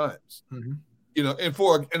all times. Mm-hmm.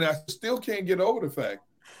 And I still can't get over the fact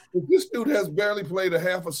that this dude has barely played a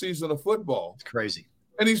half a season of football. It's crazy.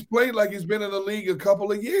 And he's played like he's been in the league a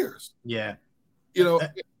couple of years. Yeah.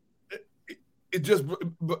 But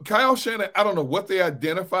Kyle Shanahan, I don't know what they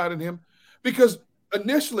identified in him, because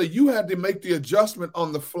initially you had to make the adjustment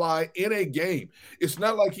on the fly in a game. It's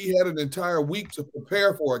not like he had an entire week to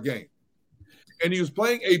prepare for a game. And he was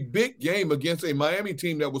playing a big game against a Miami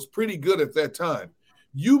team that was pretty good at that time.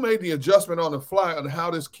 You made the adjustment on the fly on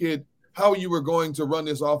how you were going to run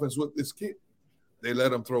this offense with this kid. They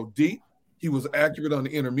let him throw deep. He was accurate on the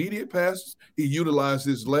intermediate passes. He utilized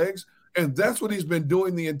his legs. And that's what he's been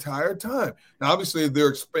doing the entire time. Now, obviously, they're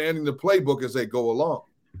expanding the playbook as they go along.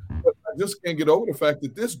 But I just can't get over the fact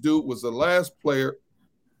that this dude was the last player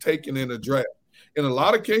taken in a draft. In a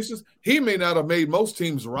lot of cases, he may not have made most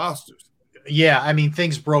teams' rosters. Yeah, I mean,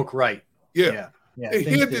 things broke right. Yeah. They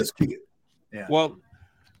hit this kid. Yeah. Well,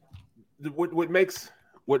 what makes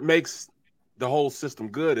the whole system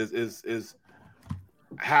good is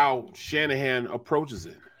how Shanahan approaches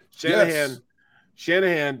it. Shanahan,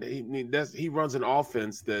 he runs an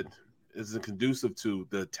offense that is conducive to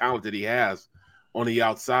the talent that he has on the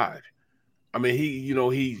outside. I mean,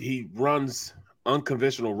 he runs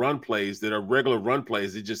unconventional run plays that are regular run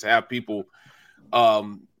plays. They just have people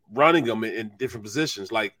running them in different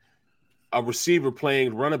positions, like a receiver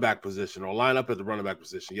playing running back position or line up at the running back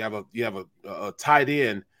position. You have a tight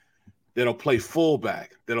end that'll play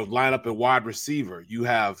fullback, that'll line up at wide receiver. You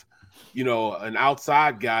have, an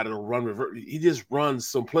outside guy that'll run reverse. He just runs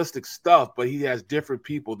simplistic stuff, but he has different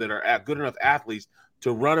people that are good enough athletes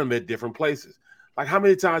to run them at different places. Like, how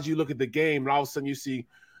many times you look at the game and all of a sudden you see,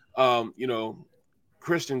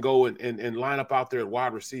 Christian go and line up out there at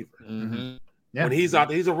wide receiver. Mm-hmm. Yeah. When he's out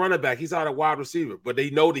there, he's a running back. He's out at wide receiver, but they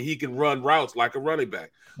know that he can run routes like a running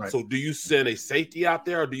back. Right. So do you send a safety out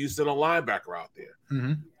there or do you send a linebacker out there?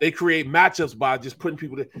 Mm-hmm. They create matchups by just putting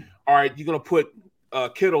people there. All right, you're going to put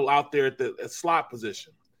Kittle out there at the slot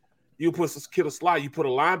position. You put Kittle slot, you put a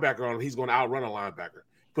linebacker on him, he's going to outrun a linebacker.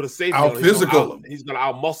 Put a safety on him, he's going to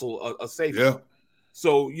out-muscle a safety. Yeah.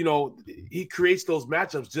 So, he creates those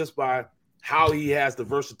matchups just by how he has the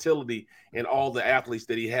versatility and all the athletes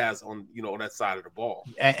that he has on, on that side of the ball.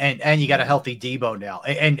 And you got a healthy Debo now.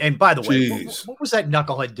 And by the way, what was that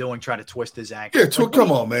knucklehead doing trying to twist his ankle? Yeah,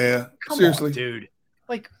 come on, man. Seriously. On, dude.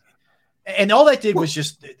 Like, and all that did was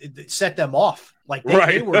just set them off. Like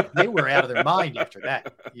they were out of their mind after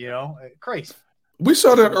that, crazy. We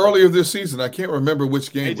saw that earlier this season. I can't remember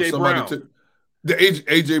which game. AJ Brown.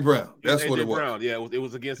 AJ Brown. That's what it was. Brown. Yeah, it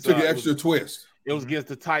was against took an extra twist. It was against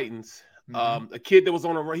the Titans. A kid that was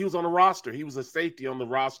on the roster. He was a safety on the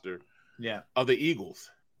roster. Yeah. Of the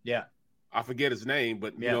Eagles. Yeah. I forget his name,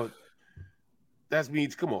 but that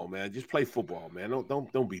means, come on, man, just play football, man.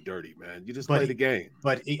 Don't be dirty, man. You just play the game.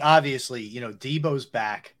 But obviously, Debo's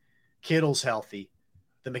back, Kittle's healthy,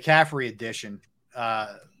 the McCaffrey addition.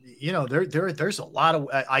 There's a lot of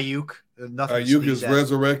Ayuk. Ayuk is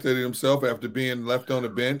resurrected himself after being left on the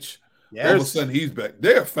bench. Yes. All of a sudden, he's back.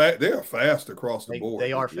 They are fast across the board.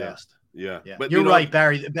 They are fast. Yeah. But you're right,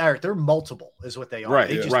 Barrett. They're multiple, is what they are. Right.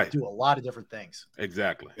 They just do a lot of different things.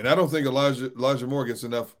 Exactly. And I don't think Elijah Moore gets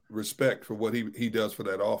enough respect for what he does for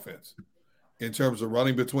that offense in terms of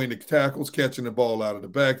running between the tackles, catching the ball out of the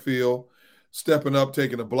backfield, stepping up,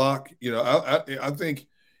 taking a block. I think,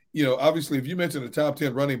 obviously, if you mention the top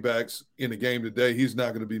 10 running backs in the game today, he's not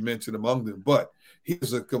going to be mentioned among them. But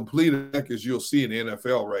he's a complete back as you'll see in the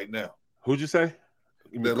NFL right now. Who'd you say?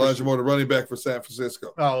 Elijah Moore, the running back for San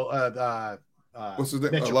Francisco. What's his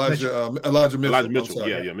name? Elijah Mitchell. Elijah Mitchell.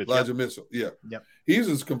 Yeah, Mitchell. Elijah Mitchell. Yeah. Yep. He's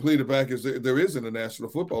as complete a back as there is in the National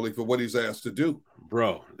Football League for what he's asked to do.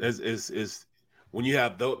 Bro, is when you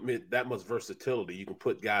have that much versatility, you can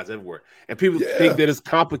put guys everywhere. And people think that it's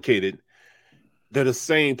complicated. They're the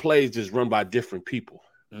same plays, just run by different people.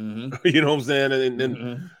 Mm-hmm. You know what I'm saying?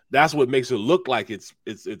 And that's what makes it look like it's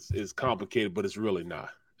complicated, but it's really not.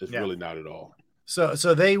 It's really not at all. So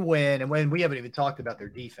they win, and when we haven't even talked about their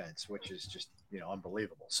defense, which is just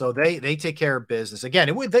unbelievable. So they take care of business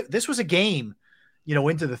again. This was a game,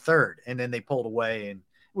 into the third, and then they pulled away, and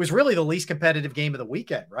it was really the least competitive game of the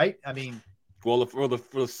weekend, right? I mean, well, for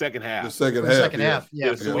the second half, the second half,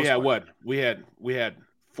 yeah. So we had what? We had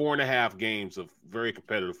 4.5 games of very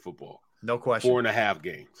competitive football. No question. 4.5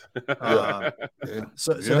 games.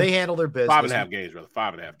 So they handle their business. 5.5 games, rather.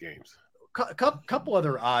 5.5 games. Couple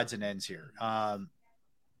other odds and ends here,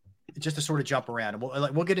 just to sort of jump around, and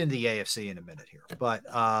we'll get into the AFC in a minute here. But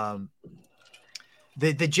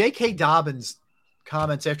the J.K. Dobbins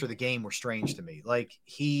comments after the game were strange to me. Like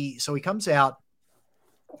he comes out,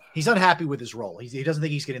 he's unhappy with his role. He doesn't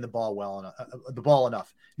think he's getting the ball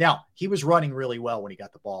enough. Now he was running really well when he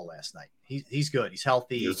got the ball last night. He's good. He's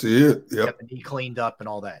healthy. Yes, he is. Yep. Got the knee cleaned up and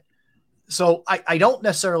all that. So I don't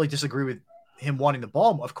necessarily disagree with him wanting the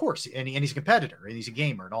ball, of course, and he's a competitor and he's a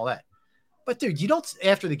gamer and all that. But dude, you don't.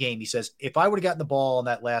 After the game, he says, "If I would have gotten the ball on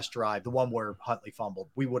that last drive, the one where Huntley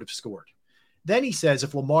fumbled, we would have scored." Then he says,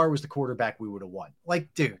 "If Lamar was the quarterback, we would have won."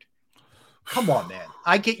 Like, dude, come on, man.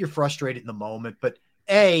 I get you're frustrated in the moment, but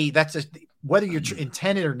whether you're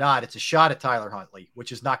intended or not, it's a shot at Tyler Huntley,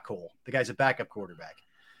 which is not cool. The guy's a backup quarterback,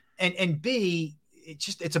 and B,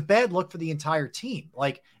 it's a bad look for the entire team.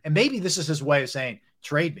 Like, and maybe this is his way of saying,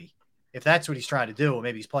 "Trade me." If that's what he's trying to do,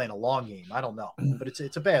 maybe he's playing a long game. I don't know, but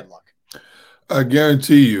it's a bad look. I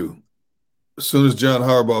guarantee you, as soon as John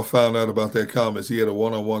Harbaugh found out about that comments, he had a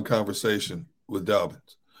one-on-one conversation with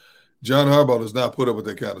Dobbins. John Harbaugh does not put up with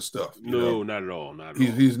that kind of stuff. No, not at all.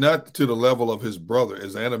 He's not to the level of his brother,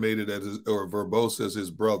 as animated or verbose as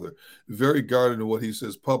his brother. Very guarded in what he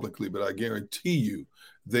says publicly, but I guarantee you,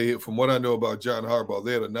 from what I know about John Harbaugh,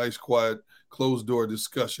 they had a nice, quiet, closed-door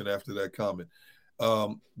discussion after that comment.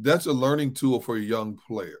 That's a learning tool for a young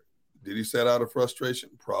player. Did he set out of frustration?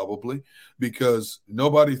 Probably, because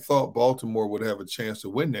nobody thought Baltimore would have a chance to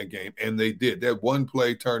win that game, and they did. That one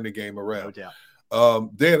play turned the game around. No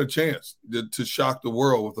doubt. They had a chance to shock the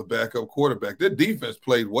world with a backup quarterback. Their defense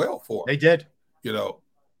played well for them. They did.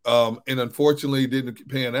 And unfortunately, it didn't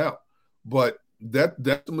pan out. But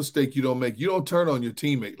that's a mistake you don't make. You don't turn on your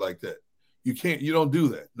teammate like that. You don't do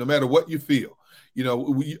that, no matter what you feel.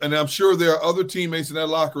 And I'm sure there are other teammates in that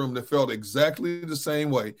locker room that felt exactly the same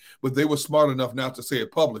way, but they were smart enough not to say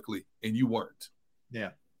it publicly, and you weren't. Yeah.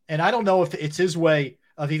 And I don't know if it's his way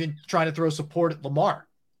of even trying to throw support at Lamar.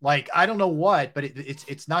 Like, I don't know what, but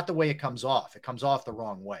it's not the way it comes off. It comes off the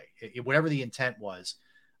wrong way. Whatever the intent was,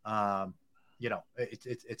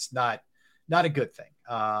 it's not a good thing,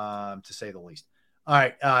 to say the least. All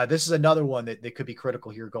right. This is another one that could be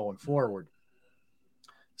critical here going forward.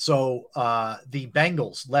 So the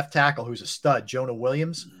Bengals left tackle, who's a stud, Jonah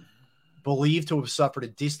Williams, believed to have suffered a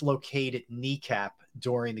dislocated kneecap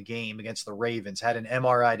during the game against the Ravens, had an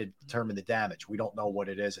MRI to determine the damage. We don't know what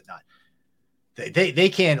it is or not. They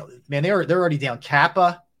can't, man. They're already down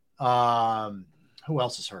Kappa. Who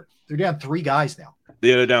else is hurt? They're down 3 guys now.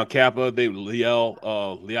 They're down Kappa. They Leal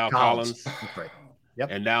Collins. That's right. Yep.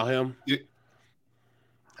 And now him.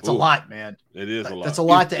 That's a lot, man. It is a lot. That's a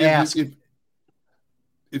lot to ask.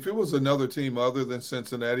 If it was another team other than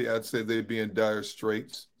Cincinnati, I'd say they'd be in dire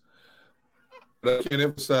straits. But I can't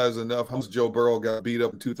emphasize enough how much Joe Burrow got beat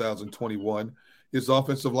up in 2021. His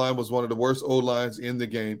offensive line was one of the worst O-lines in the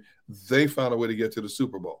game. They found a way to get to the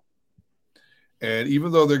Super Bowl. And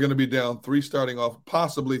even though they're going to be down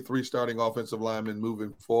possibly three starting offensive linemen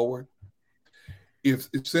moving forward, if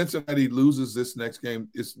Cincinnati loses this next game,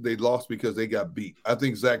 they lost because they got beat. I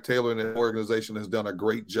think Zach Taylor and the organization has done a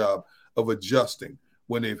great job of adjusting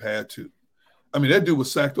when they've had to. I mean, that dude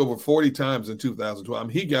was sacked over 40 times in 2012. I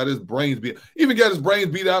mean, he got his brains beat, even got his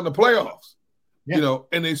brains beat out in the playoffs. Yeah.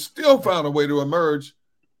 And they still found a way to emerge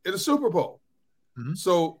in the Super Bowl. Mm-hmm.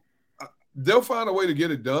 So they'll find a way to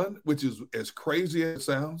get it done, which is as crazy as it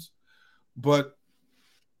sounds. But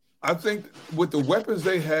I think with the weapons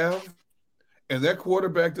they have and that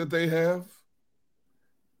quarterback that they have,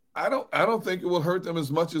 I don't think it will hurt them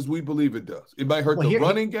as much as we believe it does. It might hurt the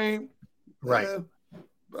running game. Right.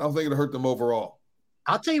 I don't think it'll hurt them overall.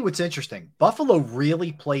 I'll tell you what's interesting. Buffalo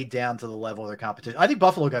really played down to the level of their competition. I think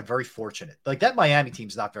Buffalo got very fortunate. Like, that Miami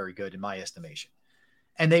team's not very good in my estimation.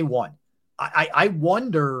 And they won. I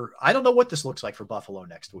wonder, I don't know what this looks like for Buffalo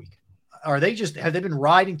next week. Have they been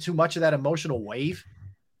riding too much of that emotional wave,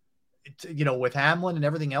 with Hamlin and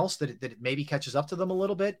everything else that it maybe catches up to them a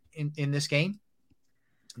little bit in this game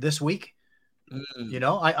this week?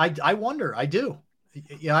 I wonder. I do.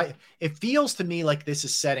 It feels to me like this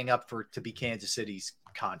is setting up to be Kansas City's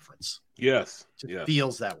conference. Yes. It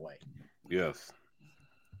feels that way. Yes,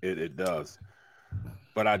 it does.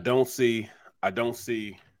 But I don't see a game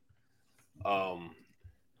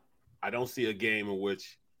in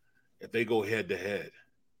which, if they go head to head,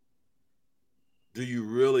 do you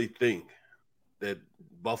really think that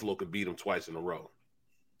Buffalo could beat them twice in a row?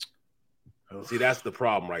 Oof. See, that's the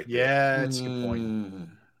problem right there. Yeah, that's a good point.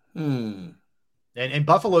 And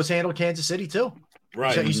Buffalo's handled Kansas City too.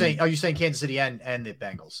 Right. So are you saying Kansas City and the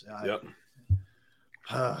Bengals? Yep.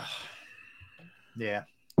 Yeah.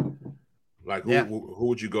 Like who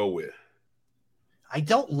would you go with? I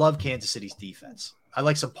don't love Kansas City's defense. I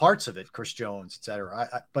like some parts of it, Chris Jones, et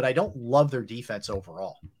cetera. But I don't love their defense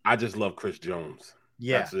overall. I just love Chris Jones.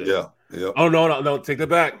 Yeah. That's it. Yeah. Oh, no. Take that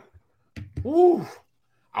back. Woo.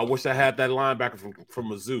 I wish I had that linebacker from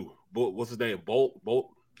Mizzou. What's his name? Bolt?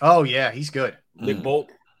 Oh, yeah. He's good. Nick Bolt?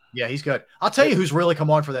 Yeah, he's good. I'll tell you who's really come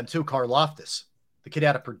on for them, too. Karlaftis, the kid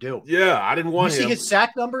out of Purdue. Yeah, I didn't want him. You see his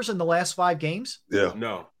sack numbers in the last 5 games? Yeah.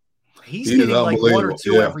 No. He's getting like 1 or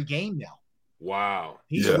 2 every game now. Wow.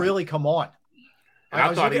 He's really come on.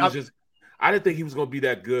 I thought I didn't think he was going to be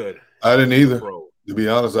that good. I didn't either. To be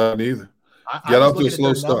honest, I didn't either. Got off to a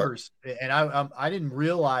slow start. And I didn't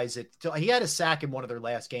realize it. He had a sack in one of their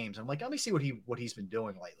last games. I'm like, let me see what he's been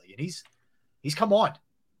doing lately. And he's come on.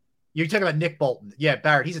 You're talking about Nick Bolton. Yeah,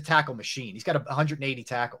 Barrett, he's a tackle machine. He's got 180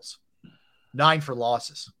 tackles, 9 for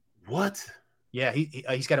losses. What? Yeah,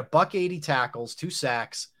 he's got 180 tackles, 2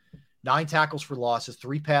 sacks, 9 tackles for losses,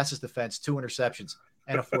 3 passes defense, 2 interceptions,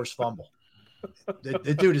 and a forced fumble.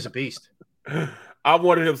 The dude is a beast. I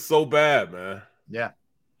wanted him so bad, man. Yeah.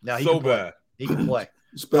 No, he so can play. bad. He can play.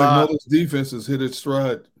 Spagnuolo's defense has hit its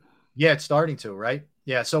stride. Yeah, it's starting to, right?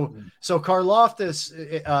 Yeah. So Karlaftis,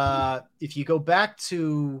 if you go back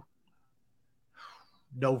to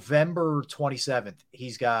November 27th,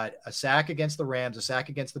 he's got a sack against the Rams, a sack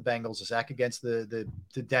against the Bengals, a sack against the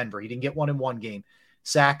Denver. He didn't get one in one game.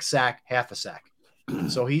 Sack, half a sack.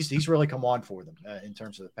 So he's really come on for them in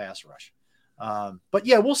terms of the pass rush. But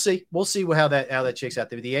yeah, we'll see. We'll see how that shakes out.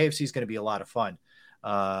 The AFC is going to be a lot of fun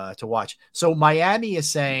to watch. So Miami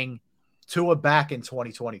is saying Tua back in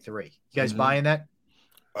 2023. You guys buying that?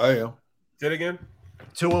 I am. Say it again.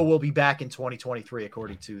 Tua will be back in 2023,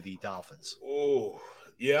 according to the Dolphins. Oh,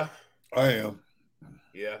 yeah. I am.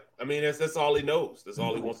 Yeah. I mean, that's all he knows. That's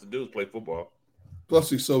all he wants to do is play football. Plus,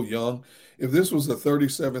 he's so young. If this was a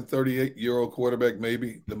 37, 38-year-old quarterback,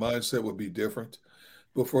 maybe the mindset would be different.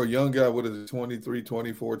 But for a young guy, what is it, 23,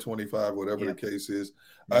 24, 25, whatever the case is,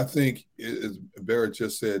 I think, as Barrett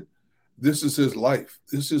just said, this is his life.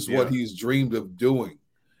 This is what he's dreamed of doing.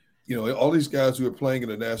 You know, all these guys who are playing in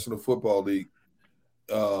the National Football League,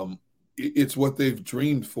 it's what they've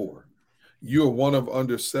dreamed for. You're one of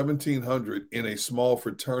under 1,700 in a small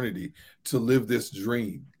fraternity to live this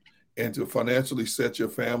dream and to financially set your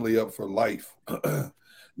family up for life.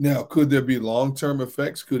 Now, could there be long-term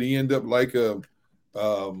effects? Could he end up like a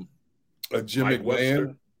Jim Mike McMahon?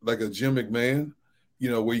 Webster. like a Jim McMahon,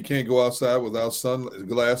 where you can't go outside without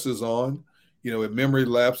sunglasses on. If memory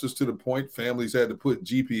lapses to the point families had to put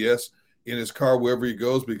GPS in his car wherever he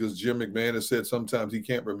goes because Jim McMahon has said sometimes he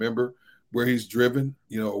can't remember where he's driven,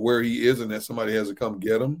 where he is, and that somebody has to come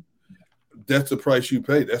get him. That's the price you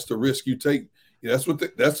pay. That's the risk you take. That's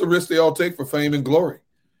the risk they all take for fame and glory.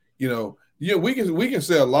 We can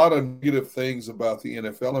say a lot of negative things about the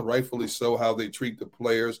NFL, and rightfully so, how they treat the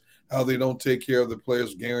players, how they don't take care of the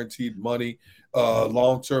players' guaranteed money,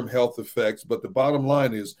 long-term health effects. But the bottom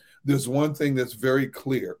line is there's one thing that's very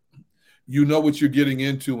clear. You know what you're getting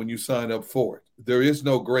into when you sign up for it. There is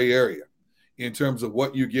no gray area in terms of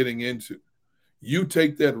what you're getting into. You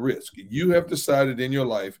take that risk. You have decided in your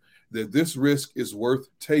life that this risk is worth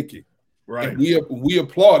taking. Right. And we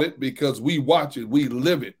applaud it because we watch it. We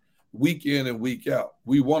live it week in and week out.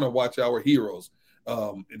 We want to watch our heroes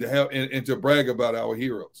and to brag about our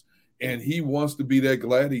heroes. And he wants to be that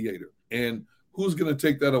gladiator. And who's going to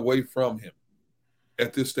take that away from him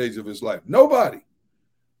at this stage of his life? Nobody's.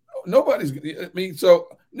 So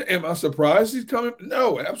am I surprised he's coming?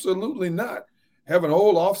 No, absolutely not. Have an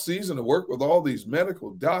whole off season to work with all these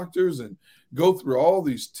medical doctors and go through all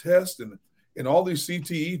these tests and all these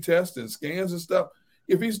CTE tests and scans and stuff.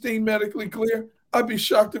 If he's deemed medically clear, I'd be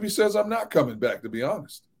shocked if he says I'm not coming back, to be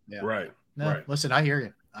honest. Yeah. Right. No, right. Listen, I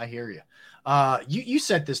hear you. You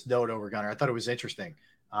sent this note over, Gunner. I thought it was interesting.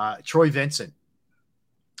 Troy Vincent,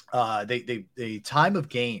 the time of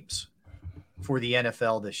games for the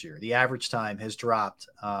NFL this year, the average time has dropped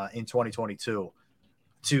in 2022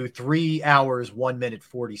 to 3 hours, 1 minute,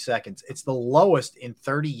 40 seconds. It's the lowest in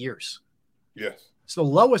 30 years. Yes. It's the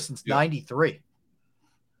lowest since 93.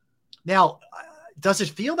 Now, does it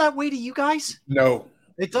feel that way to you guys? No.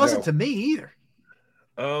 It doesn't to me either.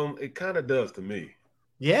 It kind of does to me.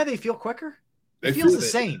 Yeah, they feel quicker. It feels the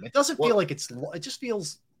same. It doesn't feel like it just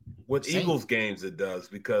feels with same. Eagles games it does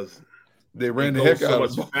because they ran the heck out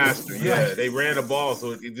of so much faster. Yeah, they ran the ball,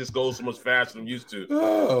 so it just goes so much faster than I'm used to.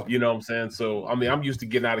 Oh. You know what I'm saying? So I'm used to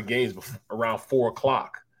getting out of games around 4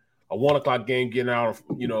 o'clock. A 1 o'clock game getting out of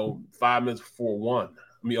 5 minutes before 1.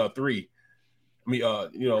 3.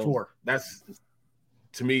 4. That's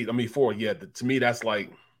to me. 4. Yeah, to me that's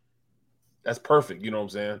perfect. You know what I'm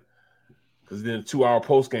saying? Because then 2 hour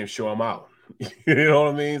post game show I'm out. You know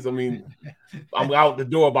what I mean? So, I'm out the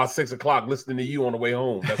door about 6 o'clock listening to you on the way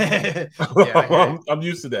home. I'm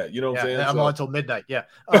used to that. You know what I'm saying? I'm on until midnight. Yeah.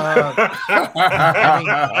 My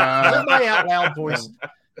out loud voice.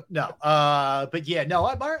 No. But yeah, no.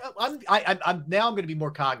 I'm now going to be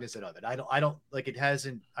more cognizant of it. I don't like it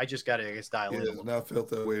hasn't. I just got to dial in. It has not felt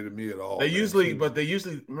that way to me at all. They usually. I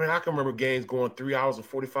can remember games going 3 hours and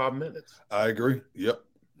 45 minutes. I agree. Yep.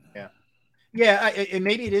 Yeah, and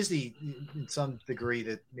maybe it is in some degree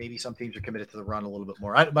that maybe some teams are committed to the run a little bit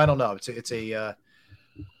more. I don't know. It's a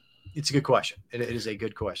good question. It is a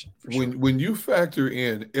good question. For sure. When you factor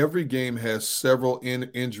in every game has several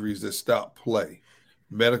injuries that stop play,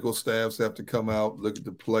 medical staffs have to come out, look at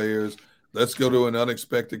the players. Let's go to an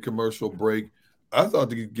unexpected commercial break. I thought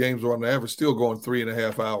the games were on average still going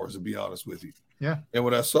 3.5 hours, to be honest with you. Yeah. And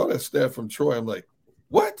when I saw that stat from Troy, I'm like,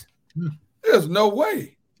 what? There's no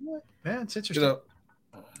way. Yeah, it's interesting.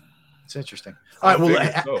 It's interesting. All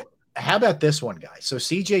right, well, how about this one, guys? So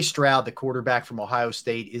C.J. Stroud, the quarterback from Ohio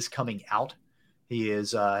State, is coming out. He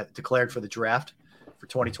is declared for the draft for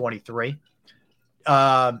 2023.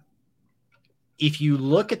 If you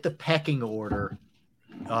look at the pecking order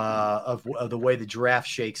of the way the draft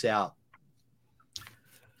shakes out,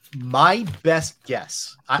 my best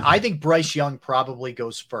guess, I think Bryce Young probably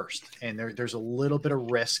goes first, and there's a little bit of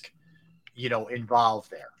risk, involved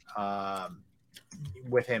there.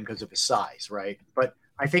 With him because of his size, right? But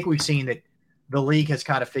I think we've seen that the league has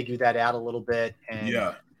kind of figured that out a little bit, and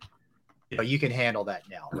you can handle that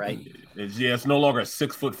now, right? It's no longer a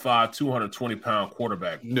 6'5", 220-pound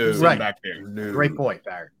quarterback. No, right back there. No. Great point,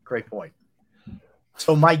 Barrett. Great point.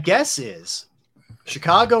 So my guess is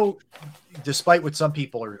Chicago, despite what some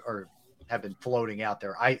people have been floating out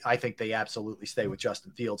there, I think they absolutely stay with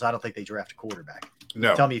Justin Fields. I don't think they draft a quarterback.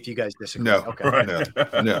 No. Tell me if you guys disagree. No. Okay.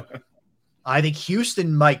 Right. No. I think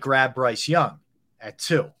Houston might grab Bryce Young at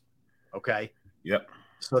 2. Okay. Yep.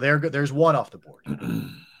 So there's 1 off the board.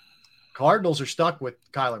 Cardinals are stuck with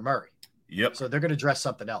Kyler Murray. Yep. So they're going to dress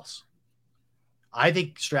something else. I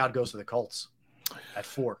think Stroud goes to the Colts at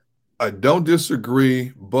 4. I don't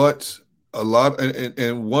disagree, but a lot.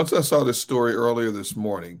 And once I saw this story earlier this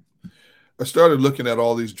morning, I started looking at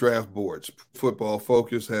all these draft boards. Football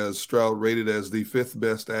Focus has Stroud rated as the 5th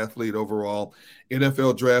best athlete overall.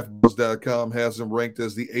 NFLDraftBuzz.com has him ranked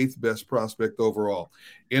as the 8th best prospect overall.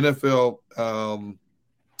 NFL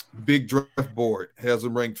Big Draft Board has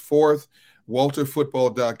him ranked 4th.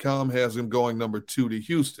 WalterFootball.com has him going number 2 to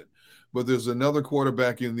Houston. But there's another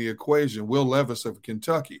quarterback in the equation, Will Levis of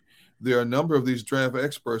Kentucky. There are a number of these draft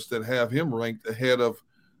experts that have him ranked ahead of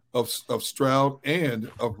Stroud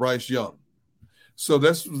and of Bryce Young. So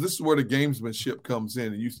this is where the gamesmanship comes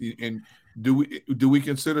in. And do we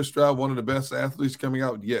consider Stroud one of the best athletes coming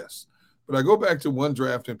out? Yes. But I go back to one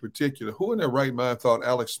draft in particular. Who in their right mind thought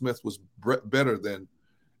Alex Smith was better than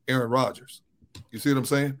Aaron Rodgers? You see what I'm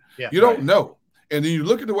saying? Yeah, you don't know. And then you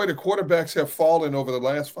look at the way the quarterbacks have fallen over the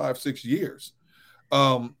last 5-6 years.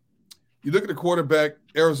 You look at the quarterback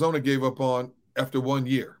Arizona gave up on after 1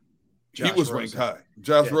 year. He was ranked high.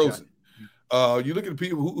 Josh Rosen. You look at the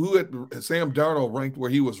people who had Sam Darnold ranked where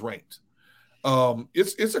he was ranked.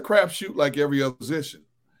 It's a crapshoot like every other position.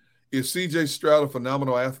 Is C.J. Stroud a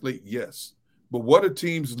phenomenal athlete? Yes. But what are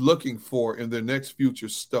teams looking for in their next future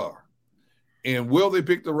star? And will they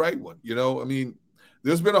pick the right one?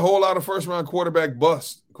 There's been a whole lot of first-round quarterback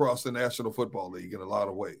busts across the National Football League in a lot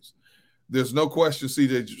of ways. There's no question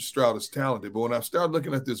C.J. Stroud is talented. But when I start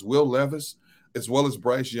looking at this Will Levis as well as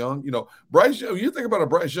Bryce Young, Bryce Young, you think about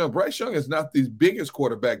Bryce Young is not the biggest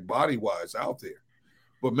quarterback body-wise out there.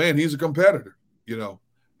 But, man, he's a competitor,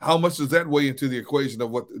 How much does that weigh into the equation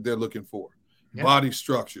of what they're looking for? Yeah. Body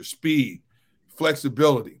structure, speed,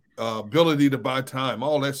 flexibility, ability to buy time,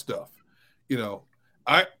 all that stuff.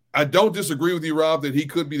 I don't disagree with you, Rob, that he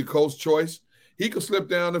could be the Colts' choice. He could slip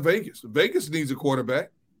down to Vegas. Vegas needs a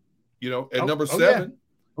quarterback, at number 7.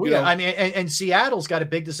 Yeah. I mean, and Seattle's got a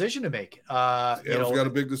big decision to make. Seattle's got a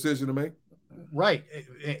big decision to make. Right.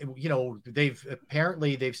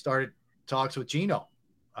 They've started talks with Geno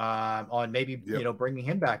on maybe, bringing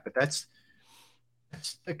him back. But that's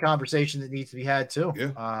a conversation that needs to be had too.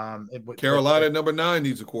 Yeah. Carolina at number 9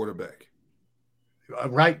 needs a quarterback.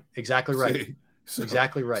 Right. Exactly right.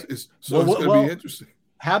 Exactly right. It's going to be interesting.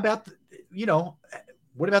 How about,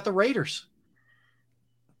 what about the Raiders?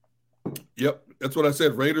 Yep. That's what I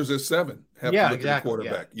said. Raiders at 7 have to look exactly. at the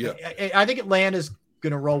quarterback. Yeah. I think Atlanta's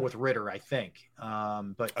going to roll with Ritter, I think.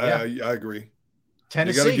 But I agree.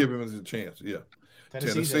 Tennessee. You got to give him a chance. Yeah.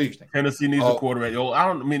 Tennessee needs a quarterback.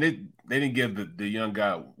 They didn't give the young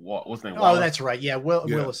guy, what's his name? Oh, that's right. Yeah.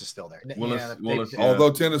 Willis is still there. Willis.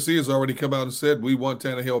 Although Tennessee has already come out and said, we want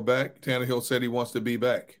Tannehill back. Tannehill said he wants to be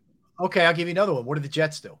back. Okay. I'll give you another one. What do the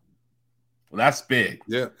Jets do? Well, that's big.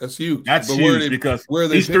 Yeah, that's huge. That's huge because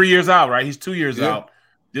he's 3 years out, right? He's 2 years out.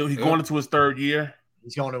 He's going into his 3rd year.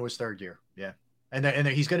 He's going to his 3rd year. Yeah. And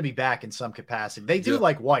he's going to be back in some capacity. They do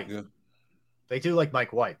like White. Yeah. They do like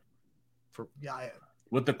Mike White.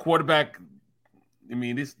 With the quarterback, I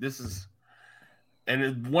mean, this is,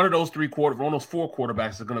 and one of those 4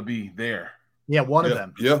 quarterbacks are going to be there. Yeah, one of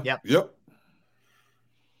them. Yeah. Yep. Yep.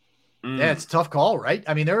 Yeah, it's a tough call, right?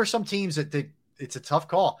 I mean, there are some teams that it's a tough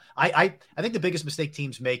call. I think the biggest mistake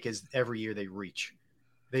teams make is every year they reach.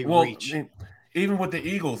 Reach. Even with the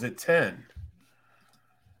Eagles at 10.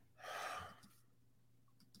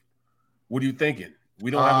 What are you thinking? We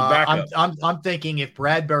don't have a backup. I'm thinking if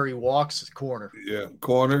Bradbury walks corner. Yeah,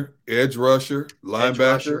 corner, edge rusher,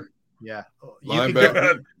 linebacker. Yeah.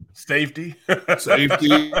 Linebacker. Safety.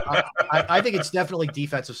 I think it's definitely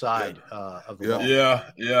defensive side of the ball. Yeah.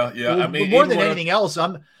 Well, I mean, more than anything else,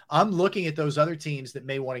 I'm looking at those other teams that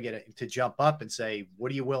may want to get to jump up and say,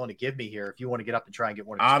 "What are you willing to give me here?" If you want to get up and try and get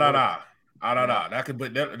one. That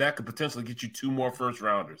could potentially get you 2 more first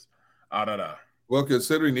rounders. Well,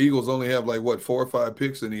 considering the Eagles only have 4 or 5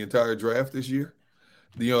 picks in the entire draft this year,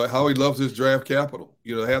 how he loves his draft capital.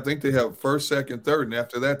 I think they have 1st, 2nd, 3rd, and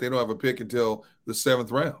after that they don't have a pick until the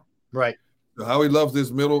 7th round. Right. So how he loves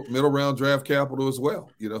this middle round draft capital as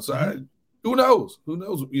well. So who knows? Who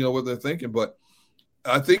knows? What they're thinking, but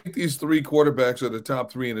I think these 3 quarterbacks are the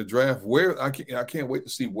top 3 in the draft. Where I can't wait to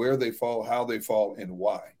see where they fall, how they fall, and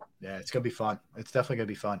why. Yeah, it's gonna be fun. It's definitely gonna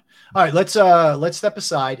be fun. All right, let's step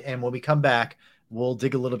aside, and when we come back, we'll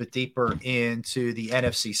dig a little bit deeper into the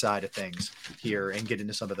NFC side of things here and get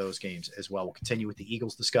into some of those games as well. We'll continue with the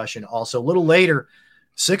Eagles discussion. Also, a little later,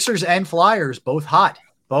 Sixers and Flyers, both hot.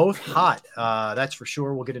 That's for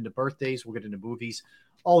sure. We'll get into birthdays. We'll get into movies,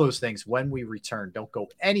 all those things when we return. Don't go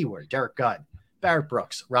anywhere. Derrick Gunn, Barrett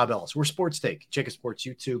Brooks, Rob Ellis. We're Sports Take, Jacob Sports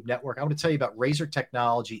YouTube Network. I want to tell you about Razor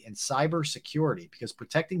Technology and cybersecurity because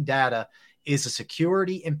protecting data is a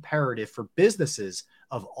security imperative for businesses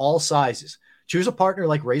of all sizes. Choose a partner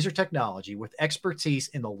like Razor Technology with expertise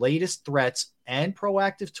in the latest threats and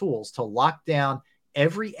proactive tools to lock down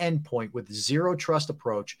every endpoint with zero trust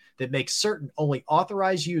approach that makes certain only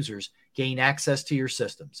authorized users gain access to your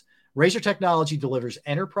systems. Razor Technology delivers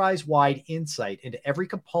enterprise-wide insight into every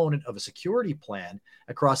component of a security plan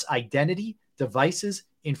across identity, devices,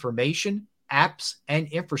 information, apps, and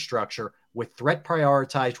infrastructure with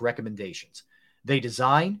threat-prioritized recommendations. They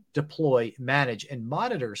design, deploy, manage, and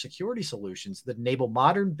monitor security solutions that enable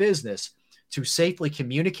modern business to safely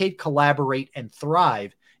communicate, collaborate, and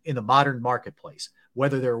thrive in the modern marketplace,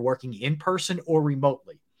 whether they're working in person or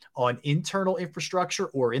remotely, on internal infrastructure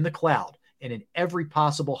or in the cloud, and in every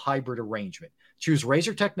possible hybrid arrangement. Choose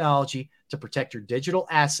Razor Technology to protect your digital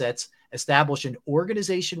assets, establish an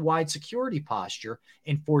organization-wide security posture,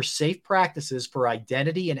 enforce safe practices for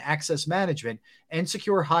identity and access management, and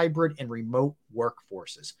secure hybrid and remote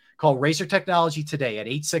workforces. Call Razor Technology today at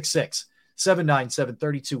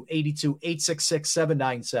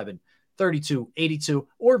 866-797-3282, 866-797-3282,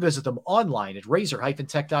 or visit them online at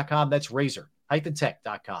razor-tech.com. That's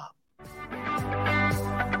razor-tech.com.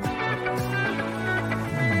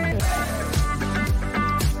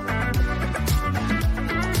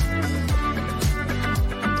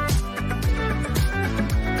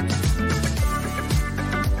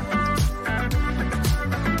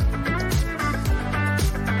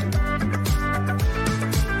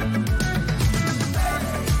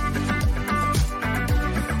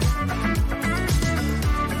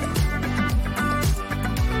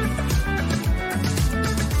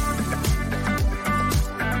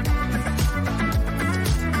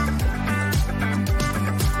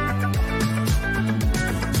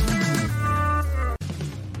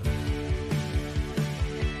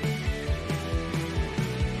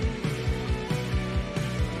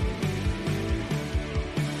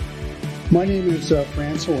 My name is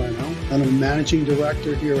Fran Salerno, and I'm a managing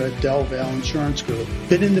director here at Del Valle Insurance Group.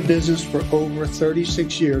 Been in the business for over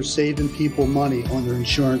 36 years, saving people money on their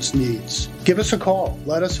insurance needs. Give us a call.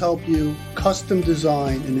 Let us help you custom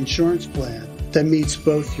design an insurance plan that meets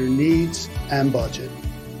both your needs and budget.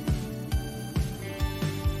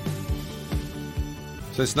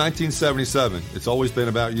 Since 1977, it's always been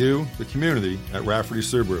about you, the community, at Rafferty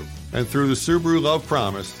Subaru. And through the Subaru Love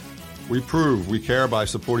Promise, we prove we care by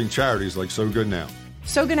supporting charities like So Good Now.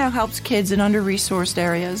 So Good Now helps kids in under-resourced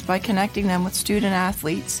areas by connecting them with student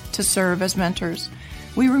athletes to serve as mentors.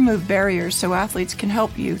 We remove barriers so athletes can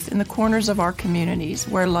help youth in the corners of our communities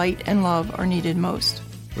where light and love are needed most.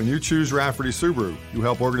 When you choose Rafferty Subaru, you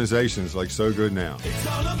help organizations like So Good Now. It's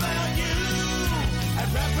all about you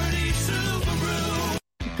at Rafferty Subaru.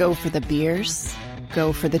 Go for the beers,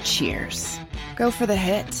 go for the cheers, go for the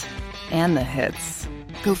hit and the hits.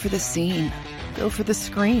 Go for the scene. Go for the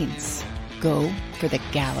screens. Go for the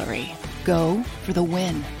gallery. Go for the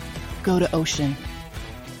win. Go to Ocean.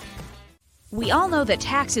 We all know that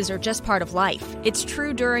taxes are just part of life. It's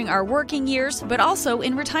true during our working years, but also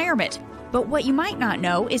in retirement. But what you might not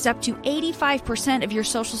know is up to 85% of your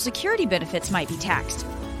Social Security benefits might be taxed.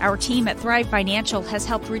 Our team at Thrive Financial has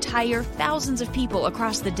helped retire thousands of people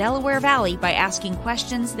across the Delaware Valley by asking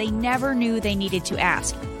questions they never knew they needed to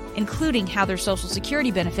ask, including how their Social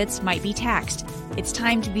Security benefits might be taxed. It's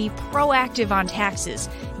time to be proactive on taxes.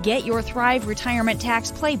 Get your Thrive Retirement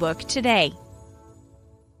Tax Playbook today.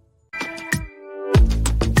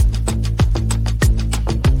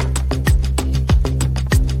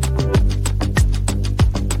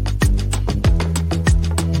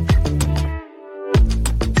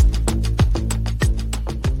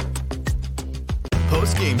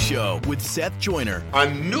 Post-game show with Seth Joyner. I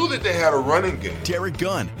knew that they had a running game. Derrick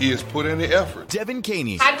Gunn. He has put in the effort. Devin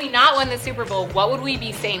Caney. Had we not won the Super Bowl, what would we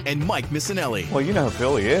be saying? And Mike Missinelli. Well, you know who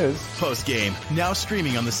Philly is. Post-game, now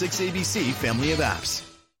streaming on the 6ABC family of apps.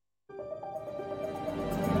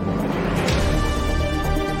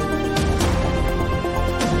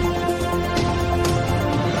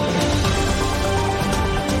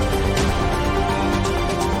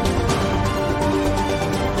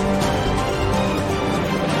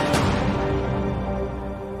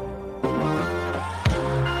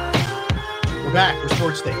 We're back. We're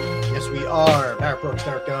Sports Day. Yes, we are. Barrett Brooks,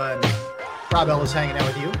 Derrick Gunn, Rob Ellis hanging out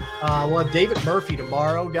with you. We'll have David Murphy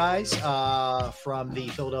tomorrow, guys, from the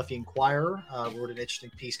Philadelphia Inquirer. Wrote an interesting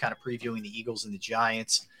piece kind of previewing the Eagles and the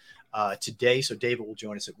Giants today. So David will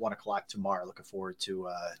join us at 1 o'clock tomorrow. Looking forward to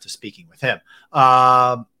speaking with him.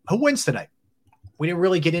 Who wins tonight? We didn't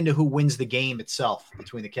really get into who wins the game itself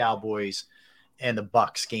between the Cowboys and the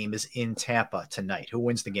Bucs. Game is in Tampa tonight. Who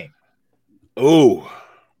wins the game? Oh,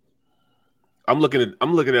 I'm looking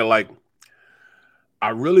at like, I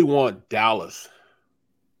really want Dallas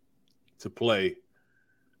to play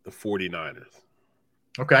the 49ers.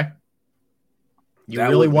 Okay. You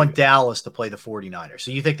really want Dallas to play the 49ers.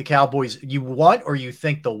 So you think the Cowboys, you want or you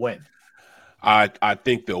think they'll win? I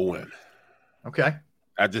think they'll win. Okay.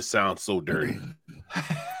 That just sounds so dirty.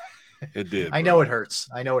 It did. I know it hurts.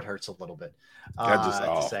 I know it hurts a little bit.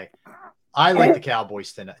 To say, I like the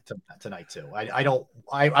Cowboys tonight too.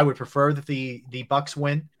 I would prefer that the Bucs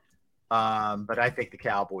win, but I think the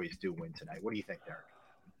Cowboys do win tonight. What do you think, Derrick?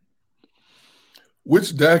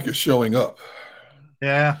 Which Dak is showing up?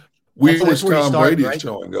 Yeah, we know Tom Brady is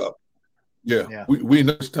showing up. Yeah. We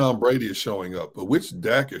know Tom Brady is showing up, but which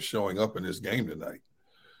Dak is showing up in this game tonight?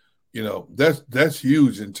 You know, that's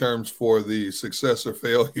huge in terms for the success or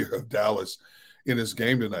failure of Dallas in this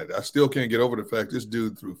game tonight. I still can't get over the fact this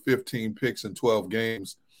dude threw 15 picks in 12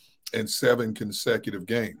 games and 7 consecutive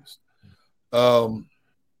games. And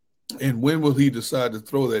when will he decide to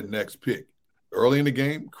throw that next pick? Early in the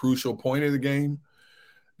game, crucial point of the game.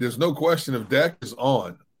 There's no question if Dak is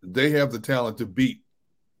on, they have the talent to beat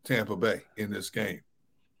Tampa Bay in this game.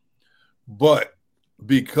 But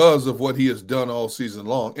because of what he has done all season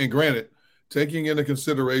long, and granted, taking into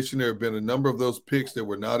consideration there have been a number of those picks that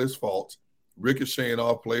were not his fault, ricocheting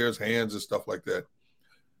off players' hands and stuff like that,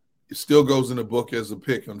 it still goes in the book as a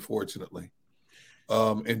pick, unfortunately.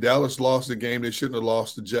 And Dallas lost the game they shouldn't have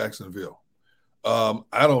lost to Jacksonville. I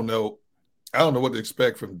don't know what to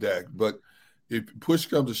expect from Dak, but if push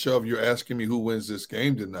comes to shove, you're asking me who wins this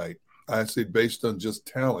game tonight. I say based on just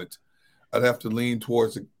talent, I'd have to lean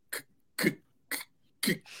towards the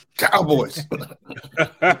Cowboys.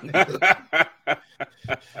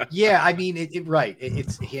 Yeah, I mean, right.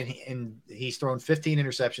 He's thrown 15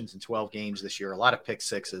 interceptions in 12 games this year, a lot of pick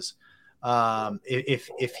sixes.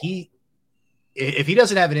 If he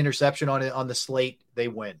doesn't have an interception on the slate, they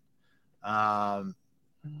win.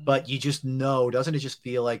 But you just know, doesn't it just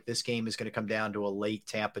feel like this game is going to come down to a late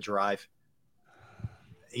Tampa drive?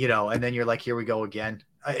 You know, and then you're like, here we go again.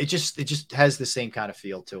 It just has the same kind of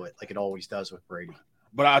feel to it, like it always does with Brady.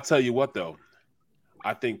 But I'll tell you what, though,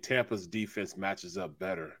 I think Tampa's defense matches up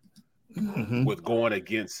better with going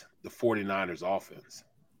against the 49ers offense.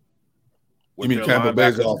 You mean Tampa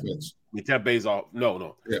Bay's offense? I mean, Tampa Bay's off.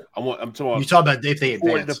 No. Yeah. I'm talking you talking about if they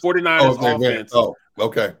advance. The 49ers offense. Oh,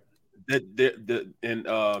 okay. And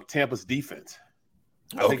Tampa's defense.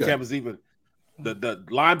 I think Tampa's even the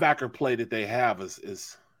linebacker play that they have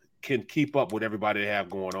is can keep up with everybody they have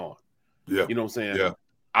going on. Yeah. You know what I'm saying? Yeah.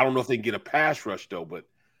 I don't know if they can get a pass rush though, but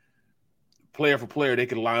player for player, they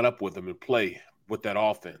can line up with them and play with that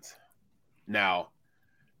offense. Now,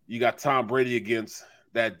 you got Tom Brady against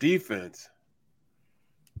that defense.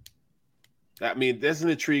 I mean, that's an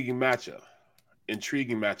intriguing matchup.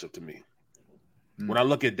 Intriguing matchup to me. When I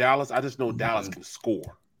look at Dallas, I just know Dallas can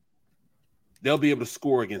score. They'll be able to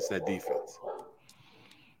score against that defense.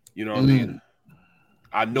 You know what I mean?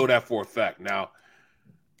 I know that for a fact. Now,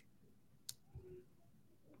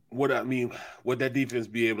 would that defense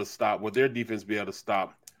be able to stop? Would their defense be able to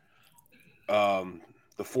stop the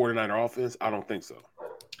 49er offense? I don't think so.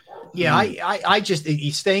 Yeah, I just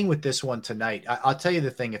he's staying with this one tonight. I'll tell you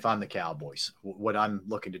the thing. If I'm the Cowboys, what I'm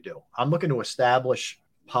looking to do, I'm looking to establish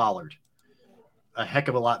Pollard a heck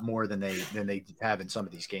of a lot more than they have in some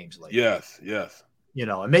of these games lately. Yes. You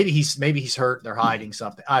know, and maybe he's hurt. And they're hiding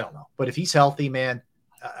something. I don't know. But if he's healthy, man,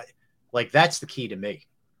 like that's the key to me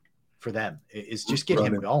for them is just get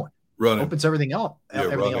him going. Opens everything up.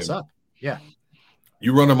 Everything else up. Yeah.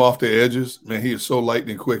 You run him off the edges, man. He is so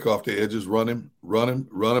lightning quick off the edges. Run him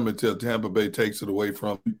until Tampa Bay takes it away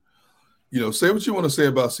from you. You know, say what you want to say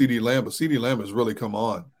about CeeDee Lamb, but CeeDee Lamb has really come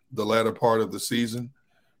on the latter part of the season.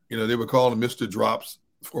 You know, they were calling him Mr. Drops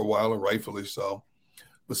for a while, and rightfully so.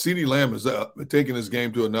 But CeeDee Lamb is taking his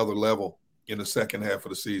game to another level in the second half of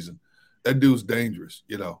the season. That dude's dangerous,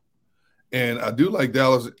 you know. And I do like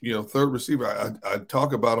Dallas, you know, third receiver. I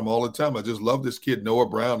talk about him all the time. I just love this kid, Noah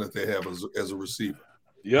Brown, that they have as a receiver.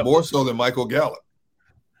 Yep. More so than Michael Gallup,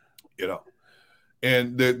 you know.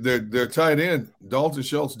 And their tight end, Dalton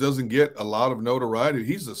Schultz, doesn't get a lot of notoriety.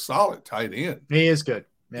 He's a solid tight end. He is good.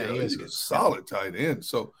 Man, you know, he is he's good. a solid tight end.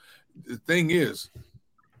 So the thing is,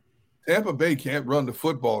 Tampa Bay can't run the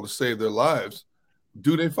football to save their lives.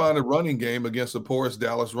 Do they find a running game against the porous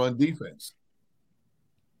Dallas run defense?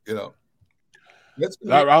 You know.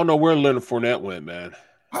 I don't know where Leonard Fournette went, man.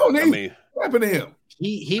 What happened to him?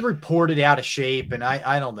 He reported out of shape, and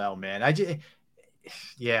I don't know, man.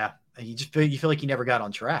 You feel like he never got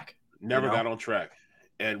on track. Never got on track.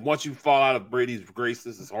 And once you fall out of Brady's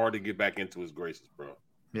graces, it's hard to get back into his graces, bro.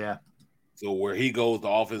 Yeah. So where he goes, the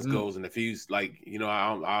offense goes, and if he's like, you know,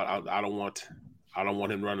 I don't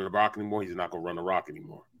want him running the rock anymore. He's not going to run the rock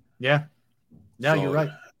anymore. Yeah. No, you're right.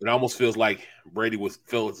 It almost feels like Brady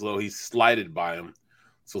feel as though he's slighted by him.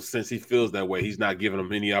 So since he feels that way, he's not giving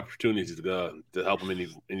them any opportunities to help him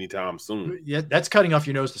anytime soon. Yeah, that's cutting off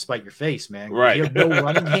your nose to spite your face, man. Right. If you have no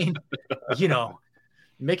running game,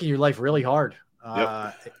 making your life really hard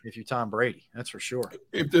if you're Tom Brady. That's for sure.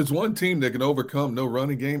 If there's one team that can overcome no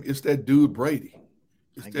running game, it's that dude Brady.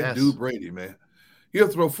 Dude Brady, man. He'll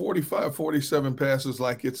throw 45, 47 passes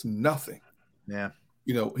like it's nothing. Yeah.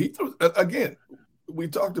 He threw, again, we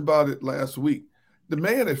talked about it last week. The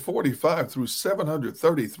man at 45 threw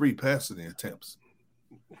 733 passing attempts.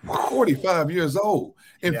 45 years old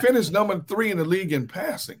and finished number 3 in the league in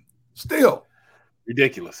passing. Still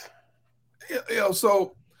ridiculous.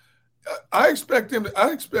 So I expect him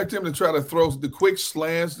to try to throw the quick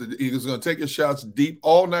slants. He's going to take his shots deep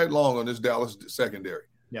all night long on this Dallas secondary.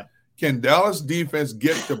 Yeah. Can Dallas defense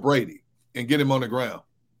get to Brady and get him on the ground?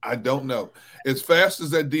 I don't know. As fast as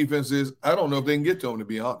that defense is, I don't know if they can get to him, to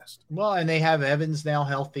be honest. Well, and they have Evans now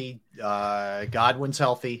healthy. Godwin's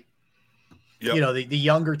healthy. Yep. The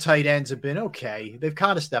younger tight ends have been okay. They've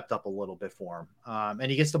kind of stepped up a little bit for him. And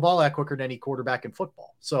he gets the ball out quicker than any quarterback in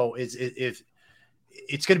football. So if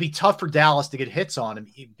it's going to be tough for Dallas to get hits on him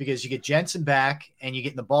because you get Jensen back and you're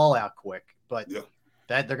getting the ball out quick. But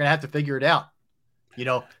that they're going to have to figure it out,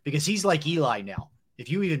 because he's like Eli now. If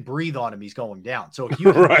you even breathe on him, he's going down. So if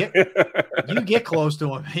you you get close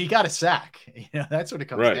to him, he got a sack. That's what it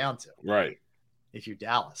comes down to. Right. If you're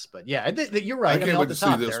Dallas. But yeah, you're right. I can't wait to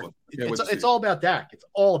see this one. It's all about Dak. It's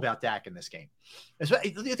all about Dak in this game. I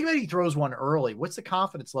think when he throws one early, what's the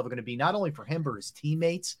confidence level going to be not only for him but his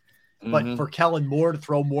teammates, but for Kellen Moore to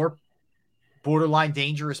throw more borderline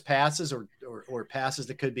dangerous passes or passes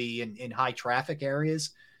that could be in high traffic areas?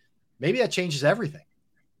 Maybe that changes everything.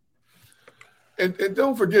 And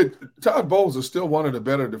don't forget, Todd Bowles is still one of the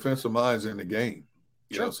better defensive minds in the game.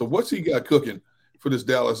 So what's he got cooking for this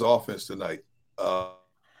Dallas offense tonight? The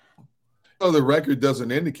record doesn't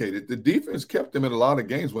indicate it. The defense kept them in a lot of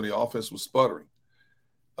games when the offense was sputtering.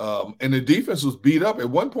 And the defense was beat up. At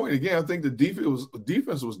one point, again, I think the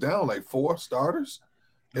defense was down like 4 starters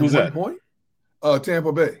at one point.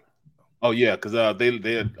 Tampa Bay. Oh, yeah, because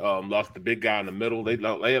they had lost the big guy in the middle. They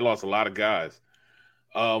had lost a lot of guys.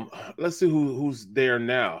 Let's see who's there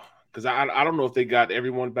now, because I don't know if they got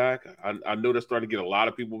everyone back. I know they're starting to get a lot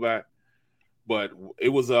of people back, but it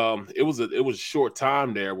was a short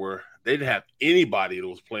time there where they didn't have anybody that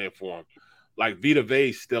was playing for them. Like Vita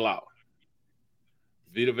Vea's still out.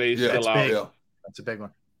 Vita Vea's still out. Yeah. That's a big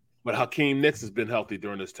one. But Hakeem Nicks has been healthy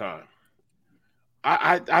during this time.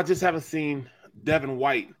 I just haven't seen Devin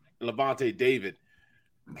White and Levante David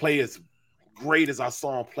play as great as I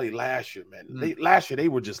saw him play last year, man. Last year they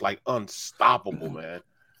were just like unstoppable, man.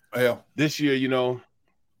 Yeah. This year,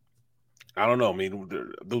 I don't know. I mean,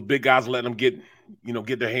 those big guys letting them get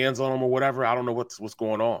their hands on them or whatever. I don't know what's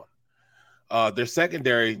going on. Their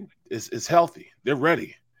secondary is healthy. They're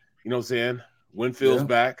ready. You know what I'm saying? Winfield's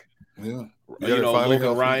back. Yeah.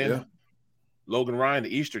 Logan Ryan. Yeah. Logan Ryan,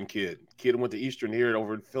 the Eastern kid who went to Eastern here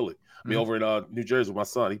over in Philly. I mean, over in New Jersey with my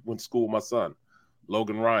son. He went to school with my son.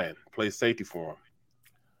 Logan Ryan plays safety for him.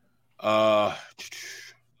 Other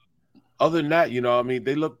than that,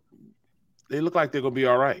 they look like they're gonna be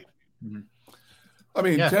all right. Mm-hmm. I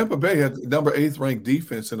mean, Tampa Bay had the number 8th ranked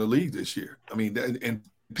defense in the league this year. I mean, and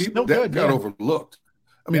people got overlooked.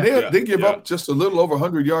 I mean, they give up just a little over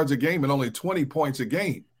 100 yards a game and only 20 points a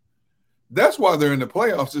game. That's why they're in the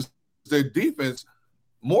playoffs. Is their defense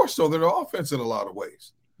more so than their offense in a lot of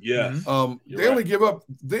ways. Yeah. They only give up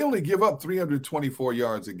 324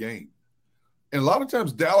 yards a game. And a lot of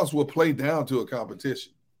times Dallas will play down to a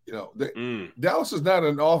competition. Dallas is not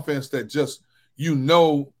an offense that just,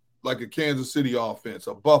 like a Kansas City offense,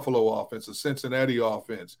 a Buffalo offense, a Cincinnati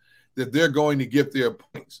offense, that they're going to get their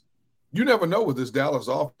points. You never know with this Dallas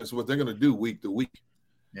offense what they're going to do week to week.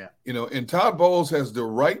 Yeah. And Todd Bowles has the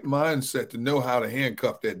right mindset to know how to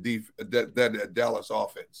handcuff that Dallas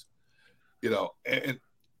offense. And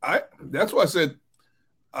that's why I said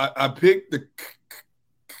I picked the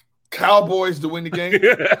Cowboys to win the game,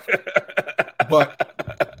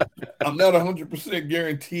 but I'm not 100%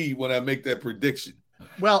 guaranteed when I make that prediction.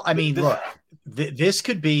 Well, I mean, look, this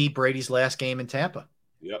could be Brady's last game in Tampa.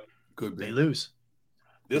 Yep, could be. They lose.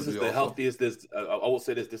 This is the healthiest. I will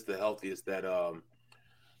say this. This is the healthiest that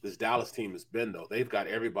this Dallas team has been, though. They've got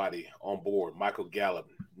everybody on board. Michael Gallup,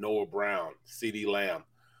 Noah Brown, CeeDee Lamb,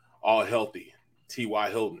 all healthy. T.Y.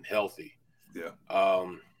 Hilton, healthy. Yeah.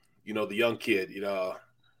 The young kid,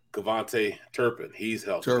 Kavontae Turpin, he's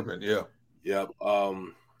healthy. Turpin, yeah. Yep.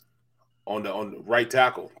 On the right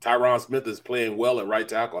tackle, Tyron Smith is playing well at right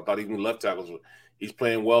tackle. I thought he was left tackle. He's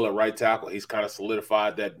playing well at right tackle. He's kind of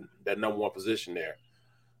solidified that number 1 position there.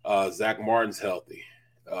 Zach Martin's healthy.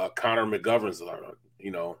 Connor McGovern's,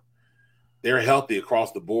 they're healthy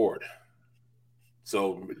across the board.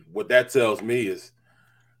 So what that tells me is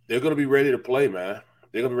they're going to be ready to play, man.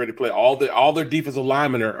 They're going to be ready to play. All their defensive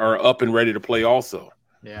linemen are up and ready to play also.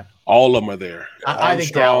 Yeah. All of them are there. I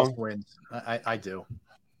think Dallas wins. I do.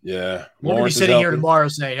 Yeah. We're going to be sitting here tomorrow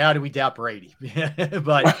saying, how do we doubt Brady?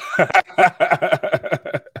 But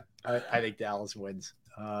I think Dallas wins.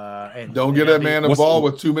 And don't get that man the ball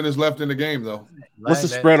with 2 minutes left in the game, though. What's the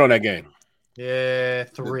spread on that game? Yeah,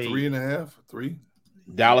 3. 3.5. 3.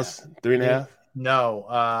 Dallas 3.5. No.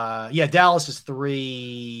 Dallas is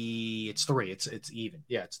 3. It's 3. It's even.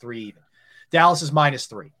 Yeah, it's 3 even. Dallas is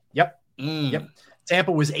 -3. Yep. Yep.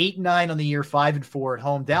 Tampa was 8-9 on the year, 5-4 at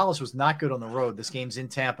home. Dallas was not good on the road. This game's in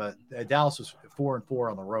Tampa. Dallas was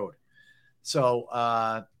 4-4 on the road. So,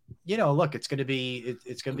 look, it's going to be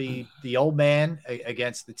the old man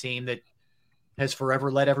against the team that has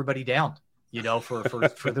forever let everybody down. For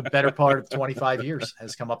the better part of 25 years,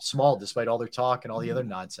 has come up small despite all their talk and all the other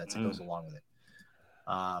nonsense that goes along with it.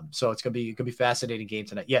 So it's going to be a fascinating game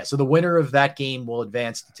tonight. Yeah. So the winner of that game will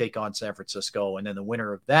advance to take on San Francisco, and then the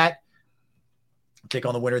winner of that take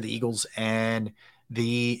on the winner of the Eagles and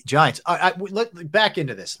the Giants. Let back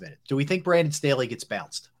into this a minute. Do we think Brandon Staley gets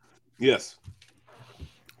bounced? Yes.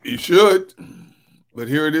 He should. But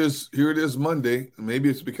here it is Monday.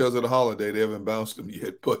 Maybe it's because of the holiday. They haven't bounced him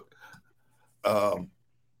yet. But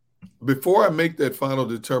before I make that final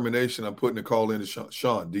determination, I'm putting a call into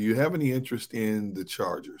Sean. Do you have any interest in the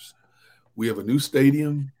Chargers? We have a new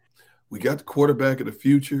stadium. We got the quarterback of the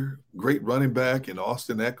future, great running back in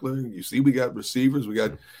Austin Eckler. You see, we got receivers. We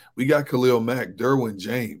got Khalil Mack, Derwin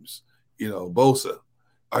James, Bosa.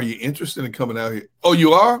 Are you interested in coming out here? Oh,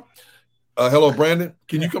 you are? Hello, Brandon.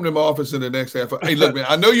 Can you come to my office in the next half hour? Hey, look, man,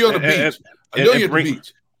 I know you're on the beach. I know you're at the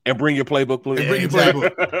beach. And bring your playbook, please. And bring your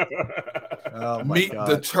playbook. Meet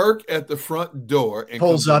the Turk at the front door. And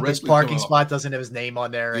pulls up his parking spot, doesn't have his name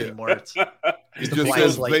on there anymore. It just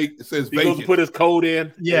says it says he goes to put his code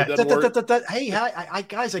in. Yeah. Hey, hi,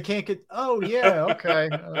 guys, I can't get. Oh, yeah, okay.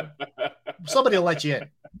 Somebody will let you in.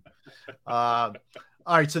 All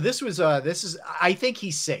right. So this is. I think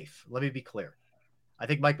he's safe. Let me be clear. I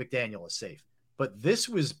think Mike McDaniel is safe. But this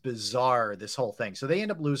was bizarre, this whole thing. So they end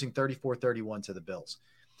up losing 34-31 to the Bills.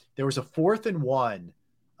 There was a 4th and 1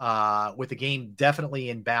 with the game definitely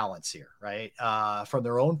in balance here, right? From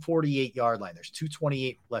their own 48-yard line. There's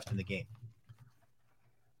 2:28 left in the game.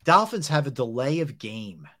 Dolphins have a delay of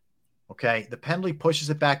game. Okay. The penalty pushes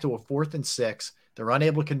it back to a 4th and 6. They're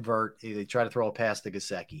unable to convert. They try to throw a pass to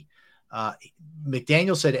Gesicki.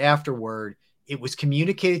 McDaniel said afterward, it was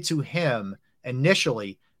communicated to him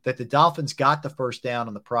initially that the Dolphins got the first down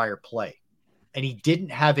on the prior play, and he didn't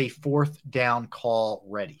have a 4th down call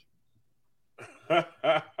ready.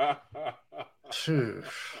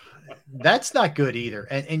 That's not good either.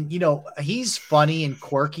 And he's funny and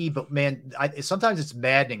quirky, but man, sometimes it's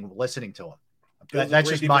maddening listening to him. That's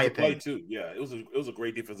just my opinion too. Yeah, it was a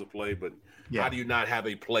great defensive play, but how do you not have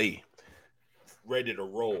a play ready to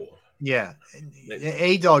roll? Yeah,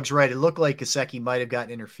 A-Dog's right. It looked like Gesicki might have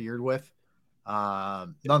gotten interfered with.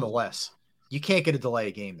 Nonetheless, you can't get a delay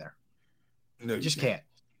of game there. No, you just can't.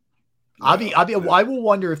 I will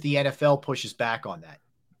wonder if the NFL pushes back on that.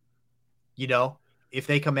 If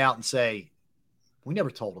they come out and say, we never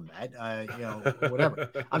told them that, whatever.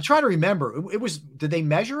 I'm trying to remember. Did they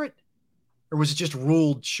measure it, or was it just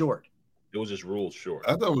ruled short? It was just ruled short.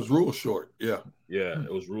 I thought it was ruled short. Yeah. Yeah,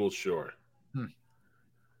 it was ruled short.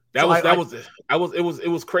 It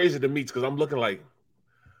was crazy to me because I'm looking like,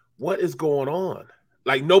 what is going on?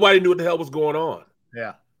 Like nobody knew what the hell was going on.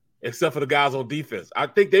 Yeah. Except for the guys on defense. I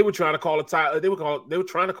think they were trying to call a time. They were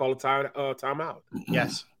trying to call a timeout.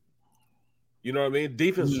 Yes. You know what I mean?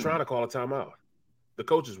 Defense was trying to call a timeout. The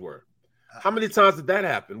coaches were. How many times did that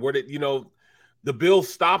happen? Where the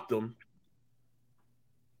Bills stopped them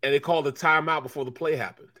and they called a timeout before the play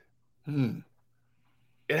happened.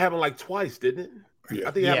 It happened like twice, didn't it? Yeah.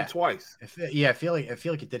 I think it happened twice. I feel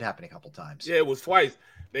like it did happen a couple times. Yeah, it was twice.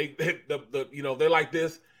 They're like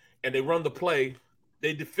this, and they run the play.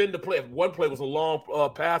 They defend the play. One play was a long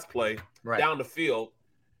pass play down the field,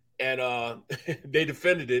 and they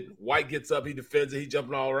defended it. White gets up, he defends it, he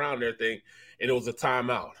jumping all around and everything, and it was a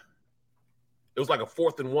timeout. It was like a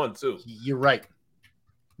 4th and 1 too. You're right.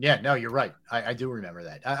 Yeah, no, you're right. I do remember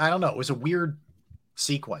that. I don't know. It was a weird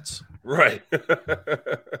sequence. Right.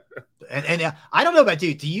 and I don't know about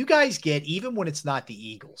you. Do you guys get, even when it's not the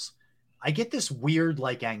Eagles, I get this weird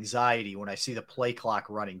anxiety when I see the play clock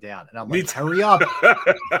running down, and I'm like, hurry up.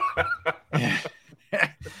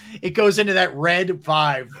 It goes into that red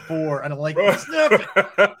 5-4, and I'm like, snap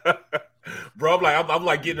it. Bro, I'm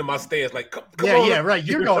like getting in my stance, like, come yeah, on. yeah, right.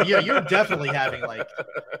 You're going, yeah, you're definitely having like,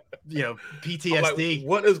 PTSD. Like,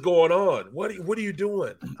 what is going on? What are you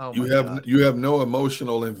doing? Oh you have no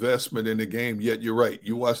emotional investment in the game, yet you're right.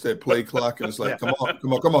 You watch that play clock and it's like, come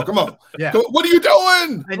on. Yeah. What are you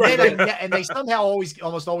doing? And they somehow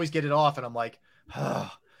almost always get it off, and I'm like,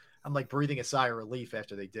 I'm like breathing a sigh of relief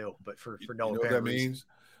after they do, but for no apparent reason. Means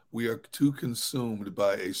we are too consumed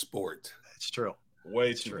by a sport. It's true.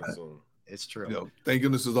 Way too consumed. It's true. Thank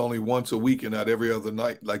goodness it's only once a week and not every other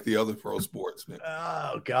night like the other pro sports, man.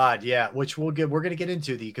 Oh God, yeah. Which we're going to get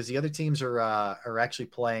into because the other teams are actually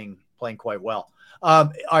playing quite well.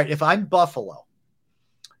 All right, if I'm Buffalo,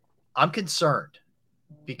 I'm concerned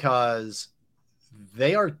because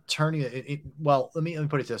they are turning it. Well, let me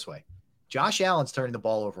put it this way: Josh Allen's turning the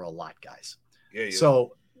ball over a lot, guys. Yeah.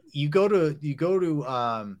 So you go to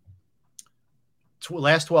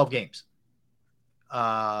last 12 games.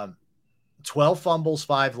 12 fumbles,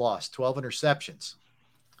 5 lost, 12 interceptions.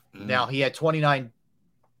 Now he had 29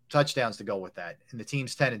 touchdowns to go with that, and the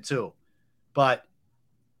team's 10-2. But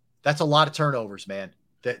that's a lot of turnovers, man.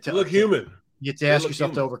 To look human. You have to ask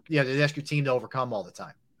yourself to ask your team to overcome all the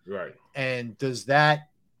time. Right. And does that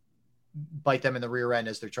bite them in the rear end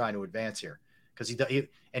as they're trying to advance here? Because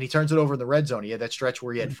he turns it over in the red zone. He had that stretch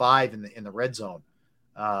where he had 5 in the red zone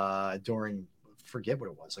during, forget what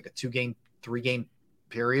it was, like a 3-game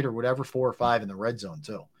period or whatever, 4 or 5 in the red zone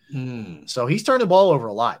too. So he's turned the ball over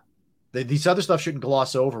a lot. These other stuff shouldn't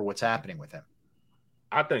gloss over what's happening with him.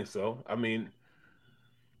 I think so. I mean,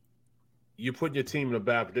 you're putting your team in a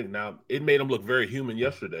bad predicament. Now, it made him look very human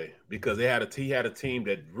yesterday because he had a team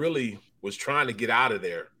that really was trying to get out of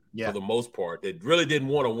there for the most part. That really didn't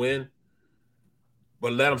want to win,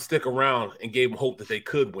 but let them stick around and gave them hope that they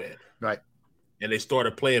could win. Right. And they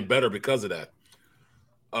started playing better because of that.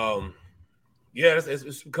 Yeah,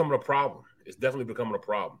 it's becoming a problem. It's definitely becoming a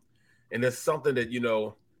problem. And it's something that,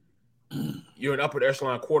 you're an upper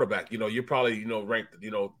echelon quarterback. You're probably, ranked,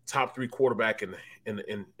 top 3 quarterback in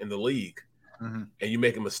the league. Mm-hmm. And you're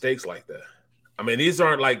making mistakes like that. I mean, these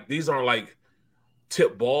aren't like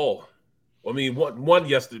tip ball. I mean, one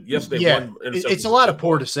yesterday. One it's a lot of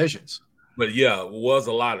poor decisions. But yeah, it was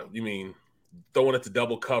a lot of, throwing it to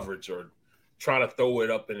double coverage or trying to throw it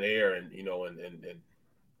up in the air and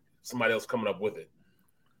somebody else coming up with it.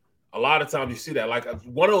 A lot of times you see that. Like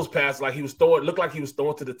one of those passes, like looked like he was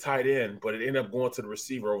throwing to the tight end, but it ended up going to the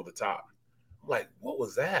receiver over the top. I'm like, what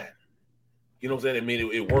was that? You know what I'm saying? I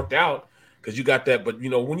mean, it worked out because you got that. But,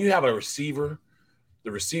 when you have a receiver,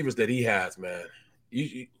 the receivers that he has, man,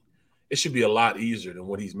 it should be a lot easier than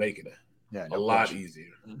what he's making it. Yeah, a lot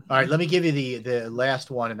easier. All right, let me give you the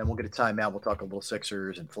last one, and then we'll get a timeout. We'll talk a little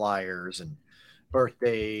Sixers and Flyers and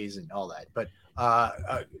birthdays and all that. But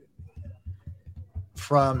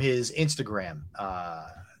from his Instagram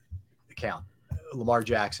account, Lamar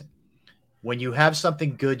Jackson, when you have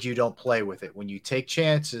something good, you don't play with it. When you take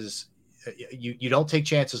chances, you don't take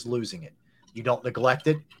chances losing it. You don't neglect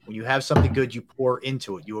it. When you have something good, you pour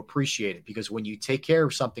into it. You appreciate it, because when you take care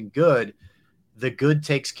of something good, the good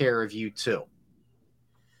takes care of you too.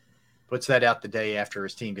 Puts that out the day after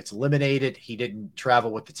his team gets eliminated. He didn't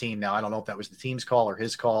travel with the team. Now, I don't know if that was the team's call or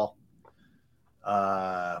his call.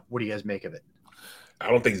 What do you guys make of it? I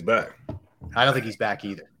don't think he's back. I don't think he's back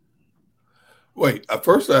either. Wait,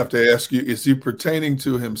 first I have to ask you, is he pertaining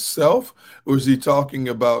to himself, or is he talking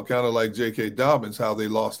about kind of like J.K. Dobbins, how they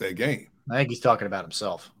lost that game? I think he's talking about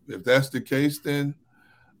himself. If that's the case, then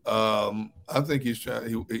I think he's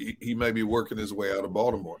trying. He may be working his way out of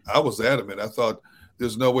Baltimore. I was adamant. I thought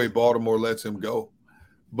there's no way Baltimore lets him go.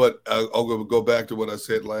 But I'll go back to what I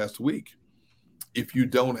said last week. If you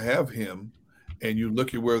don't have him and you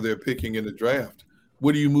look at where they're picking in the draft,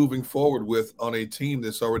 what are you moving forward with on a team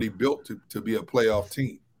that's already built to be a playoff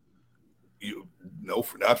team?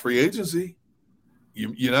 Not free agency.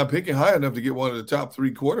 You're not picking high enough to get one of the top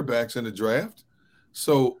 3 quarterbacks in the draft.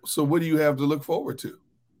 So what do you have to look forward to?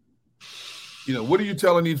 What are you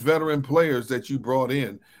telling these veteran players that you brought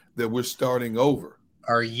in that we're starting over?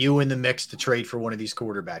 Are you in the mix to trade for one of these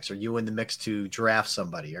quarterbacks? Are you in the mix to draft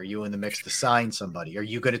somebody? Are you in the mix to sign somebody? Are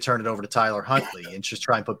you going to turn it over to Tyler Huntley and just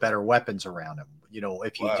try and put better weapons around him?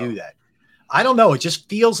 If you do that, I don't know. It just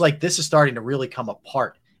feels like this is starting to really come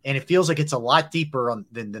apart, and it feels like it's a lot deeper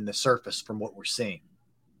than the surface from what we're seeing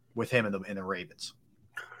with him in the Ravens.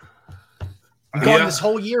 We've gone this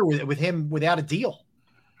whole year with him without a deal,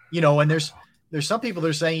 and there's some people that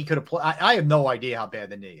are saying he could have played. I have no idea how bad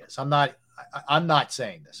the knee is. I'm not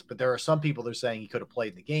saying this, but there are some people that are saying he could have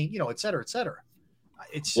played the game, et cetera, et cetera.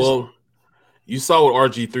 It's just, you saw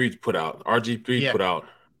what RG3 put out. RG3 put out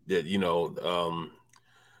that,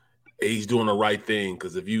 he's doing the right thing,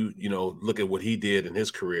 because if you look at what he did in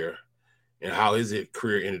his career and how his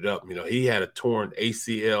career ended up, he had a torn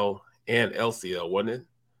ACL and LCL, wasn't it?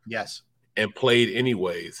 Yes. And played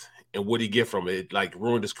anyways. And what did he get from it? It like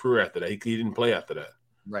ruined his career after that. He didn't play after that.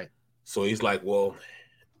 Right. So he's like, well,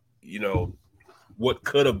 what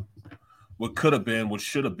could have been, what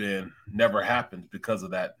should have been, never happened because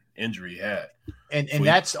of that injury he had. And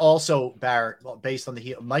that's also, Barrett, based on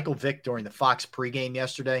Michael Vick during the Fox pregame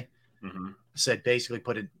yesterday, said basically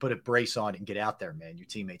put a brace on and get out there, man. Your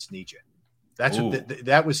teammates need you. That's what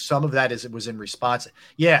that was. Some of that is it was in response.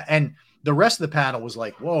 Yeah, and the rest of the panel was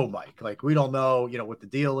like, "Whoa, Mike! Like we don't know, what the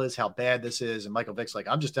deal is, how bad this is." And Michael Vick's like,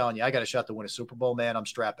 "I'm just telling you, I got a shot to win a Super Bowl, man. I'm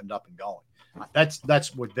strapping up and going."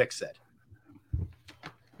 That's what Vick said.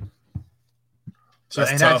 So,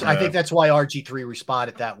 I think that's why RG3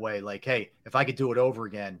 responded that way. Like, hey, if I could do it over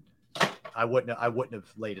again, I wouldn't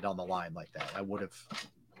have laid it on the line like that. I would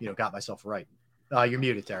have, got myself right. You're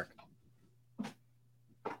muted, Derrick.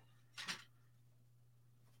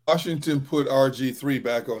 Washington put RG3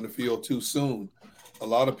 back on the field too soon. A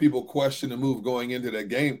lot of people questioned the move going into that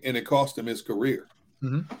game, and it cost him his career.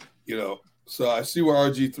 So I see where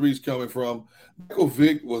RG3 is coming from. Michael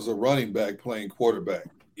Vick was a running back playing quarterback.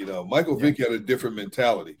 Michael Vick had a different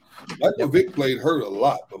mentality. Michael Vick played hurt a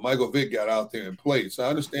lot, but Michael Vick got out there and played. So I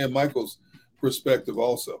understand Michael's perspective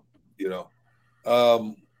also.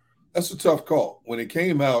 That's a tough call. When it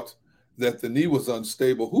came out that the knee was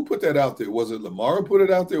unstable, who put that out there? Was it Lamar who put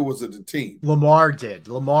it out there, or was it the team? Lamar did.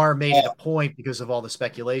 Lamar made it a point because of all the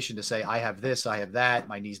speculation to say, I have this, I have that,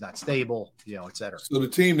 my knee's not stable, et cetera. So the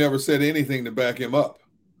team never said anything to back him up.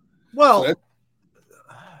 Well, so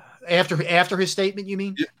after his statement, you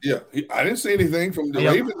mean? Yeah. I didn't see anything from the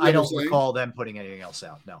Ravens. I don't recall them putting anything else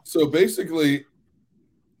out, no. So basically,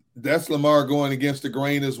 that's Lamar going against the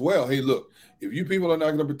grain as well. Hey, look, if you people are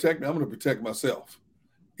not going to protect me, I'm going to protect myself.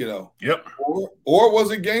 Yep. Or was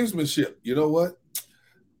it gamesmanship? You know what?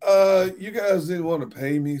 You guys didn't want to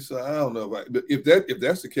pay me, so I don't know. But if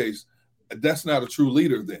that's the case, that's not a true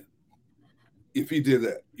leader then. If he did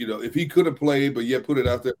that, if he could have played but yet put it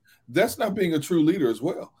out there, that's not being a true leader as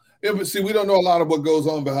well. Yeah, but see, we don't know a lot of what goes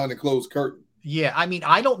on behind the closed curtain. Yeah, I mean,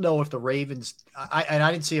 I don't know if the Ravens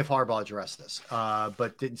I didn't see if Harbaugh addressed this,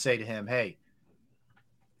 but didn't say to him, hey,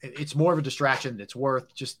 it's more of a distraction than it's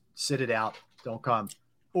worth. Just sit it out. Don't come.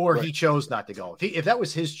 Or he chose not to go. If that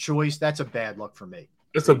was his choice, that's a bad look for me.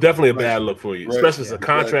 It's definitely a bad look for you, especially as a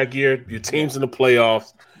contract year. Your team's in the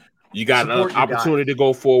playoffs. You got an opportunity to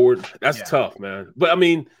go forward. That's tough, man. But I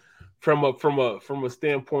mean, from a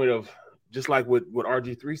standpoint of just like what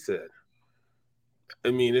RG3 said,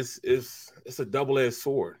 I mean, it's a double-edged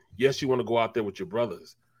sword. Yes, you want to go out there with your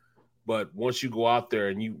brothers, but once you go out there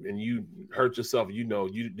and you hurt yourself, you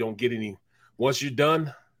don't get any. Once you're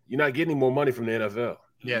done, you're not getting any more money from the NFL.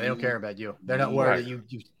 Yeah, they don't care about you. They're not worried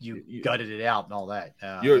that you gutted it out and all that.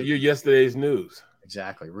 You're yesterday's news.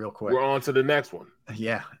 Exactly. Real quick. We're on to the next one.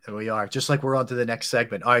 Yeah, we are. Just like we're on to the next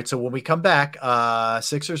segment. All right, so when we come back,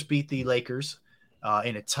 Sixers beat the Lakers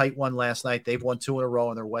in a tight one last night. They've won 2 in a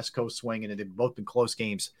row in their West Coast swing, and they've both been close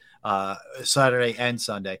games Saturday and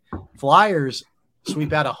Sunday. Flyers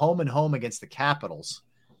sweep out a home and home against the Capitals,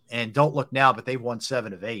 and don't look now, but they've won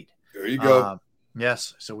 7 of 8. There you go.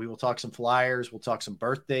 Yes. So we will talk some Flyers. We'll talk some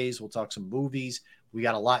birthdays. We'll talk some movies. We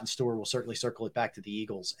got a lot in store. We'll certainly circle it back to the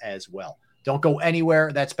Eagles as well. Don't go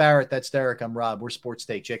anywhere. That's Barrett. That's Derrick. I'm Rob. We're Sports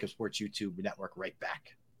Take, Jacob Sports YouTube Network. Right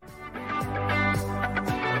back.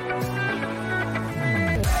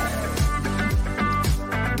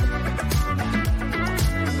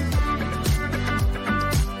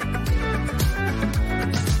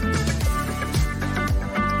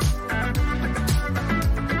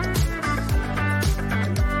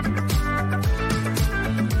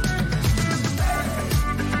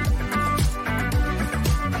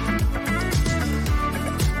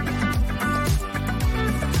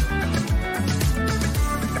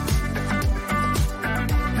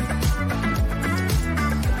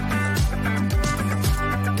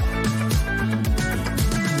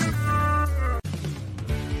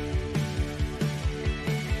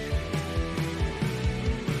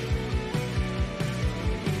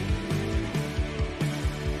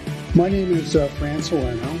 My name is Fran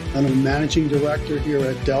Salerno, and I'm a managing director here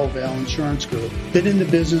at Del Valle Insurance Group. Been in the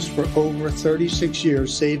business for over 36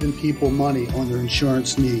 years, saving people money on their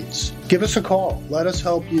insurance needs. Give us a call. Let us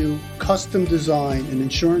help you custom design an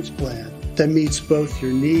insurance plan that meets both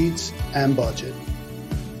your needs and budget.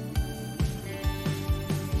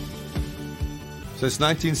 Since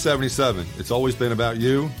 1977, it's always been about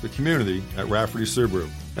you, the community, at Rafferty Subaru.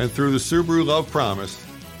 And through the Subaru Love Promise,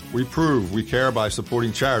 We prove we care by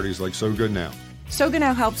supporting charities like So Good Now. So Good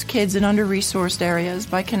Now helps kids in under-resourced areas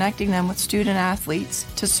by connecting them with student athletes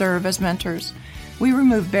to serve as mentors. We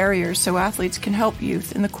remove barriers so athletes can help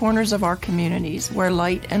youth in the corners of our communities where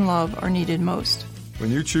light and love are needed most.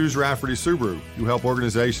 When you choose Rafferty Subaru, you help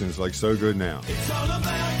organizations like So Good Now. It's all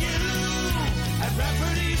about you at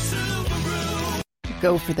Rafferty Subaru.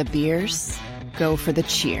 Go for the beers. Go for the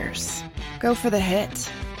cheers. Go for the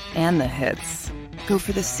hit and the hits. Go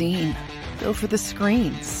for the scene. Go for the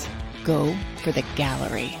screens. Go for the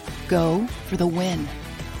gallery. Go for the win.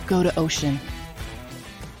 Go to Ocean.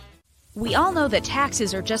 We all know that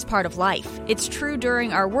taxes are just part of life. It's true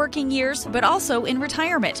during our working years, but also in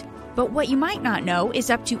retirement. But what you might not know is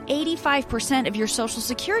up to 85% of your Social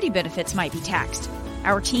Security benefits might be taxed.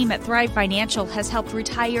 Our team at Thrive Financial has helped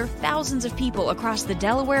retire thousands of people across the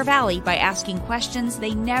Delaware Valley by asking questions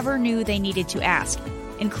they never knew they needed to ask,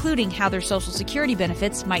 including how their Social Security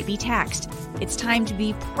benefits might be taxed. It's time to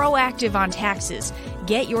be proactive on taxes.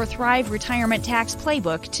 Get your Thrive Retirement Tax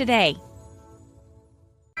Playbook today.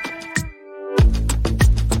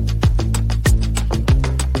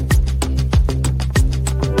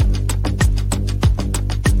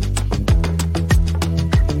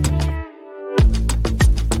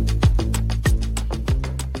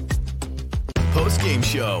 Post-game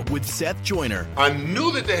show with Seth Joyner. I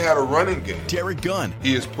knew that they had a running game. Derrick Gunn.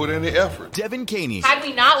 He has put in the effort. Devin Caney. Had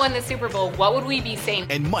we not won the Super Bowl, what would we be saying?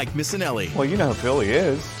 And Mike Missanelli. Well, you know who Philly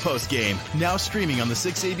is. Post-game, now streaming on the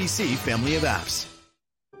 6ABC family of apps.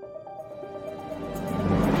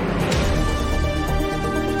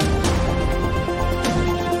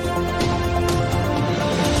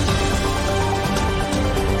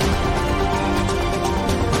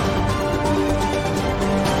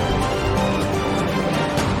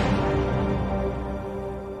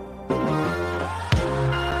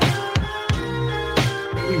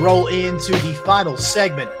 Roll into the final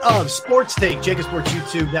segment of Sports Take, Jacob Sports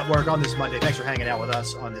YouTube Network on this Monday. Thanks for hanging out with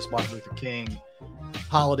us on this Martin Luther King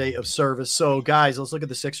holiday of service. So, guys, let's look at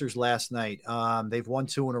the Sixers last night. They've won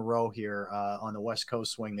 2 in a row here on the West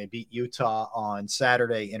Coast swing. They beat Utah on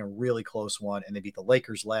Saturday in a really close one, and they beat the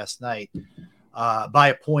Lakers last night by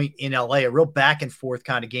a point in LA. A real back and forth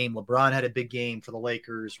kind of game. LeBron had a big game for the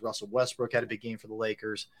Lakers. Russell Westbrook had a big game for the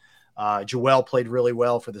Lakers. Joel played really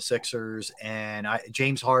well for the Sixers, and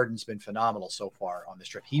James Harden's been phenomenal so far on this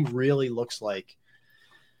trip. He really looks like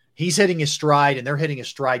he's hitting his stride, and they're hitting his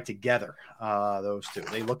stride together, those two.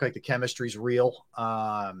 They look like the chemistry's real,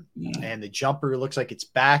 and the jumper looks like it's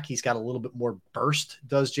back. He's got a little bit more burst,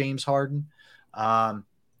 does James Harden.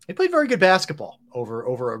 They played very good basketball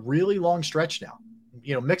over a really long stretch now.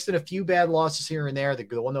 You know, mixed in a few bad losses here and there. The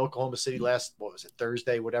one to Oklahoma City last,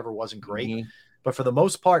 Thursday, whatever, wasn't great. Mm-hmm. But for the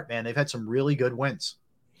most part, man, they've had some really good wins.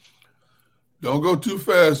 Don't go too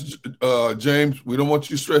fast, James. We don't want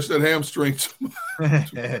you to stretch that hamstring.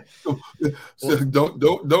 So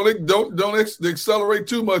don't accelerate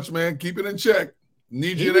too much, man. Keep it in check.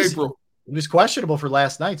 Need you in April. He was questionable for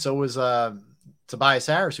last night. So was Tobias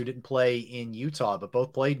Harris, who didn't play in Utah, but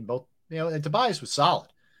both played. And Tobias was solid,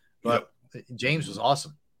 but James was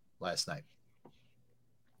awesome last night.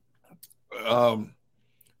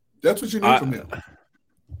 That's what you need from him.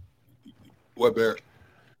 What, Barrett?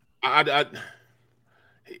 I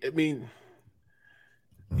mean,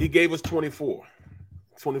 he gave us 24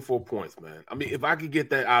 points, man. I mean, if I could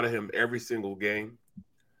get that out of him every single game,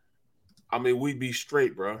 I mean, we'd be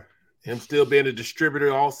straight, bro. Him still being a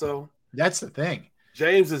distributor also. That's the thing.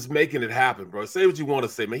 James is making it happen, bro. Say what you want to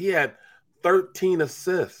say, man. He had 13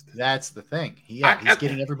 assists. That's the thing. He's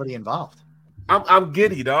getting everybody involved. I'm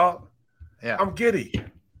giddy, dog. Yeah. I'm giddy.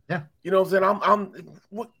 Yeah. You know what I'm saying?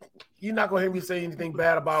 You're not going to hear me say anything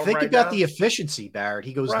bad about him right now. Think about the efficiency, Barrett.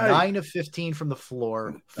 He goes 9 of 15 from the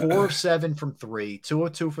floor, 4 of 7 from 3, 2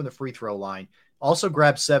 of 2 from the free throw line. Also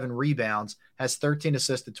grabs 7 rebounds, has 13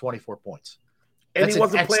 assists and 24 points. And That's he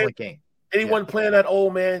wasn't an excellent playing, game. And he wasn't playing that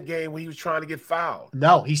old man game where he was trying to get fouled.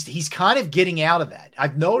 No, he's kind of getting out of that.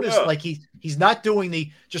 I've noticed like he's not doing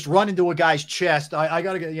the just run into a guy's chest. I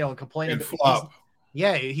got to get complaining. And flop.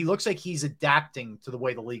 Yeah, he looks like he's adapting to the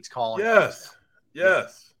way the league's calling. Yes.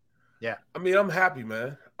 Yeah. I mean, I'm happy,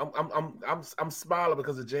 man. I'm smiling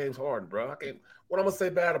because of James Harden, bro. What I'm gonna say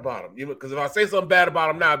bad about him? Because if I say something bad about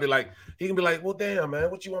him now, he can be like, well, damn, man,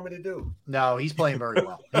 what you want me to do? No, he's playing very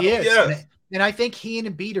well. He is. Yes. And I think he and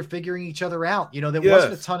Embiid are figuring each other out. There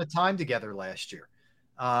wasn't a ton of time together last year.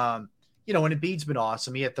 And Embiid's been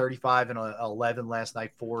awesome. He had 35 and 11 last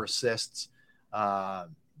night, 4 assists.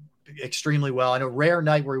 Extremely well. I know rare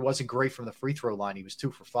night where he wasn't great from the free throw line. He was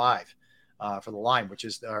 2 for 5. for the line, which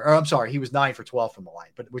is, or I'm sorry, he was 9 for 12 from the line,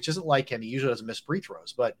 but which isn't like him. He usually doesn't miss free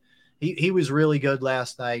throws, but he was really good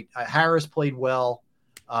last night. Harris played well.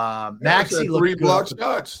 Maxey looked 3 good. block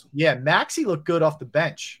shots. Yeah, Maxey looked good off the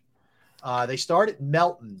bench. They started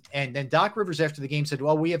Melton, and then Doc Rivers after the game said,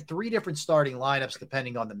 well, we have 3 different starting lineups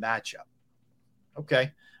depending on the matchup.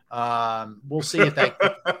 Okay. We'll see if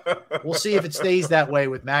it stays that way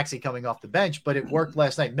with Maxey coming off the bench, but it worked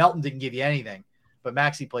last night. Melton didn't give you anything, but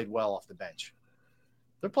Maxey played well off the bench.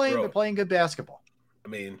 They're playing good basketball. I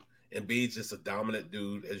mean, Embiid's just a dominant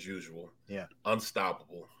dude as usual. Yeah.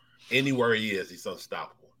 Unstoppable. Anywhere he is, he's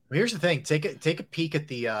unstoppable. Well, here's the thing. Take a peek at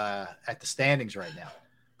the standings right now.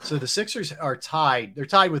 So the Sixers are tied. They're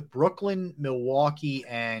tied with Brooklyn, Milwaukee,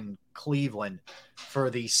 and Cleveland for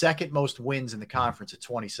the second most wins in the conference at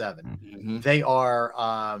 27. Mm-hmm. They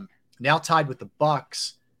are now tied with the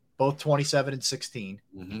Bucks, both 27 and 16.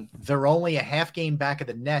 Mm-hmm. They're only a half game back of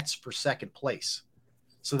the Nets for second place.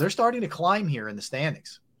 So they're starting to climb here in the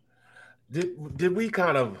standings. Did we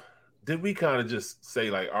kind of just say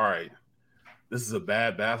like, all right, this is a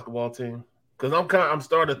bad basketball team? Because I'm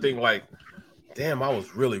starting to think like, damn, I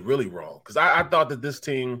was really, really wrong. Because I thought that this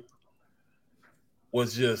team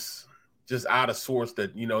was just out of sorts,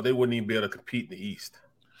 that, you know, they wouldn't even be able to compete in the East.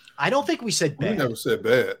 I don't think we said bad. We never said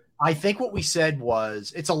bad. I think what we said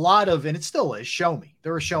was it's a lot of, and it still is, show me.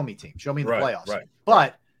 They're a show me team. Show me the playoffs. Right.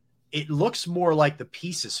 But it looks more like the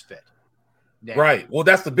pieces fit. Now. Right. Well,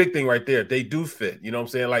 that's the big thing right there. They do fit. You know what I'm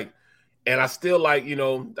saying? Like, and I still like, you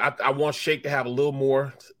know, I want Shake to have a little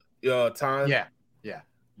more time. Yeah.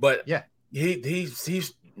 But yeah,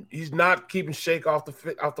 he's not keeping Shake off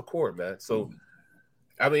the court, man. So,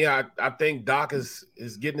 I mean, I think Doc is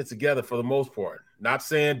getting it together for the most part. Not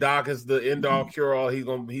saying Doc is the end-all cure-all. He's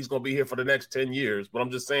gonna be here for the next 10 years. But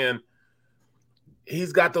I'm just saying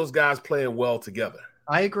he's got those guys playing well together.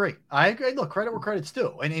 I agree. Look, credit where credit's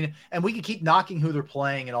due. And we can keep knocking who they're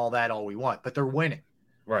playing and all that all we want, but they're winning.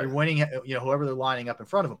 Right. They're winning, you know, whoever they're lining up in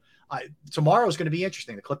front of them. Tomorrow is going to be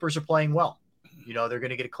interesting. The Clippers are playing well. You know, they're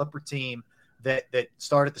going to get a Clipper team that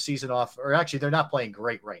started the season off, or actually they're not playing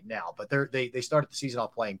great right now, but they started the season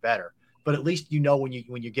off playing better. But at least, you know, when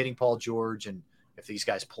you're getting Paul George, and if these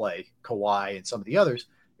guys play Kawhi and some of the others,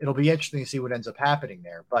 it'll be interesting to see what ends up happening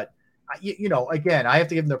there. But you know, again, I have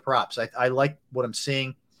to give them their props. I like what I'm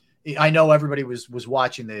seeing. I know everybody was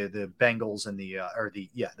watching the Bengals and the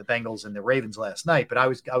Bengals and the Ravens last night, but I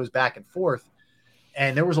was back and forth,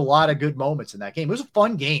 and there was a lot of good moments in that game. It was a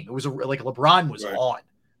fun game. It was like LeBron was on.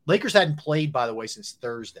 Lakers hadn't played, by the way, since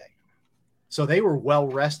Thursday, so they were well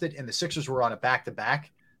rested, and the Sixers were on a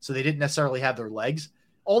back-to-back, so they didn't necessarily have their legs.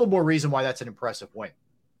 All the more reason why that's an impressive win.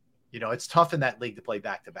 You know, it's tough in that league to play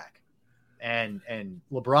back-to-back. And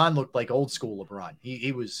LeBron looked like old school LeBron.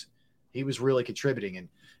 He was really contributing. And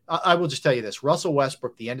I will just tell you this: Russell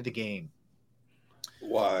Westbrook, the end of the game.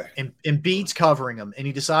 Why? Embiid's covering him, and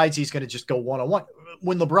he decides he's going to just go one-on-one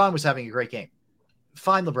when LeBron was having a great game.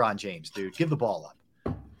 Find LeBron James, dude. Give the ball up.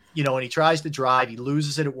 You know, and he tries to drive. He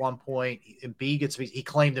loses it at one point. He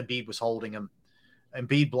claimed Embiid was holding him.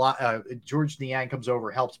 Embiid George Niang comes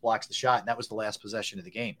over, helps, blocks the shot, and that was the last possession of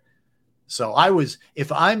the game. So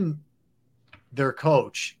if I'm their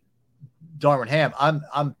coach, Darvin Ham,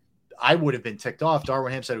 I would have been ticked off.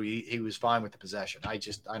 Darvin Ham said he was fine with the possession. I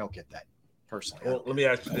don't get that personally. Well, let me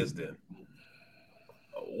ask you this then: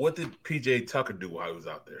 what did PJ Tucker do while he was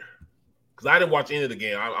out there? Because I didn't watch any of the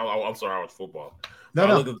game. I'm sorry, I watched football.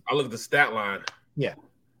 I look at the stat line. Yeah,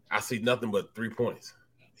 I see nothing but 3 points.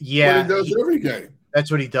 Yeah, but he does every game. That's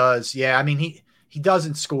what he does. Yeah, I mean he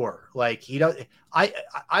doesn't score like he does.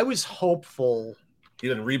 I was hopeful. He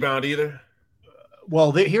didn't rebound either.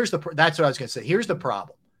 Well, that's what I was going to say. Here's the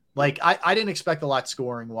problem. Like, I didn't expect a lot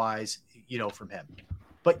scoring wise, you know, from him.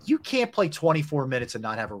 But you can't play 24 minutes and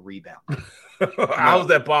not have a rebound. How is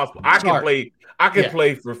that possible? I can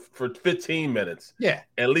play for 15 minutes. Yeah.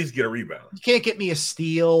 And at least get a rebound. You can't get me a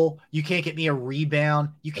steal. You can't get me a rebound.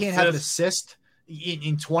 You can't have an assist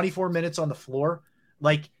in 24 minutes on the floor.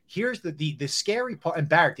 Like, here's the scary part. And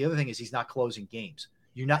Barrett, the other thing is he's not closing games.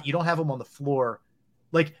 You don't have him on the floor.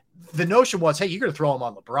 Like, the notion was, hey, you're going to throw him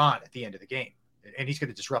on LeBron at the end of the game, and he's going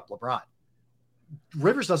to disrupt LeBron.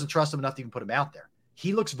 Rivers doesn't trust him enough to even put him out there.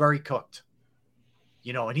 He looks very cooked,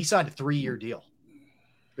 you know, and he signed a 3-year deal.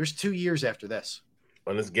 There's 2 years after this.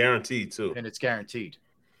 And it's guaranteed, too. And it's guaranteed.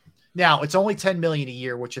 Now, it's only $10 million a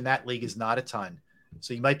year, which in that league is not a ton.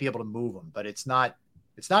 So you might be able to move him, but it's not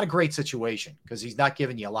a great situation because he's not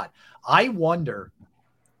giving you a lot. I wonder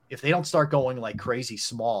if they don't start going like crazy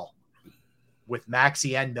small with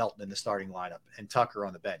Maxey and Melton in the starting lineup and Tucker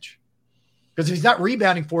on the bench. Because if he's not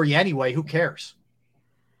rebounding for you anyway, who cares?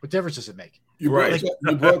 What difference does it make? You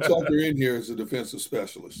brought Tucker in here as a defensive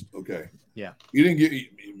specialist. Okay. Yeah. You didn't get.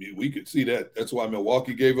 We could see that. That's why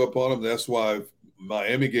Milwaukee gave up on him. That's why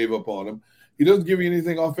Miami gave up on him. He doesn't give you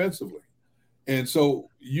anything offensively, and so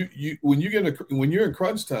when you're in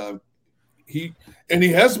crunch time, he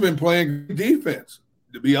hasn't been playing defense,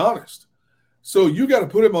 to be honest. So you got to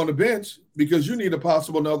put him on the bench because you need a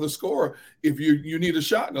possible another score if you need a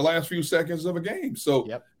shot in the last few seconds of a game. So,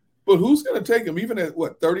 But who's going to take him even at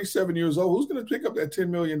 37 years old? Who's going to pick up that $10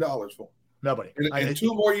 million for him? Nobody. And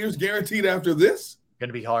 2 more years guaranteed after this? Going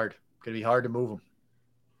to be hard. Going to be hard to move him.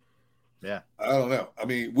 Yeah. I don't know. I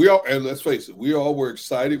mean, and let's face it, we all were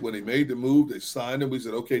excited when they made the move. They signed him. We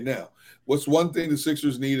said, okay, now, what's one thing the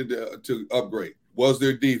Sixers needed to upgrade? Was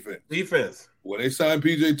their defense. Defense. When they signed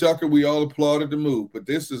P.J. Tucker, we all applauded the move. But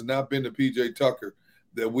this has not been the P.J. Tucker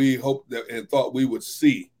that we hoped and thought we would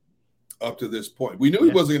see up to this point. We knew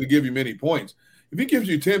he wasn't going to give you many points. If he gives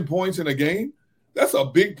you 10 points in a game, that's a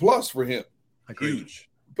big plus for him. Agreed. Huge.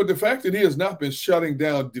 But the fact that he has not been shutting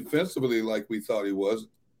down defensively like we thought he was,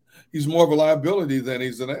 he's more of a liability than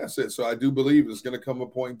he's an asset. So I do believe it's going to come a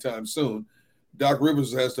point in time soon. Doc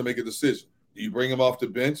Rivers has to make a decision. Do you bring him off the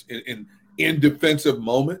bench in defensive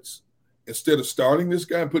moments instead of starting this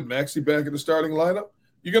guy and put Maxey back in the starting lineup?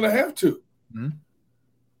 You're going to have to. Mm-hmm.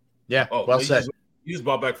 Yeah, well said. You just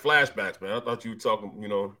brought back flashbacks, man. I thought you were talking,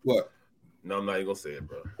 What? No, I'm not even going to say it,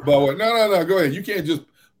 bro. But what? No. Go ahead. You can't just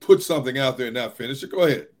put something out there and not finish it. Go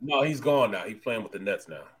ahead. No, he's gone now. He's playing with the Nets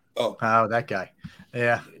now. Oh, that guy.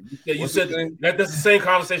 Yeah. You said that's the same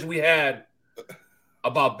conversation we had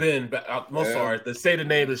about Ben. I'm sorry. To say the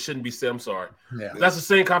name that shouldn't be said. I'm sorry. Yeah. That's the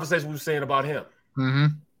same conversation we were saying about him. Mm-hmm.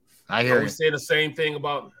 I hear you. We're saying the same thing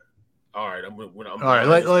about. All right. All right.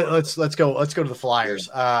 Let's go. Let's go to the Flyers.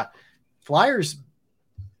 Flyers,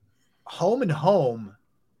 home and home,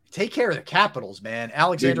 take care of the Capitals, man.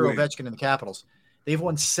 Alexander Ovechkin and the Capitals. They've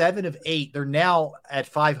won 7 of 8. They're now at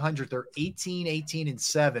 500. They're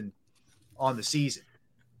 18-7 on the season.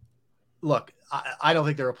 Look, I don't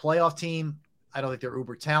think they're a playoff team. I don't think they're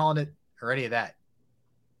uber talented or any of that.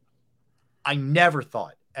 I never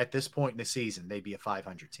thought at this point in the season they'd be a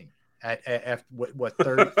 500 team. At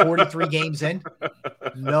 43 games in?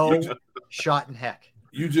 No shot in heck.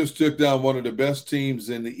 You just took down one of the best teams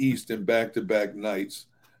in the East in back-to-back nights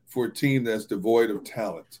for a team that's devoid of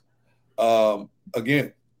talent.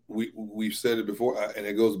 Again, we've said it before, and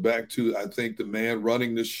it goes back to, I think, the man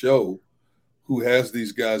running the show who has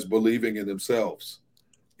these guys believing in themselves.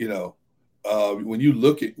 When you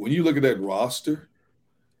look at that roster,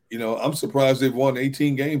 I'm surprised they've won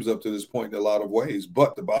 18 games up to this point in a lot of ways.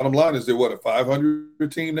 But the bottom line is they're a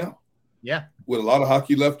 500 team now? Yeah. With a lot of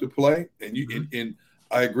hockey left to play. And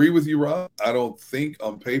I agree with you, Rob. I don't think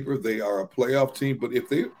on paper they are a playoff team, but if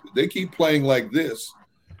they keep playing like this,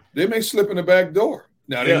 they may slip in the back door.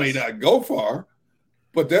 Now, they may not go far,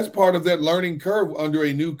 but that's part of that learning curve under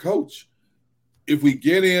a new coach. If we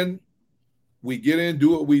get in, do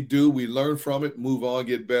what we do, we learn from it, move on,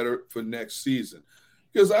 get better for next season.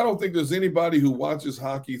 Because I don't think there's anybody who watches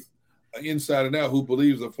hockey inside and out who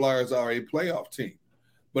believes the Flyers are a playoff team.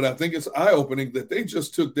 But I think it's eye-opening that they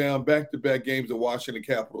just took down back-to-back games the Washington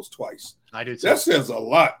Capitals twice. I do too. That says a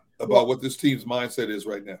lot about what this team's mindset is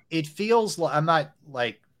right now. It feels like, I'm not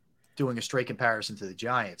doing a straight comparison to the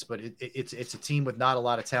Giants, but it's a team with not a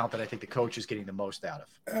lot of talent that I think the coach is getting the most out of.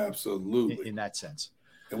 Absolutely. In that sense.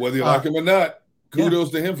 And whether you like him or not,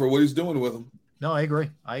 kudos to him for what he's doing with them. No, I agree.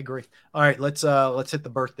 All right, let's hit the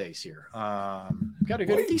birthdays here. Got a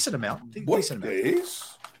decent amount.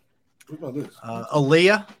 Birthdays? What about this?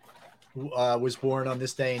 Aaliyah was born on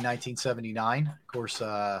this day in 1979. Of course,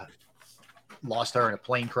 lost her in a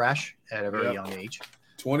plane crash at a very young age.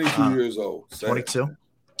 22 years old. 22.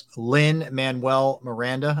 Lin-Manuel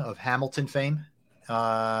Miranda of Hamilton fame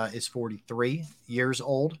is 43 years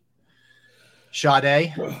old.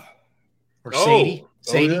 Sade or Sadie.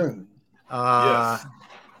 Sadie.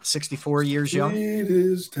 64 years young. It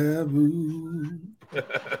is taboo.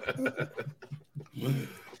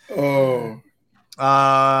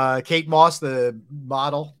 Kate Moss, the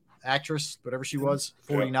model, actress, whatever she was,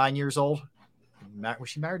 49 years old. Was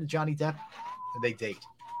she married to Johnny Depp? Did they date?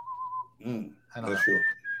 I don't know. Sure.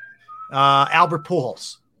 Albert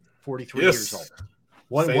Pujols, 43 years old.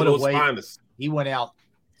 What a way. Finest. He went out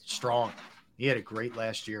strong. He had a great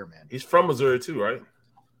last year, man. He's from Missouri too, right?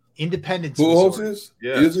 Independence. Pujols is?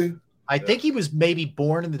 Yeah. Is he? I think he was maybe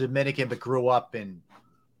born in the Dominican, but grew up in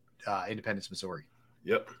Independence, Missouri.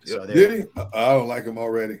 Yep. So did he? I don't like him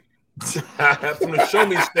already. From the Show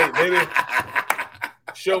Me State, baby.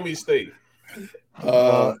 Show Me State.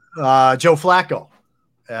 Joe Flacco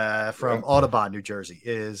from Audubon, New Jersey,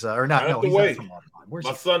 is or not? Right no, he's not from Audubon. Where's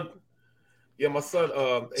my he? son? Yeah, my son.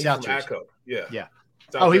 He's South from Jersey. Atco. Yeah. Yeah.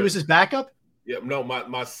 South Oh, he Jersey. was his backup. Yeah. No,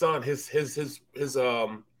 my son. His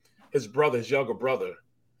brother, his younger brother,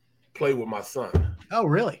 played with my son. Oh,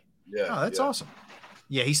 really? Yeah. Oh, that's awesome.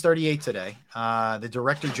 Yeah, he's 38 today. The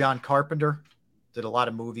director, John Carpenter, did a lot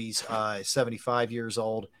of movies. 75 years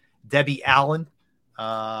old. Debbie Allen,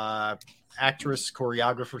 actress,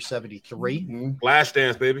 choreographer, 73.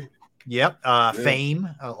 Flashdance, baby. Yep. Fame,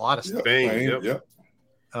 a lot of stuff. Fame.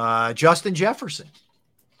 Yep. Justin Jefferson.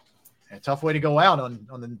 A tough way to go out on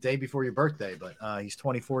the day before your birthday, but he's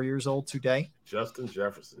 24 years old today. Justin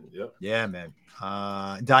Jefferson. Yep. Yeah, man.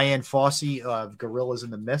 Diane Fossey of Gorillas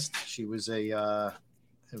in the Mist. She was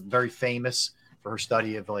very famous for her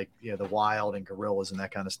study of the wild and gorillas and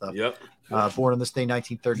that kind of stuff. Yep. Born on this day,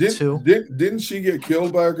 1932. Didn't she get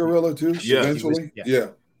killed by a gorilla too? Yeah. Eventually. Yeah.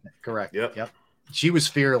 Correct. Yep. She was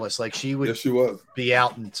fearless. Like she would. Yes, she was. Be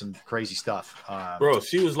out in some crazy stuff. Bro,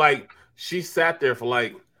 she sat there for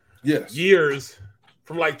Yes. years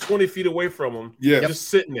from 20 feet away from him. Yeah. Just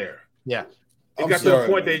sitting there. Yeah. It got to the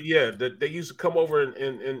point that they used to come over and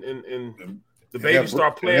the baby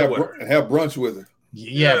start playing with her. And have brunch with her.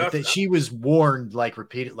 Yeah, but she was warned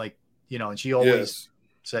repeated, and she always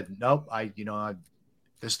said, nope,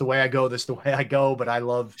 this is the way I go, this is the way I go, but I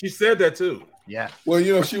love. She said that too. Yeah.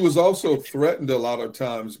 Well, she was also threatened a lot of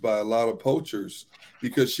times by a lot of poachers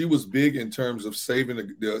because she was big in terms of saving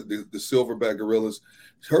the silverback gorillas.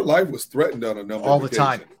 Her life was threatened on a number all of the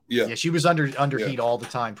occasions. time. Yeah. She was under heat all the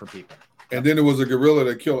time for people. And then there was a gorilla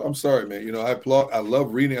that killed. I'm sorry, man. I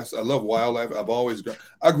love reading. I love wildlife.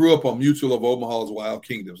 I grew up on Mutual of Omaha's Wild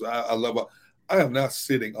Kingdoms. I am not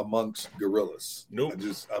sitting amongst gorillas. Nope.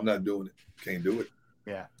 I'm not doing it. Can't do it.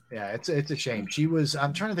 Yeah. Yeah. It's a shame. She was,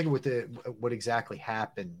 I'm trying to think of what exactly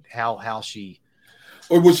happened, how she.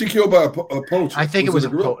 Or was she killed by a poacher? I think it was a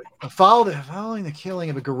poacher. Following the killing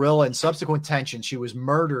of a gorilla and subsequent tension, she was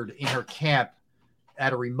murdered in her camp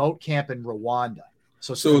at a remote camp in Rwanda.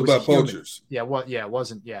 So it was by poachers. Yeah. It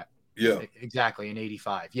wasn't. Yeah. Yeah. Exactly. In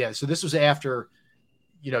 85. Yeah. So this was after,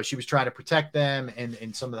 she was trying to protect them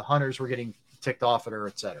and some of the hunters were getting ticked off at her,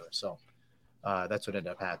 et cetera. So that's what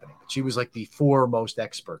ended up happening. But she was the foremost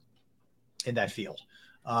expert in that field.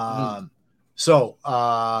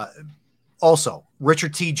 Also,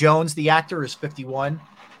 Richard T. Jones, the actor, is 51.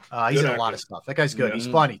 He's in a lot of stuff. That guy's good. Yeah. He's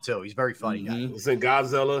funny too. He's very funny guy. He's in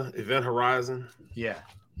Godzilla, Event Horizon. Yeah.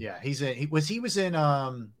 Yeah. He was in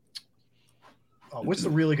what's the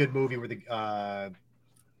really good movie where the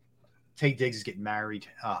Taye Diggs is getting married?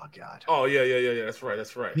 Oh God. Oh yeah. That's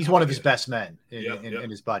right. He's one of his best men in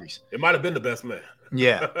his buddies. It might have been the best man.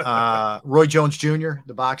 Yeah. Roy Jones Jr.,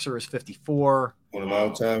 the boxer, is 54. One of my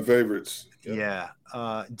all-time favorites. Yep.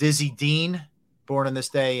 Yeah. Dizzy Dean, born on this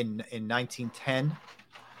day in 1910.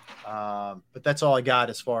 But that's all I got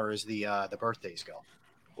as far as the birthdays go.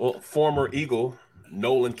 Well, former Eagle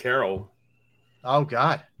Nolan Carroll. Oh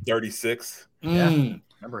God. 36. Yeah.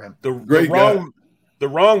 Remember him. The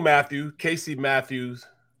wrong Matthew, Casey Matthews,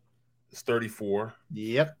 is 34.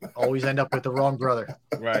 Yep. Always end up with the wrong brother.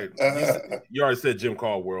 Right. You already said Jim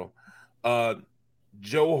Caldwell.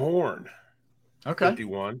 Joe Horn. Okay.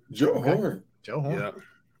 51. Joe Horn. Yeah.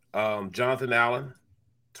 Jonathan Allen,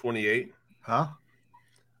 28. Huh?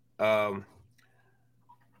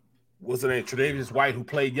 What's the name? Tre'Davious White, who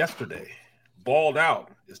played yesterday, balled out,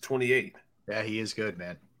 is 28. Yeah, he is good,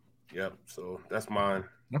 man. Yep. So that's mine.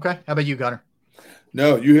 Okay. How about you, Gunner?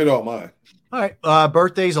 No, you hit all mine. All right.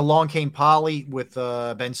 Birthdays, Along Came Polly with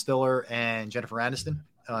Ben Stiller and Jennifer Aniston.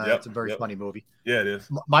 It's a very funny movie. Yeah, it is.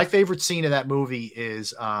 My favorite scene of that movie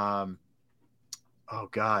is,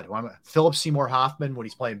 Philip Seymour Hoffman when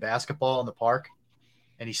he's playing basketball in the park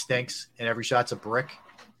and he stinks and every shot's a brick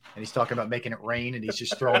and he's talking about making it rain and he's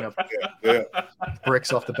just throwing up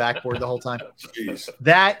bricks off the backboard the whole time. Jeez.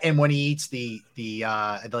 That and when he eats the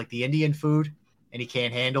Indian food and he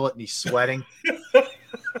can't handle it and he's sweating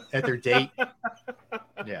at their date.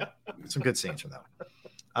 Yeah, some good scenes from that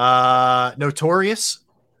one. Notorious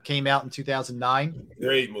came out in 2009.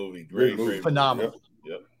 Great movie. Great Phenomenal.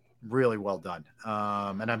 Yep. Really well done.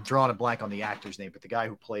 And I'm drawing a blank on the actor's name, but the guy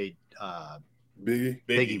who played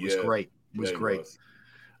Biggie was great.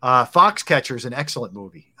 Foxcatcher is an excellent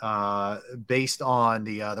movie based on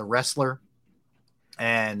the wrestler,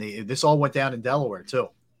 and this all went down in Delaware too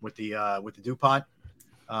with the DuPont,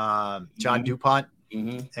 John DuPont,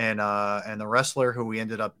 and the wrestler who we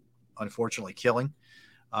ended up unfortunately killing.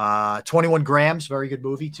 21 Grams, very good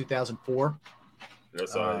movie, 2004.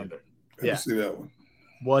 That's all right. I see that one.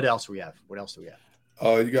 What else do we have?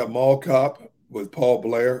 You got Mall Cop with Paul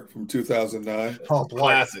Blair from 2009. Paul Blair.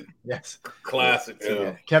 Classic. Yes. Classic, too.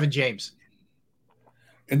 Yeah. Kevin James.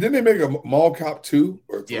 And then they make a Mall Cop 2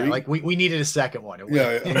 or 3. Yeah, like we needed a second one.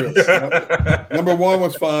 Number 1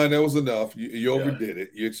 was fine. That was enough. You overdid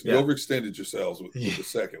it. You overextended yourselves with the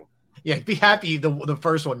second one. Yeah, be happy the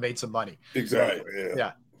first one made some money. Exactly. Right.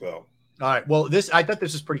 Yeah. So. All right. Well, I thought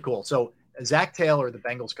this was pretty cool. So Zach Taylor, the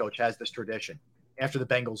Bengals coach, has this tradition. After the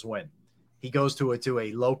Bengals win, he goes to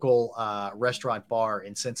a local restaurant bar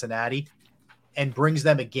in Cincinnati and brings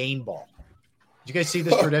them a game ball. Did you guys see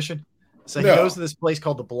this tradition? So he goes to this place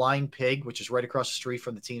called the Blind Pig, which is right across the street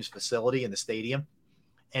from the team's facility in the stadium.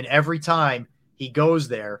 And every time he goes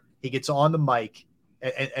there, he gets on the mic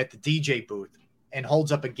at the DJ booth and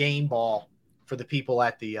holds up a game ball for the people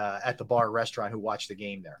at the bar restaurant who watch the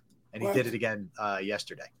game there. And he did it again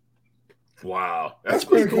yesterday. Wow. That's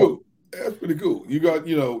pretty cool. That's pretty cool. You got,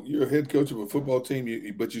 you're a head coach of a football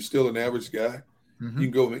team, but you're still an average guy. Mm-hmm.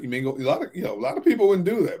 You can go. A lot of people wouldn't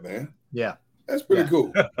do that, man. Yeah. That's pretty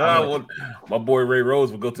cool. My boy Ray Rose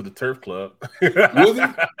would go to the turf club. Was he?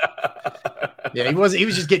 Yeah, he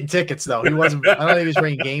was just getting tickets though. He wasn't. I don't think he was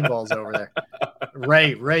bringing game balls over there.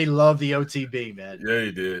 Ray loved the OTB, man. Yeah,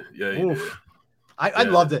 he did. Yeah, he did.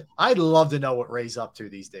 I'd love to know what Ray's up to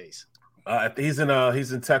these days. He's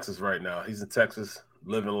in Texas right now. He's in Texas,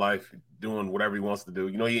 living life, doing whatever he wants to do.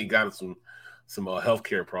 He ain't got some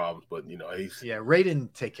healthcare problems, but Ray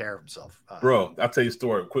didn't take care of himself. Bro, I'll tell you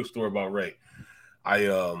a quick story about Ray.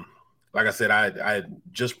 Like I said, I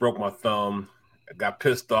just broke my thumb. I got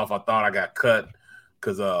pissed off. I thought I got cut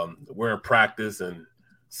because we're in practice and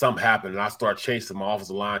something happened, and I start chasing my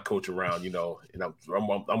offensive line coach around. And I'm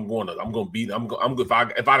going to beat him. If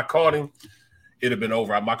I'd have caught him, it'd have been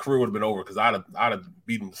over. My career would have been over because I'd have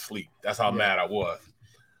beat him to sleep. That's how mad I was.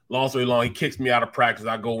 Long story long, he kicks me out of practice.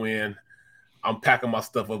 I go in. I'm packing my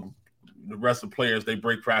stuff up. The rest of the players, they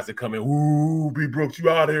break practice, they come in, ooh, B. Brooks, you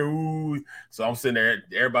out here, ooh. So I'm sitting there,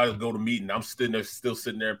 everybody's go to meeting. I'm still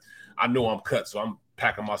sitting there. I know I'm cut, so I'm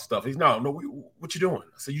packing my stuff. He's, no, what you doing?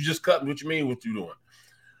 I said, you just cut? What you mean, what you doing?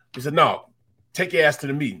 He said, no, take your ass to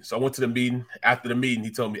the meeting. So I went to the meeting. After the meeting,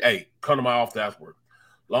 he told me, hey, come to my office afterward.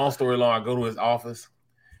 Long story long, I go to his office,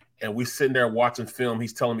 and we sitting there watching film.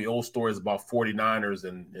 He's telling me old stories about 49ers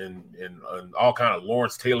and all kind of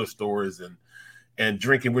Lawrence Taylor stories and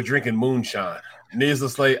drinking. We're drinking moonshine. Needless to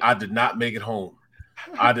say, I did not make it home.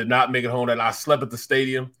 And I slept at the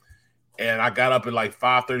stadium, and I got up at like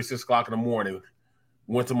 5:30, 6 o'clock in the morning.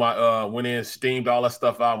 Went in, steamed all that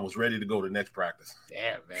stuff out, and was ready to go to the next practice.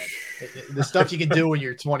 Damn, man. The stuff you can do when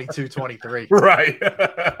you're 22, 23. Right.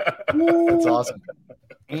 That's awesome.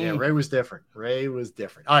 Yeah, Ray was different.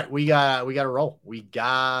 All right, we got to roll.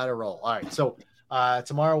 All right, so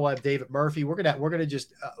tomorrow we'll have David Murphy. We're gonna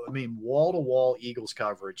just wall to wall Eagles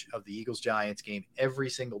coverage of the Eagles Giants game every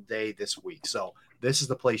single day this week. So this is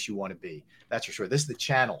the place you want to be. That's for sure. This is the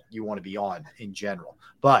channel you want to be on in general.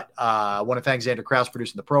 But I want to thank Xander Krause for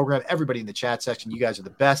producing the program. Everybody in the chat section, you guys are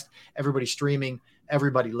the best. Everybody streaming,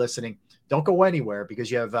 everybody listening. Don't go anywhere because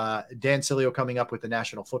you have Dan Cilio coming up with the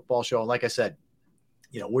National Football Show. And like I said,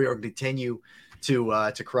 we are going to continue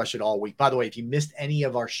to crush it all week. By the way, if you missed any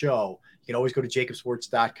of our show, you can always go to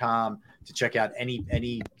jacobsports.com to check out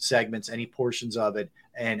any segments, any portions of it,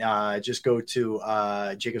 and just go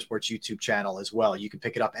to Jacob Sports YouTube channel as well. You can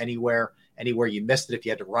pick it up anywhere you missed it. If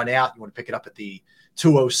you had to run out, you want to pick it up at the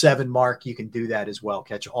 2:07 mark, you can do that as well.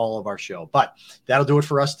 Catch all of our show. But that'll do it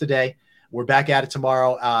for us today. We're back at it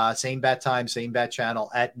tomorrow. Same bat time, same bat channel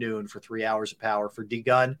at noon for 3 hours of power. For D.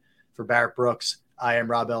 Gunn, for Barrett Brooks, I am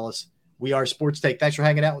Rob Ellis. We are Sports Take. Thanks for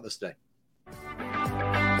hanging out with us today.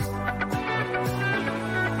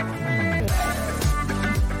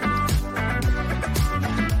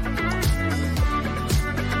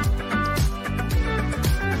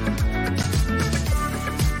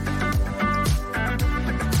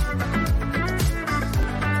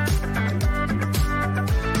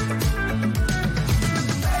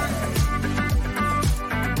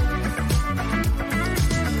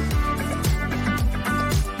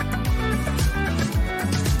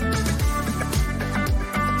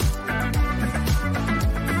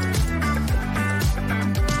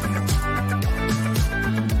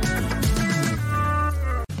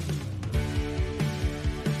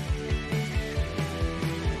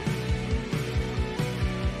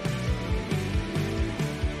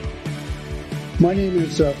 My name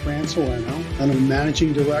is Fran Salerno, and I'm a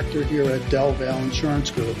managing director here at Del Valle Insurance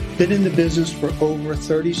Group. Been in the business for over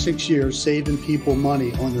 36 years, saving people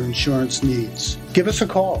money on their insurance needs. Give us a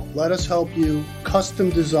call. Let us help you custom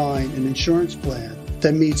design an insurance plan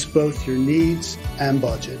that meets both your needs and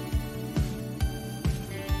budget.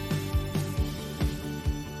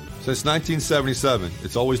 Since 1977,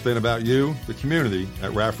 it's always been about you, the community,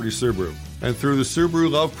 at Rafferty Subaru. And through the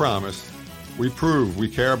Subaru Love Promise, we prove we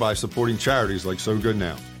care by supporting charities like So Good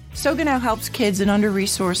Now. So Good Now helps kids in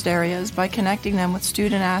under-resourced areas by connecting them with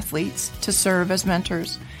student athletes to serve as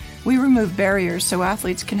mentors. We remove barriers so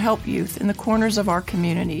athletes can help youth in the corners of our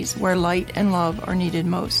communities where light and love are needed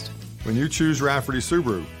most. When you choose Rafferty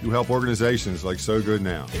Subaru, you help organizations like So Good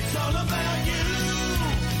Now. It's all about you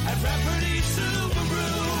at Rafferty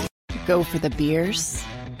Subaru. Go for the beers.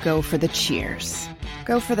 Go for the cheers.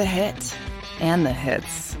 Go for the hit and the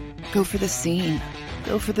hits. Go for the scene.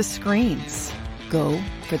 Go for the screens. Go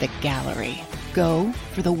for the gallery. Go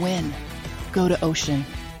for the win. Go to Ocean.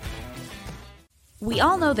 We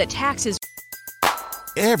all know that taxes.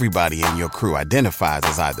 Everybody in your crew identifies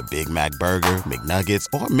as either Big Mac Burger, McNuggets,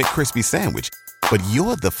 or McCrispy Sandwich. But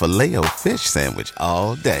you're the Filet-O-Fish Sandwich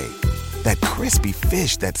all day. That crispy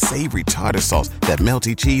fish, that savory tartar sauce, that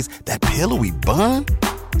melty cheese, that pillowy bun.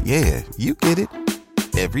 Yeah, you get it.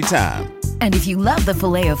 Every time. And if you love the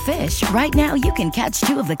Filet-O-Fish, right now you can catch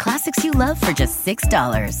 2 of the classics you love for just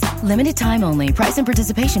 $6. Limited time only. Price and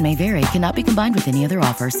participation may vary. Cannot be combined with any other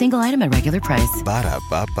offer. Single item at regular price.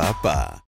 Ba-da-ba-ba-ba.